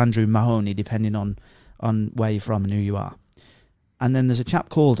Marney, or Andrew Mahoney, depending on where you're from and who you are. And then there's a chap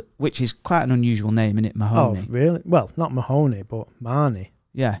called, which is quite an unusual name, isn't it, Mahoney? Oh, really? Well, not Mahoney, but Marney.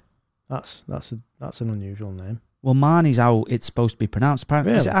 Yeah. That's an unusual name. Well, Marney's how it's supposed to be pronounced.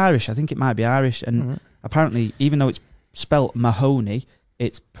 Apparently, Really? Is it Irish? I think it might be Irish. And apparently, even though it's spelt Mahoney,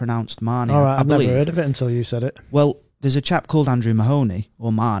 it's pronounced Marney. All right, I've believe. never heard of it until you said it. Well, there's a chap called Andrew Mahoney,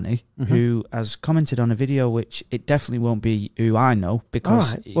 or Marney, Mm-hmm. who has commented on a video which it definitely won't be who I know, because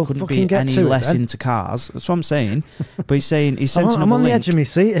All right, well, it couldn't fucking be get any to it less then. into cars. That's what I'm saying. But he's saying he sent I'm another on the link. edge of my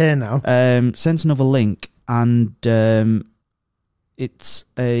seat here now. Sent another link, and it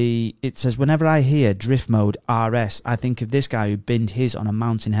says, whenever I hear drift mode RS, I think of this guy who binned his on a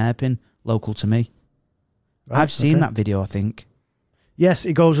mountain hairpin local to me. Right, I've seen okay. that video, I think. Yes,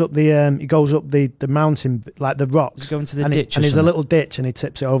 he goes up the mountain, like the rocks. He's going to the and ditch. and or there's a something. little ditch, and he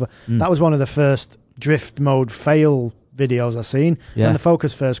tips it over. That was one of the first drift mode fail videos I seen. Yeah. When the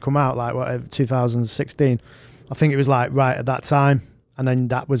Focus first come out, like whatever 2016, I think it was like right at that time, and then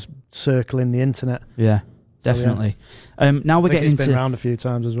that was circling the internet. Yeah, definitely. Now I we're think getting it's been into around a few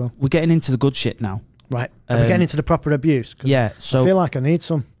times as well. we're getting into the good shit now. Right, are we getting into the proper abuse? 'Cause Yeah. I So feel like I need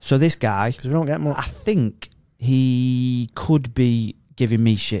some so this guy, because we don't get much. I think he could be giving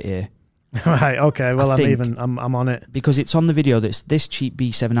me shit here. Right, okay. Well, think- I'm on it. Because it's on the video that this cheap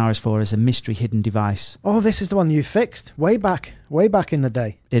B7 RS4 is a mystery hidden device. Oh, this is the one you fixed way back in the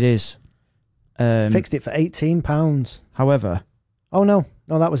day. It is. Fixed it for £18. However, Oh no,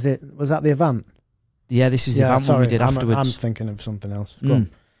 that was that the Avant? yeah, this is the Avant one we did afterwards. I'm thinking of something else. Go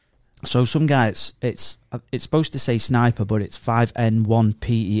on. So some guy, it's supposed to say Sniper, but it's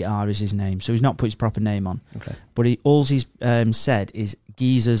 5N1PER is his name. So he's not put his proper name on. Okay. But all he's said is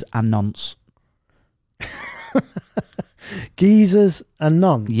geezers and nonce. Geezers and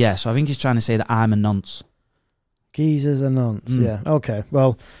nonce. Yeah, so I think he's trying to say that I'm a nonce. Geezers and nonce. Yeah. Okay.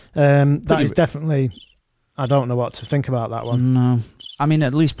 Well, that is definitely. I don't know what to think about that one. No, I mean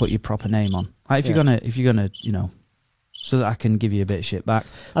at least put your proper name on. Like, if you're gonna, so that I can give you a bit of shit back.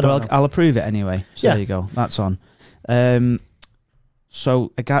 I'll approve it anyway. So Yeah. there you go. That's on.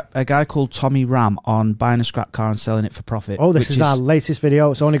 So a guy called Tommy Ram on buying a scrap car and selling it for profit. Oh, this which is our latest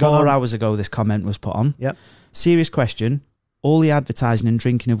video. It's only 4 got hours ago. This comment was put on. Yep. Serious question. All the advertising and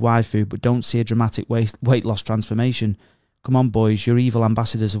drinking of Y food, but don't see a dramatic weight loss transformation. Come on, boys, you're evil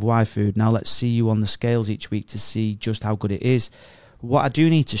ambassadors of Y food. Now let's see you on the scales each week to see just how good it is. What I do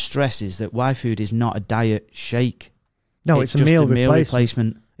need to stress is that Y food is not a diet shake. No, it's a just meal a meal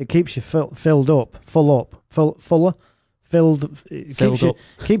replacement. replacement. It keeps you filled up. It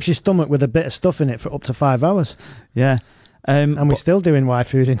keeps your stomach with a bit of stuff in it for up to 5 hours. Yeah. And we're still doing Y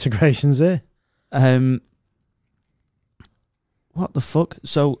food integrations here. What the fuck?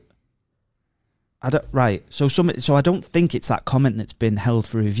 So I don't think it's that comment that's been held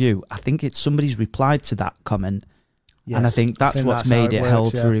for review. I think it's somebody's replied to that comment. Yes, and I think that's what's how made it works,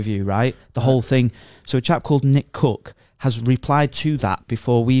 held yeah. for review, right? The whole thing. So a chap called Nick Cook has replied to that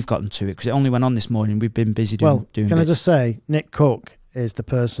before we've gotten to it, because it only went on this morning. We've been busy doing Can bits. I just say, Nick Cook is the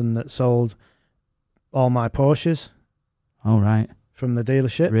person that sold all my Porsches Oh, right. from the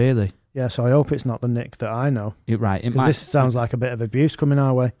dealership. Really? Yeah, so I hope it's not the Nick that I know. You're right. It Because might. this sounds like a bit of abuse coming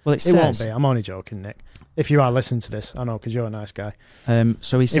our way. Well, it It won't says. be. I'm only joking, Nick. If you are listening to this, I know, because you're a nice guy. So he Even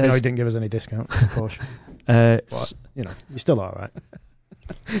though he says. didn't give us any discount, of course. s- But, you're still all right.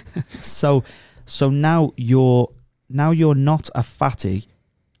 So now you're not a fatty,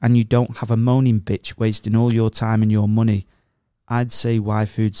 and you don't have a moaning bitch wasting all your time and your money. I'd say Y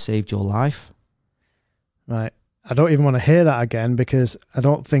food saved your life. Right. I don't even want to hear that again, because I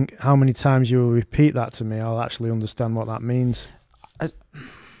don't think how many times you will repeat that to me, I'll actually understand what that means.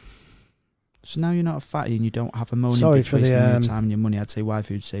 So now you're not a fatty and you don't have a moaning Sorry bitch for the, wasting all your time and your money. I'd say Y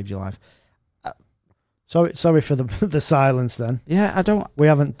food saved your life. Sorry for the silence then. Yeah, I don't. We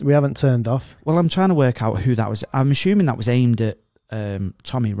haven't turned off. Well, I'm trying to work out who that was. I'm assuming that was aimed at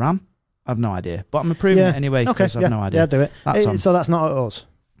Tommy Ram. I've no idea, but I'm approving it anyway Okay. because I've no idea. Yeah, do it. That's on. So that's not at us.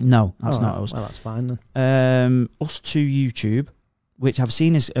 No, that's All not right. us. Well, that's fine then. Us to YouTube, which I've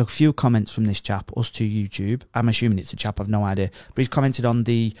seen is a few comments from this chap. Us to YouTube. I'm assuming it's a chap. I've no idea, but he's commented on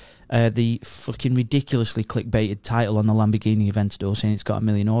the fucking ridiculously clickbaited title on the Lamborghini Aventador, saying it's got 1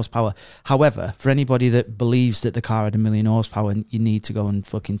 million horsepower. However, for anybody that believes that the car had 1 million horsepower, you need to go and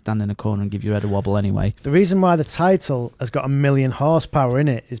fucking stand in a corner and give your head a wobble anyway. The reason why the title has got 1 million horsepower in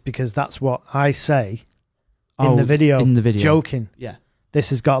it is because that's what I say in the video. In the video, Joking. Yeah.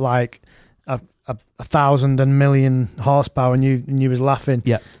 This has got like 1,000 and million horsepower, and you was laughing.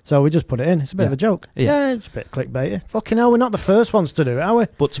 Yeah. So we just put it in. It's a bit of a joke. Yeah. It's a bit clickbaity. Fucking hell, we're not the first ones to do it, are we?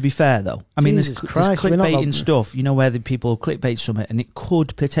 But to be fair, though, I mean, there's Christ, we're not clickbaiting stuff, where the people clickbait something, and it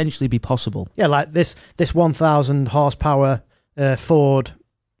could potentially be possible. Yeah, like this 1,000 horsepower Ford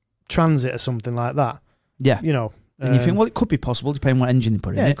Transit or something like that. Yeah. And you think, well, it could be possible, depending on what engine you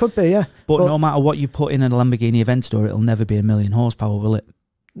put in it. Yeah, it could be, yeah. But no matter what you put in a Lamborghini Aventador, it'll never be 1 million horsepower, will it?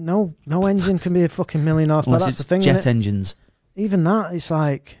 No engine can be a fucking million horsepower. Unless That's it's the thing, jet engines. Even that, it's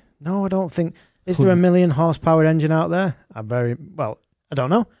like, no, I don't think. Is there a 1 million horsepower engine out there? I don't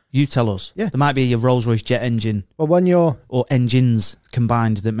know. You tell us. Yeah. There might be a Rolls-Royce jet engine. Well, when you're... Or engines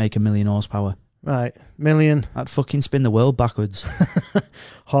combined that make 1 million horsepower. Right, million... That'd fucking spin the world backwards.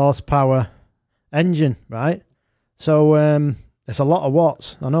 horsepower engine, right? So, it's a lot of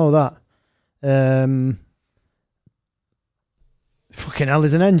watts. I know that. Fucking hell,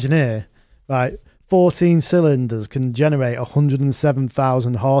 there's an engineer, right? 14 cylinders can generate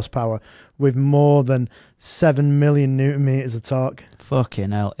 107,000 horsepower with more than 7 million newton meters of torque.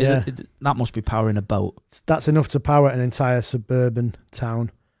 Fucking hell. Yeah. That must be powering a boat. That's enough to power an entire suburban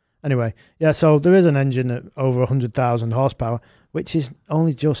town. Anyway, yeah, so there is an engine at over 100,000 horsepower, which is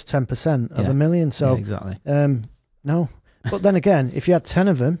only just 10% of a million. So, yeah, exactly. No. But then again, if you had 10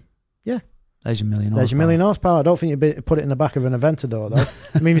 of them, there's your 1 million horsepower. There's your 1 million horsepower. I don't think you'd put it in the back of an Aventador, though.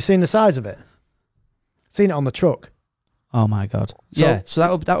 I mean, you've seen the size of it. Seen it on the truck. Oh, my God.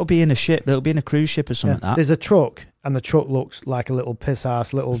 So that would be in a ship. That would be in a cruise ship or something like that. There's a truck, and the truck looks like a little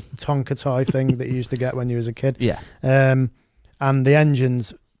piss-ass little Tonka toy thing that you used to get when you was a kid. Yeah. And the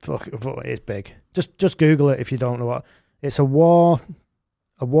engine's, it's big. Just Google it if you don't know what. It's a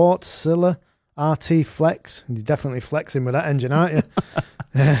Wärtsilä RT Flex. You're definitely flexing with that engine, aren't you?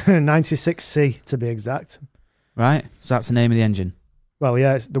 96C to be exact. Right. So that's the name of the engine. Well,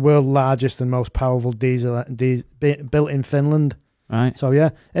 yeah, it's the world's largest and most powerful diesel built in Finland. Right. So yeah,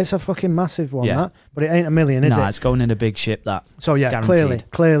 it's a fucking massive one, that. But it ain't 1 million, is it? Nah, it's going in a big ship, that. So yeah, guaranteed.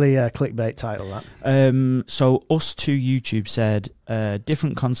 clearly a clickbait title, that. So Us to YouTube said,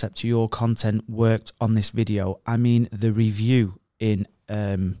 different concept to your content worked on this video. I mean, the review in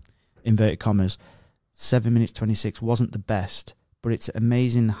inverted commas, 7 minutes 26 wasn't the best, but it's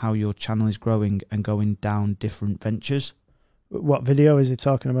amazing how your channel is growing and going down different ventures. What video is he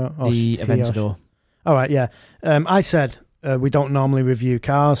talking about? The Aventador. All right, yeah. I said we don't normally review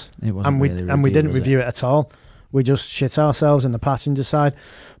cars, it wasn't we didn't review it at all. We just shit ourselves in the passenger side.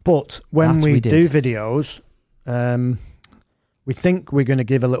 But when we do videos, we think we're going to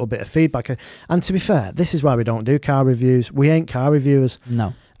give a little bit of feedback. And to be fair, this is why we don't do car reviews. We ain't car reviewers.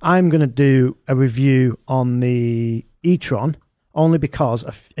 No. I'm going to do a review on the e-tron only because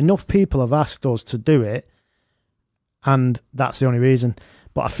enough people have asked us to do it, and that's the only reason.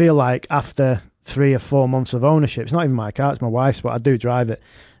 But I feel like after 3 or 4 months of ownership, it's not even my car, it's my wife's, but I do drive it.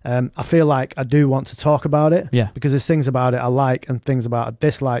 I feel like I do want to talk about it, because there's things about it I like and things about I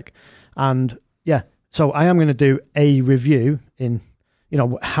dislike. And yeah, so I am going to do a review in,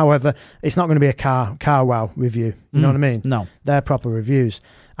 however, it's not going to be a car wow review. You know what I mean? No. They're proper reviews.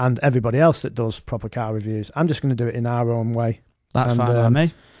 And everybody else that does proper car reviews, I'm just going to do it in our own way. That's fine by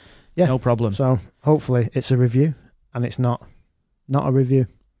me. Yeah. No problem. So hopefully it's a review and it's not a review.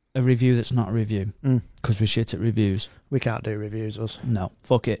 A review that's not a review. Because we're shit at reviews. We can't do reviews, us. No,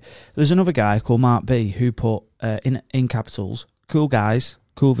 fuck it. There's another guy called Mark B who put in capitals, cool guys,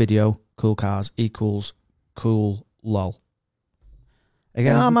 cool video, cool cars equals cool lol.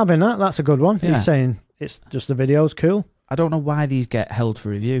 Again, I'm having that. That's a good one. Yeah. He's saying it's just the video's cool. I don't know why these get held for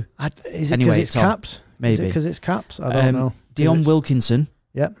review. Is it because it's caps? Maybe. Is it because it's caps? I don't know. Dion Wilkinson.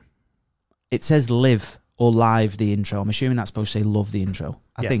 Yep. It says live or live the intro. I'm assuming that's supposed to say love the intro.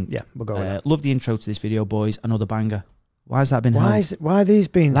 I think. Yeah, we'll go with that. Love the intro to this video, boys. Another banger. Why has that been held? Why are these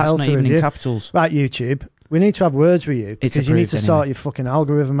being That's held not for even review? in capitals. Right, YouTube. We need to have words with you because you need to sort your fucking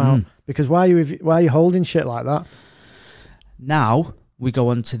algorithm out. Because why are you holding shit like that? Now we go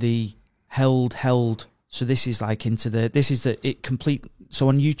on to the held. So this is like so on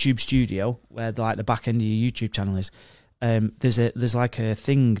YouTube Studio, where the back end of your YouTube channel is, there's like a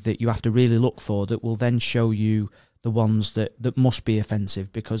thing that you have to really look for that will then show you the ones that must be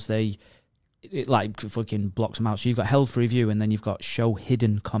offensive because it like fucking blocks them out. So you've got held for review and then you've got show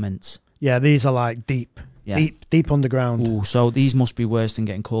hidden comments. Yeah, these are like deep underground. Ooh, so these must be worse than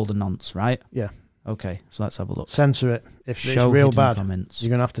getting called a nonce, right? Yeah. Okay, so let's have a look. Censor it. If show it's real hidden bad, comments. you're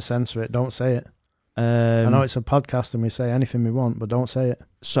going to have to censor it. Don't say it. I know it's a podcast and we say anything we want, but don't say it.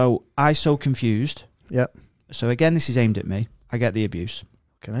 So, I so confused. Yep. So again, this is aimed at me. I get the abuse.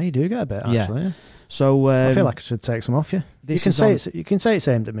 You do get a bit, actually. Yeah. So I feel like I should take some off you. You can say it's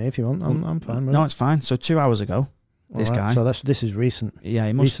aimed at me if you want. I'm fine with it. No, it's fine. So 2 hours ago, this guy. So this is recent. Yeah,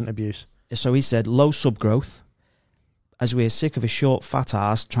 recent abuse. So he said, low subgrowth, as we are sick of a short fat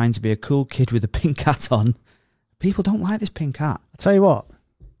ass trying to be a cool kid with a pink hat on. People don't like this pink hat. I tell you what,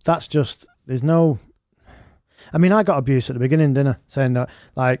 that's just, there's no... I mean, I got abuse at the beginning, didn't I? Saying that,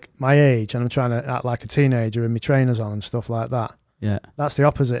 like, my age, and I'm trying to act like a teenager with my trainers on and stuff like that. Yeah. That's the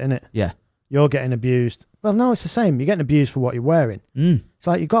opposite, isn't it? Yeah. You're getting abused. Well, no, it's the same. You're getting abused for what you're wearing. It's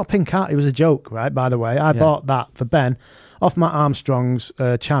like, you got a pink hat. It was a joke, right, by the way. I bought that for Ben off Matt Armstrong's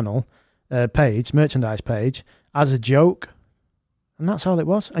channel page, merchandise page, as a joke. And that's all it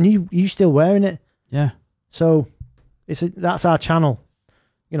was. And you still wearing it. Yeah. So that's our channel,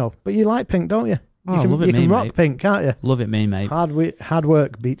 you know. But you like pink, don't you? You can rock mate. pink, can't you? Love it, me, mate. Hard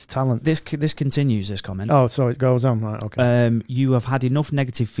work beats talent. This continues, this comment. Oh, so it goes on, right? Okay. You have had enough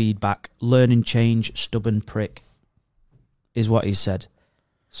negative feedback. Learn and change, stubborn prick, is what he said.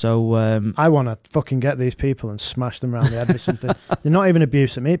 So I want to fucking get these people and smash them around the head with something. They're not even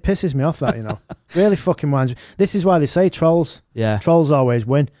abusing me. It pisses me off that, you know. Really fucking winds me. This is why they say trolls. Yeah. Trolls always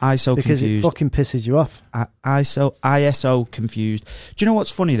win. ISO because confused. It fucking pisses you off. ISO confused. Do you know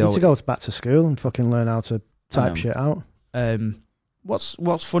what's funny though? You need to go back to school and fucking learn how to type shit out.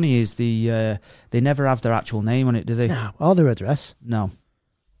 What's funny is they never have their actual name on it, do they? No. Or their address. No.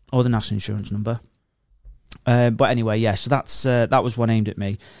 Or the national insurance number. But anyway, yeah, so that was one aimed at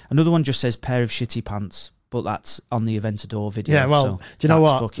me. Another one just says pair of shitty pants, but that's on the Aventador video. Yeah, well, so do you know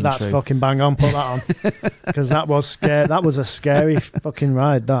what? Fucking that's true. Fucking bang on, put that on. Because that was scary. That was a scary fucking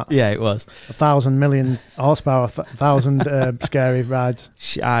ride, that. Yeah, it was. 1,000 million horsepower, 1,000 scary rides.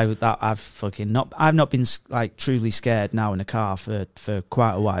 I've not been like truly scared now in a car for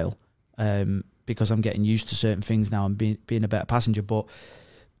quite a while, because I'm getting used to certain things now and being a better passenger. But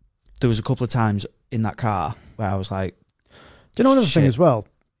there was a couple of times in that car where I was like, do you know another thing as well?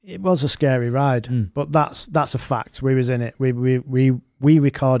 It was a scary ride, but that's a fact. We was in it. We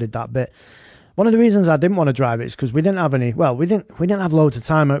recorded that bit. One of the reasons I didn't want to drive it is because we didn't have any. Well, we didn't have loads of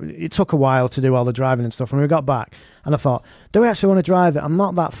time. It took a while to do all the driving and stuff. And we got back, and I thought, do we actually want to drive it? I'm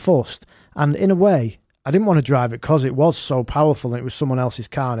not that fussed. And in a way, I didn't want to drive it because it was so powerful and it was someone else's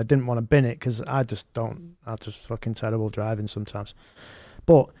car, and I didn't want to bin it because I just fucking terrible driving sometimes.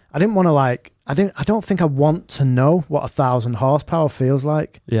 But I didn't want to I don't think I want to know what 1,000 horsepower feels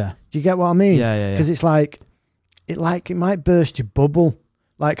like. Yeah. Do you get what I mean? Yeah. Because it's it might burst your bubble.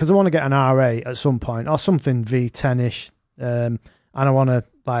 Like, because I want to get an R8 at some point or something V10-ish. And I want to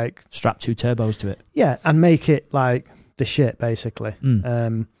strap 2 turbos to it. Yeah, and make it like the shit, basically.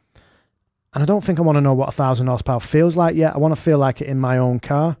 And I don't think I want to know what 1,000 horsepower feels like yet. I want to feel like it in my own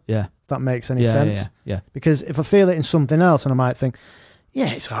car. Yeah. If that makes any sense. Yeah. Because if I feel it in something else and I might think, yeah,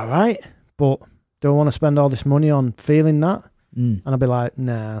 it's all right, but do I want to spend all this money on feeling that? And I'll be like,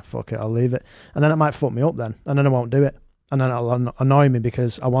 nah, fuck it, I'll leave it. And then it might fuck me up then, and then I won't do it. And then it'll annoy me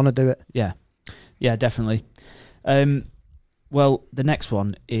because I want to do it. Yeah, definitely. Well, the next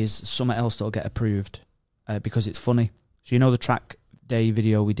one is something else that'll get approved because it's funny. So you know the track day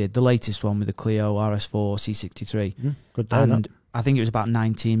video we did, the latest one with the Clio RS4 C63? Good day, and that. I think it was about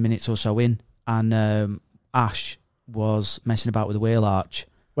 19 minutes or so in, and Ash was messing about with the wheel arch.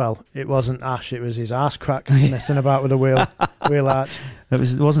 Well, it wasn't Ash, it was his arse crack messing about with the wheel arch.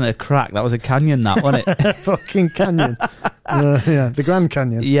 It wasn't a crack, that was a canyon, that, wasn't it? Fucking canyon. Yeah, the Grand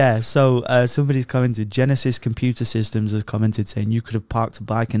Canyon. Yeah, so somebody's commented, Genesis Computer Systems has commented saying you could have parked a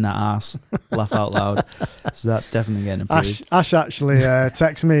bike in that arse. Laugh out loud. So that's definitely getting approved. Ash actually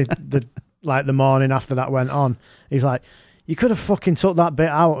texted me the morning after that went on. He's like, you could have fucking took that bit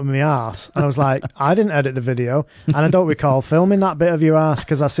out of my arse. And I was like, I didn't edit the video, and I don't recall filming that bit of your arse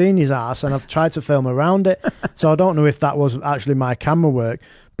because I've seen his arse and I've tried to film around it. So I don't know if that was actually my camera work,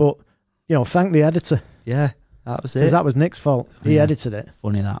 but, you know, thank the editor. Yeah, that was it. Because that was Nick's fault. He edited it.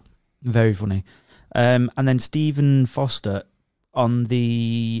 Funny that. Very funny. And then Stephen Foster on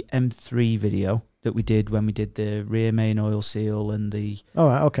the M3 video that we did when we did the rear main oil seal and the... Oh,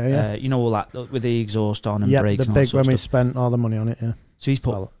 right, okay, yeah. you know, all that with the exhaust on and brakes and all that sort of when we stuff. spent all the money on it, yeah. So he's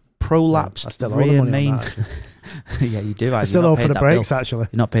put prolapsed rear main... Yeah, you do. I still owe for the brakes, actually.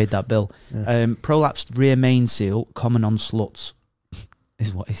 You're not paid that bill. Yeah. Prolapsed rear main seal, common on sluts,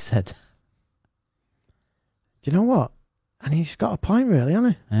 is what he said. Do you know what? And he's got a point, really,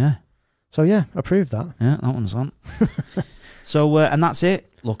 hasn't he? Yeah. So, yeah, approve that. Yeah, that one's on. So, and that's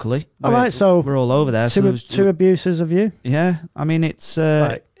it, luckily. All right, so... We're all over there. Two abuses of you? Yeah, I mean, it's...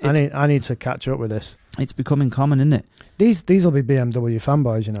 Right. I need to catch up with this. It's becoming common, isn't it? These will be BMW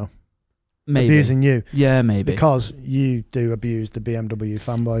fanboys, you know. abusing you. Yeah, maybe. Because you do abuse the BMW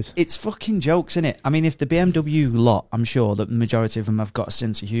fanboys. It's fucking jokes, innit? I mean, if the BMW lot, I'm sure that the majority of them have got a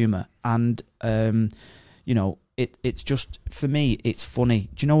sense of humour. And, you know, it's just, for me, it's funny.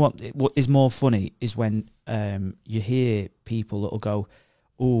 Do you know what is more funny is when you hear people that'll go,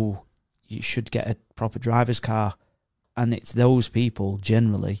 oh, you should get a proper driver's car. And it's those people,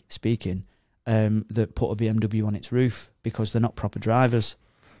 generally speaking, that put a BMW on its roof because they're not proper drivers.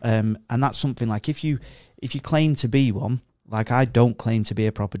 And that's something like if you claim to be one, like I don't claim to be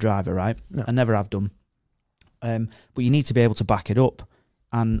a proper driver, right? No. I never have done. But you need to be able to back it up.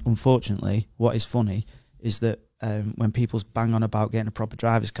 And unfortunately, what is funny is that when people bang on about getting a proper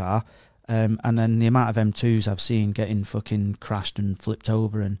driver's car, and then the amount of M2s I've seen getting fucking crashed and flipped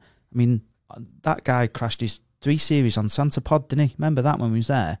over, and I mean that guy crashed his 3 Series on Santa Pod, didn't he? Remember that when we was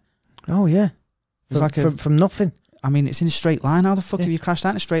there? Oh yeah, It was from nothing. I mean, it's in a straight line. How the fuck have you crashed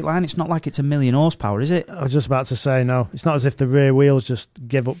that in a straight line? It's not like it's 1,000,000 horsepower, is it? I was just about to say, no. It's not as if the rear wheels just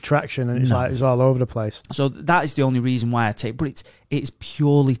give up traction and it's like it's all over the place. So that is the only reason why I take. But it's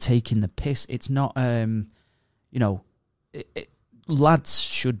purely taking the piss. It's not, you know, lads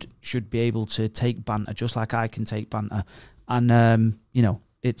should be able to take banter just like I can take banter, and you know,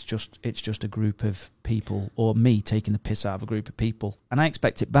 it's just a group of people, or me taking the piss out of a group of people, and I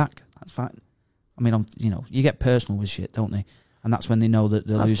expect it back. That's fine. I mean, you know, you get personal with shit, don't they? And that's when they know that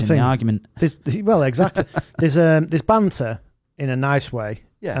they're losing the argument. Well, exactly. There's banter in a nice way.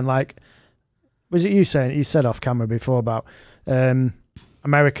 Yeah. And like, was it you said off camera before about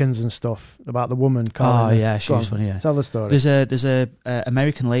Americans and stuff, about the woman calling. Oh, yeah, she was funny, yeah. Tell the story. There's a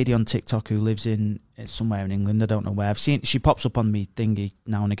American lady on TikTok who lives in somewhere in England, I don't know where. I've seen, she pops up on me thingy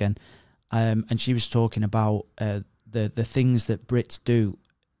now and again. And she was talking about the things that Brits do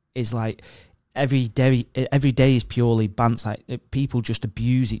is like, every day is purely bants. Like people just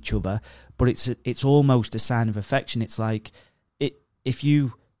abuse each other, but it's almost a sign of affection. It's like if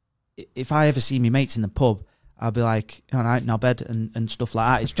I ever see me mates in the pub, I'll be like, all right, now bed and stuff like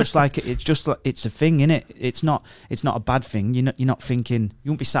that. It's just like it's a thing, innit? It's not a bad thing. You're not thinking,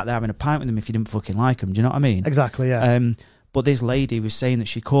 you won't be sat there having a pint with them if you didn't fucking like them. Do you know what I mean? Exactly, yeah. But this lady was saying that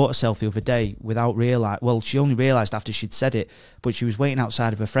she caught herself the other day without realise. Well, she only realised after she'd said it, but she was waiting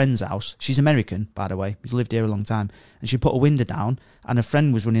outside of her friend's house. She's American, by the way. She's lived here a long time. And she put a window down, and her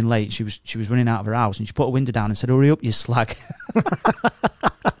friend was running late. She was running out of her house, and she put a window down and said, "Hurry up, you slag."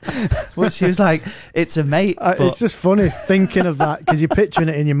 Well, she was like, "It's a mate." It's just funny thinking of that, because you're picturing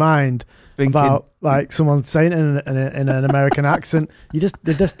it in your mind. About like someone saying it in an American accent. They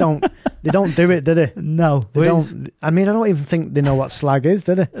don't do it, do they? No, they don't. I mean, I don't even think they know what slag is,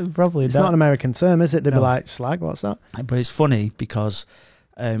 do they? Probably it's not an American term, is it? They'd be like, slag, what's that? But it's funny because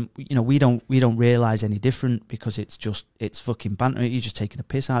you know, we don't realise any different, because it's fucking banter. You're just taking a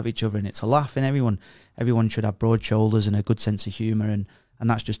piss out of each other, and it's a laugh, and everyone should have broad shoulders and a good sense of humour, and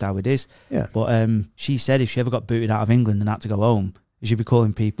that's just how it is. Yeah. But she said if she ever got booted out of England and had to go home, she'd be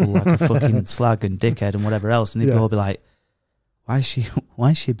calling people like a fucking slag and dickhead and whatever else, and they'd all be like, why is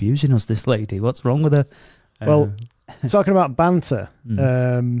she abusing us, this lady? What's wrong with her? Well, talking about banter,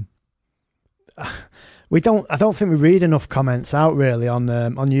 I don't think we read enough comments out really on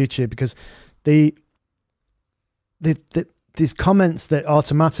YouTube, because these comments that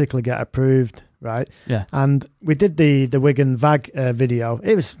automatically get approved, right? Yeah. And we did the Wigan Vag video.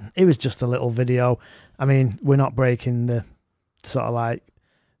 It was just a little video. I mean, we're not breaking the sort of like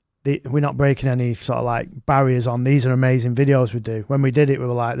we're not breaking any sort of like barriers on. These are amazing videos we do. When we did it, we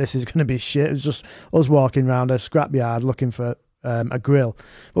were like, this is going to be shit. It was just us walking around a scrapyard looking for a grill,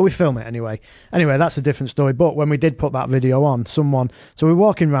 but we film it anyway. Anyway, that's a different story. But when we did put that video on, so we're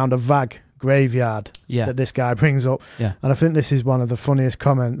walking around a Vag graveyard that this guy brings up, and I think this is one of the funniest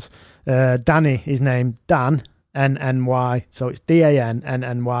comments. Danny, his name Dan NNY, so it's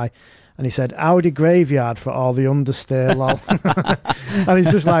DANNNY. And he said, Audi graveyard for all the understeer, lol. And it's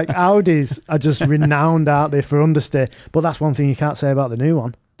just like, Audis are just renowned out there for understeer. But that's one thing you can't say about the new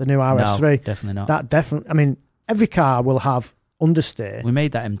one, the new RS3. No, definitely not. That definitely, I mean, every car will have understeer. We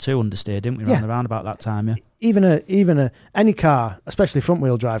made that M2 understeer, didn't we? Round around about that time, yeah. Even any car, especially front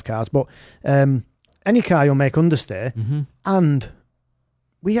wheel drive cars, but any car you'll make understeer. Mm-hmm. And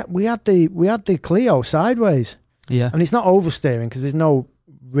we had the Clio sideways. Yeah. And it's not oversteering because there's no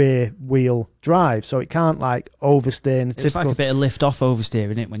rear wheel drive, so it can't like oversteer in the typical. It's like a bit of lift off oversteer,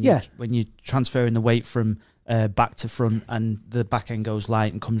 isn't it? When you're transferring the weight from back to front, and the back end goes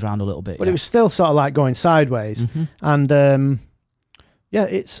light and comes around a little bit. But it was still sort of like going sideways, and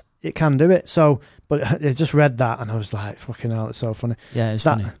it can do it. So, but I just read that and I was like, fucking hell, it's so funny. Yeah, it's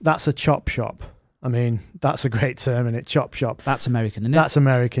funny. That's a chop shop. I mean, that's a great term, isn't it? Chop shop. That's American, isn't it? That's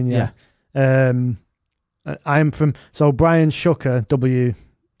American, yeah. I am from Brian Shucker,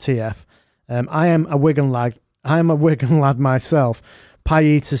 WTF. I am a Wigan lad. I am a Wigan lad myself. Pie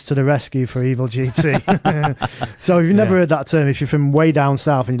eaters to the rescue for Evil GT. So if you've never heard that term, if you're from way down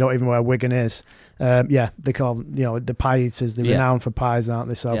south and you don't even know where Wigan is, they call the pie eaters. They're renowned for pies, aren't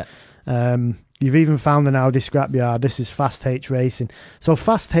they? So you've even found an Audi scrapyard. This is Fast H Racing. So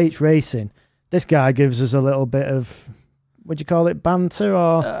Fast H Racing, this guy gives us a little bit of, what do you call it, banter,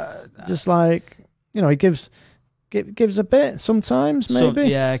 or just like, he gives a bit sometimes,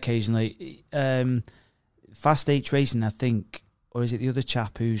 maybe. Occasionally. Fast H Racing, I think, or is it the other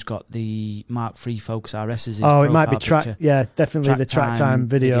chap who's got the Mark III Focus RSs? Oh, it might be Track. Yeah, definitely the Track Time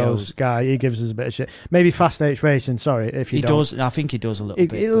videos guy. He gives us a bit of shit. Maybe Fast H Racing. Sorry, if he does. I think he does a little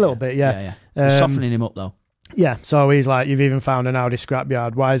bit. A little bit, yeah. Softening him up though. Yeah. So he's like, you've even found an Audi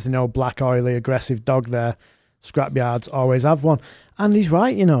scrapyard. Why is there no black, oily, aggressive dog there? Scrapyards always have one, and he's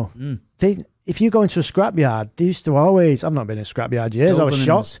right. If you go into a scrapyard, they used to always. I've not been in a scrapyard years. I was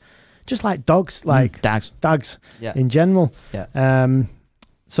shocked. Just like dogs, like dags in general. Yeah.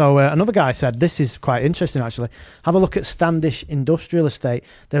 So another guy said, this is quite interesting actually. Have a look at Standish Industrial Estate.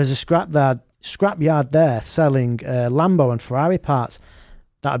 There's a scrapyard there selling Lambo and Ferrari parts.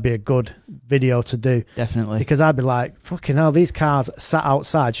 That'd be a good video to do. Definitely. Because I'd be like, fucking hell, these cars sat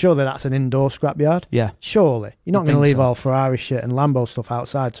outside. Surely that's an indoor scrapyard. Yeah. Surely. You're not going to leave all Ferrari shit and Lambo stuff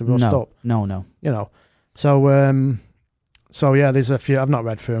outside to rust up. No. So yeah, there's a few. I've not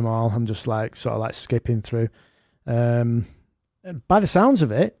read through them all. I'm just like sort of like skipping through. By the sounds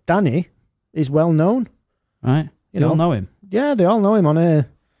of it, Danny is well known. Right. You all know him. Yeah, they all know him on here.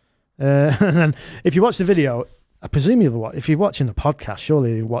 And if you watch the video, I presume if you're watching the podcast,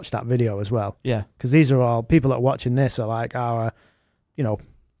 surely you watch that video as well. Yeah. Because these are all people that are watching this are like our,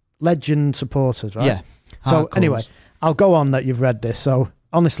 legend supporters, right? Yeah. So anyway, I'll go on that you've read this. So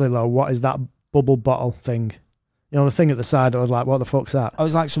honestly, though, what is that bubble bottle thing? The thing at the side, I was like, what the fuck's that? I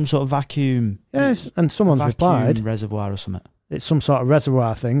was like some sort of vacuum. Yes, and someone's replied. Reservoir or something. It's some sort of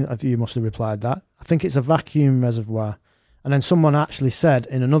reservoir thing. You must have replied that. I think it's a vacuum reservoir. And then someone actually said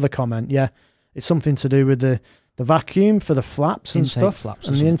in another comment, it's something to do with the vacuum for the flaps and stuff.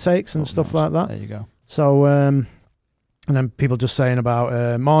 And the intakes and stuff like that. There you go. So, and then people just saying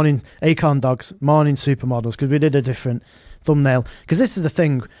about morning Acorn Dogs, morning supermodels, because we did a different thumbnail. Because this is the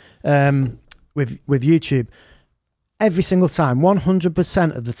thing with YouTube. Every single time,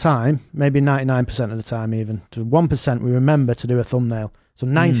 100% of the time, maybe 99% of the time even, to 1% we remember to do a thumbnail. So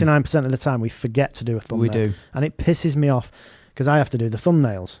 99% of the time we forget to do a thumbnail. We do. And it pisses me off because I have to do the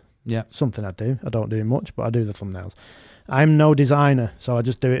thumbnails. Yeah. Something I do. I don't do much, but I do the thumbnails. I'm no designer, so I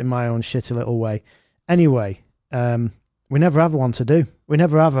just do it in my own shitty little way. Anyway, we never have one to do. We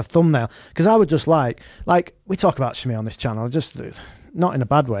never have a thumbnail. Because I would just like we talk about Shmi on this channel, just... not in a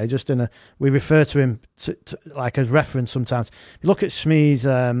bad way, just we refer to him to like as reference sometimes. If you look at Shmi's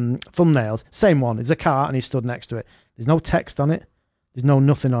thumbnails, same one. There's a car and he stood next to it. There's no text on it. There's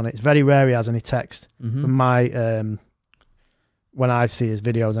nothing on it. It's very rare he has any text. From my when I see his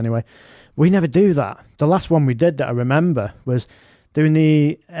videos anyway. We never do that. The last one we did that I remember was doing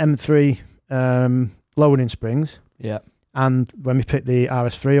the M3 loading springs. Yeah. And when we picked the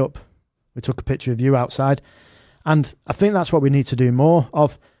RS3 up, we took a picture of you outside. And I think that's what we need to do more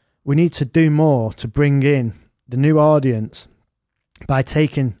of. We need to do more to bring in the new audience by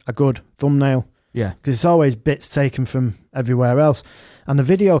taking a good thumbnail. Yeah. Because it's always bits taken from everywhere else. And the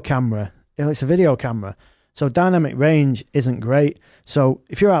video camera, it's a video camera. So dynamic range isn't great. So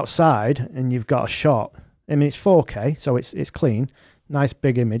if you're outside and you've got a shot, I mean, it's 4K, so it's clean. Nice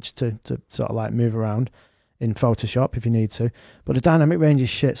big image to sort of like move around in Photoshop if you need to. But the dynamic range is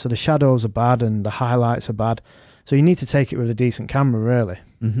shit. So the shadows are bad and the highlights are bad. So you need to take it with a decent camera, really.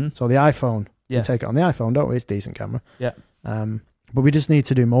 Mm-hmm. So the iPhone, we take it on the iPhone, don't we? It's a decent camera. Yeah. But we just need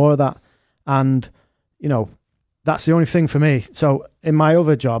to do more of that. And, that's the only thing for me. So in my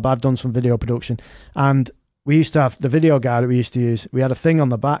other job, I've done some video production. And we used to have the video guy that we used to use. We had a thing on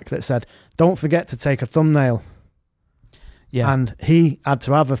the back that said, don't forget to take a thumbnail. Yeah. And he had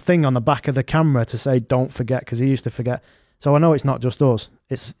to have a thing on the back of the camera to say, don't forget, because he used to forget. So I know it's not just us.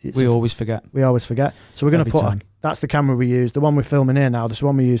 We always forget. We always forget. So we're going to put that's the camera we use. The one we're filming here now, this is the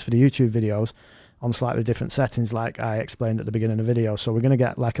one we use for the YouTube videos on slightly different settings, like I explained at the beginning of the video. So we're going to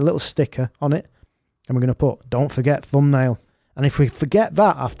get like a little sticker on it, and we're going to put, don't forget thumbnail. And if we forget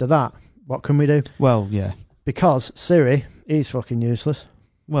that after that, what can we do? Well, yeah. Because Siri, he's fucking useless.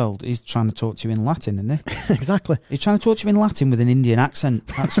 Well, he's trying to talk to you in Latin, isn't he? Exactly. He's trying to talk to you in Latin with an Indian accent.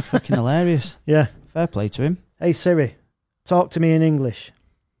 That's fucking hilarious. Yeah. Fair play to him. Hey Siri, talk to me in English.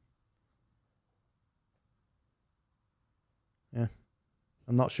 Yeah.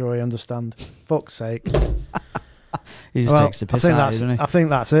 I'm not sure I understand. Fuck's sake. He just takes the piss out of it, doesn't he? I think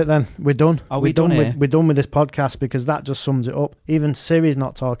that's it then. We're done. Are we done here? We're done with this podcast because that just sums it up. Even Siri's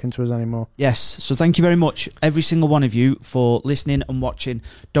not talking to us anymore. Yes. So thank you very much, every single one of you, for listening and watching.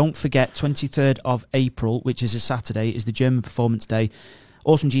 Don't forget, 23rd of April, which is a Saturday, is the German Performance Day.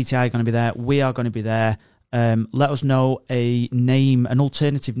 Awesome GTI are going to be there. We are going to be there. Let us know a name, an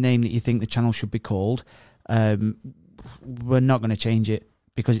alternative name that you think the channel should be called. We're not going to change it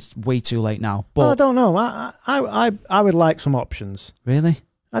because it's way too late now. But I don't know. I would like some options. Really?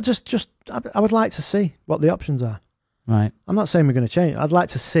 I would like to see what the options are. Right. I'm not saying we're going to change. I'd like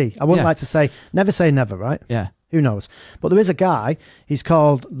to see. I wouldn't like to say never, right? Yeah. Who knows? But there is a guy. He's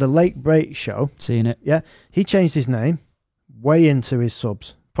called The Late Break Show. Seeing it. Yeah. He changed his name way into his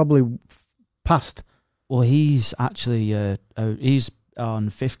subs. Probably past. Well, he's actually he's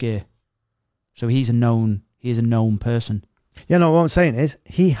on Fifth Gear, so he's a known person. You know what I'm saying is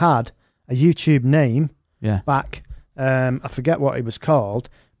he had a YouTube name back. I forget what it was called,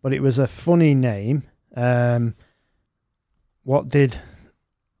 but it was a funny name. What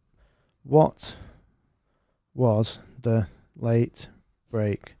was the Late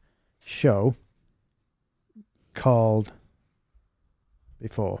Break Show called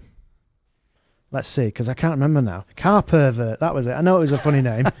before? Let's see, because I can't remember now. Car Pervert, that was it. I know it was a funny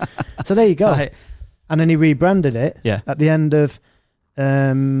name. So there you go. Right. And then he rebranded it at the end of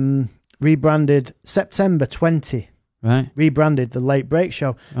rebranded September 20. Right. Rebranded The Late Break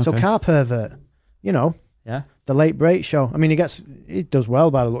Show. Okay. So Car Pervert, you know. Yeah. The Late Break Show. I mean, he does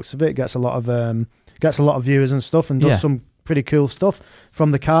well by the looks of it. Gets a lot of viewers and stuff, and does some pretty cool stuff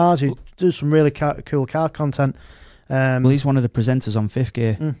from the cars. He does some really cool car content. Well, he's one of the presenters on Fifth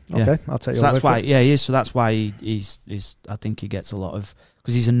Gear. Okay, I'll take you. So that's why, he is. So that's why he's. I think he gets a lot of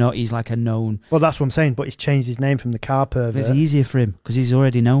because he's like a known. Well, that's what I'm saying. But he's changed his name from the Car Pervert. It's easier for him because he's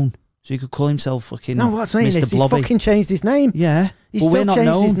already known. So he could call himself fucking. No, what I'm saying is Blobby. he's fucking changed his name. Yeah, he's still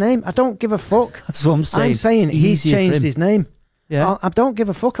changed his name. I don't give a fuck. That's what I'm saying. I'm saying he's changed his name. Yeah, I don't give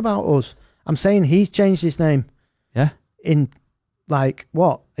a fuck about us. I'm saying he's changed his name. Yeah, in like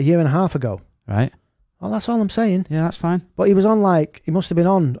what, a year and a half ago. Right. Well, that's all I'm saying. Yeah, that's fine. But he was on he must have been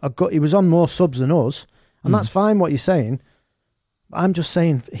on he was on more subs than us, and that's fine what you're saying. But I'm just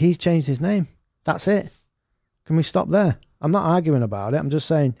saying he's changed his name. That's it. Can we stop there? I'm not arguing about it. I'm just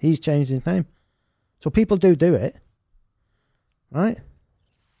saying he's changed his name. So people do it, right?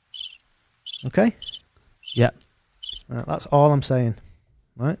 Okay. Yeah. Right, that's all I'm saying,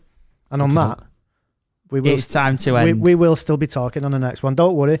 right? And on that, we will. It's time to end. We will still be talking on the next one.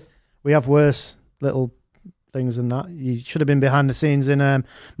 Don't worry. We have worse little things than that. You should have been behind the scenes in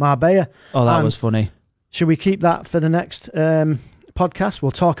Marbella. Oh, that was funny. Should we keep that for the next podcast?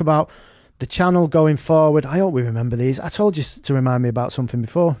 We'll talk about the channel going forward. I hope we remember these. I told you to remind me about something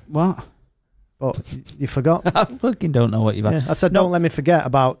before. What? But you forgot. I fucking don't know what you've had. Yeah, I said don't let me forget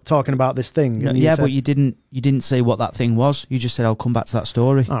about talking about this thing. No, but you didn't say what that thing was. You just said I'll come back to that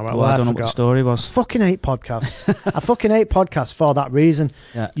story. Oh, right, well, I don't know what the story was. I fucking hate podcasts. I fucking hate podcasts for that reason.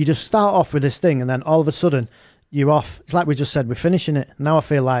 Yeah. You just start off with this thing and then all of a sudden you're off. It's like we just said, we're finishing it. Now I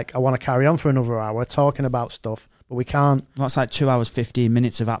feel like I want to carry on for another hour talking about stuff, but we can't. That's like 2 hours, 15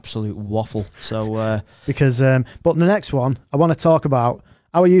 minutes of absolute waffle. So because but the next one, I want to talk about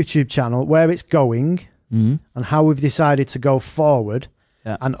our YouTube channel, where it's going, and how we've decided to go forward,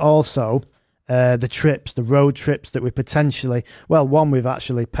 and also the road trips that we potentially, one we've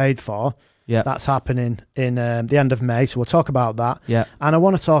actually paid for. Yeah, that's happening in the end of May, so we'll talk about that. Yeah, and I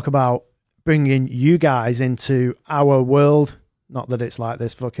want to talk about bringing you guys into our world. Not that it's like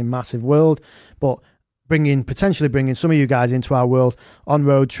this fucking massive world, but potentially bringing some of you guys into our world on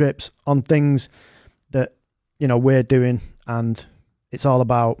road trips, on things that we're doing, and it's all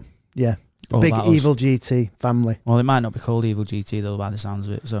about, big Evil GT family. Well, it might not be called Evil GT though, by the sounds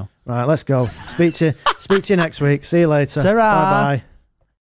of it. So, right, let's go. Speak to you next week. See you later. Ta-ra. Bye bye.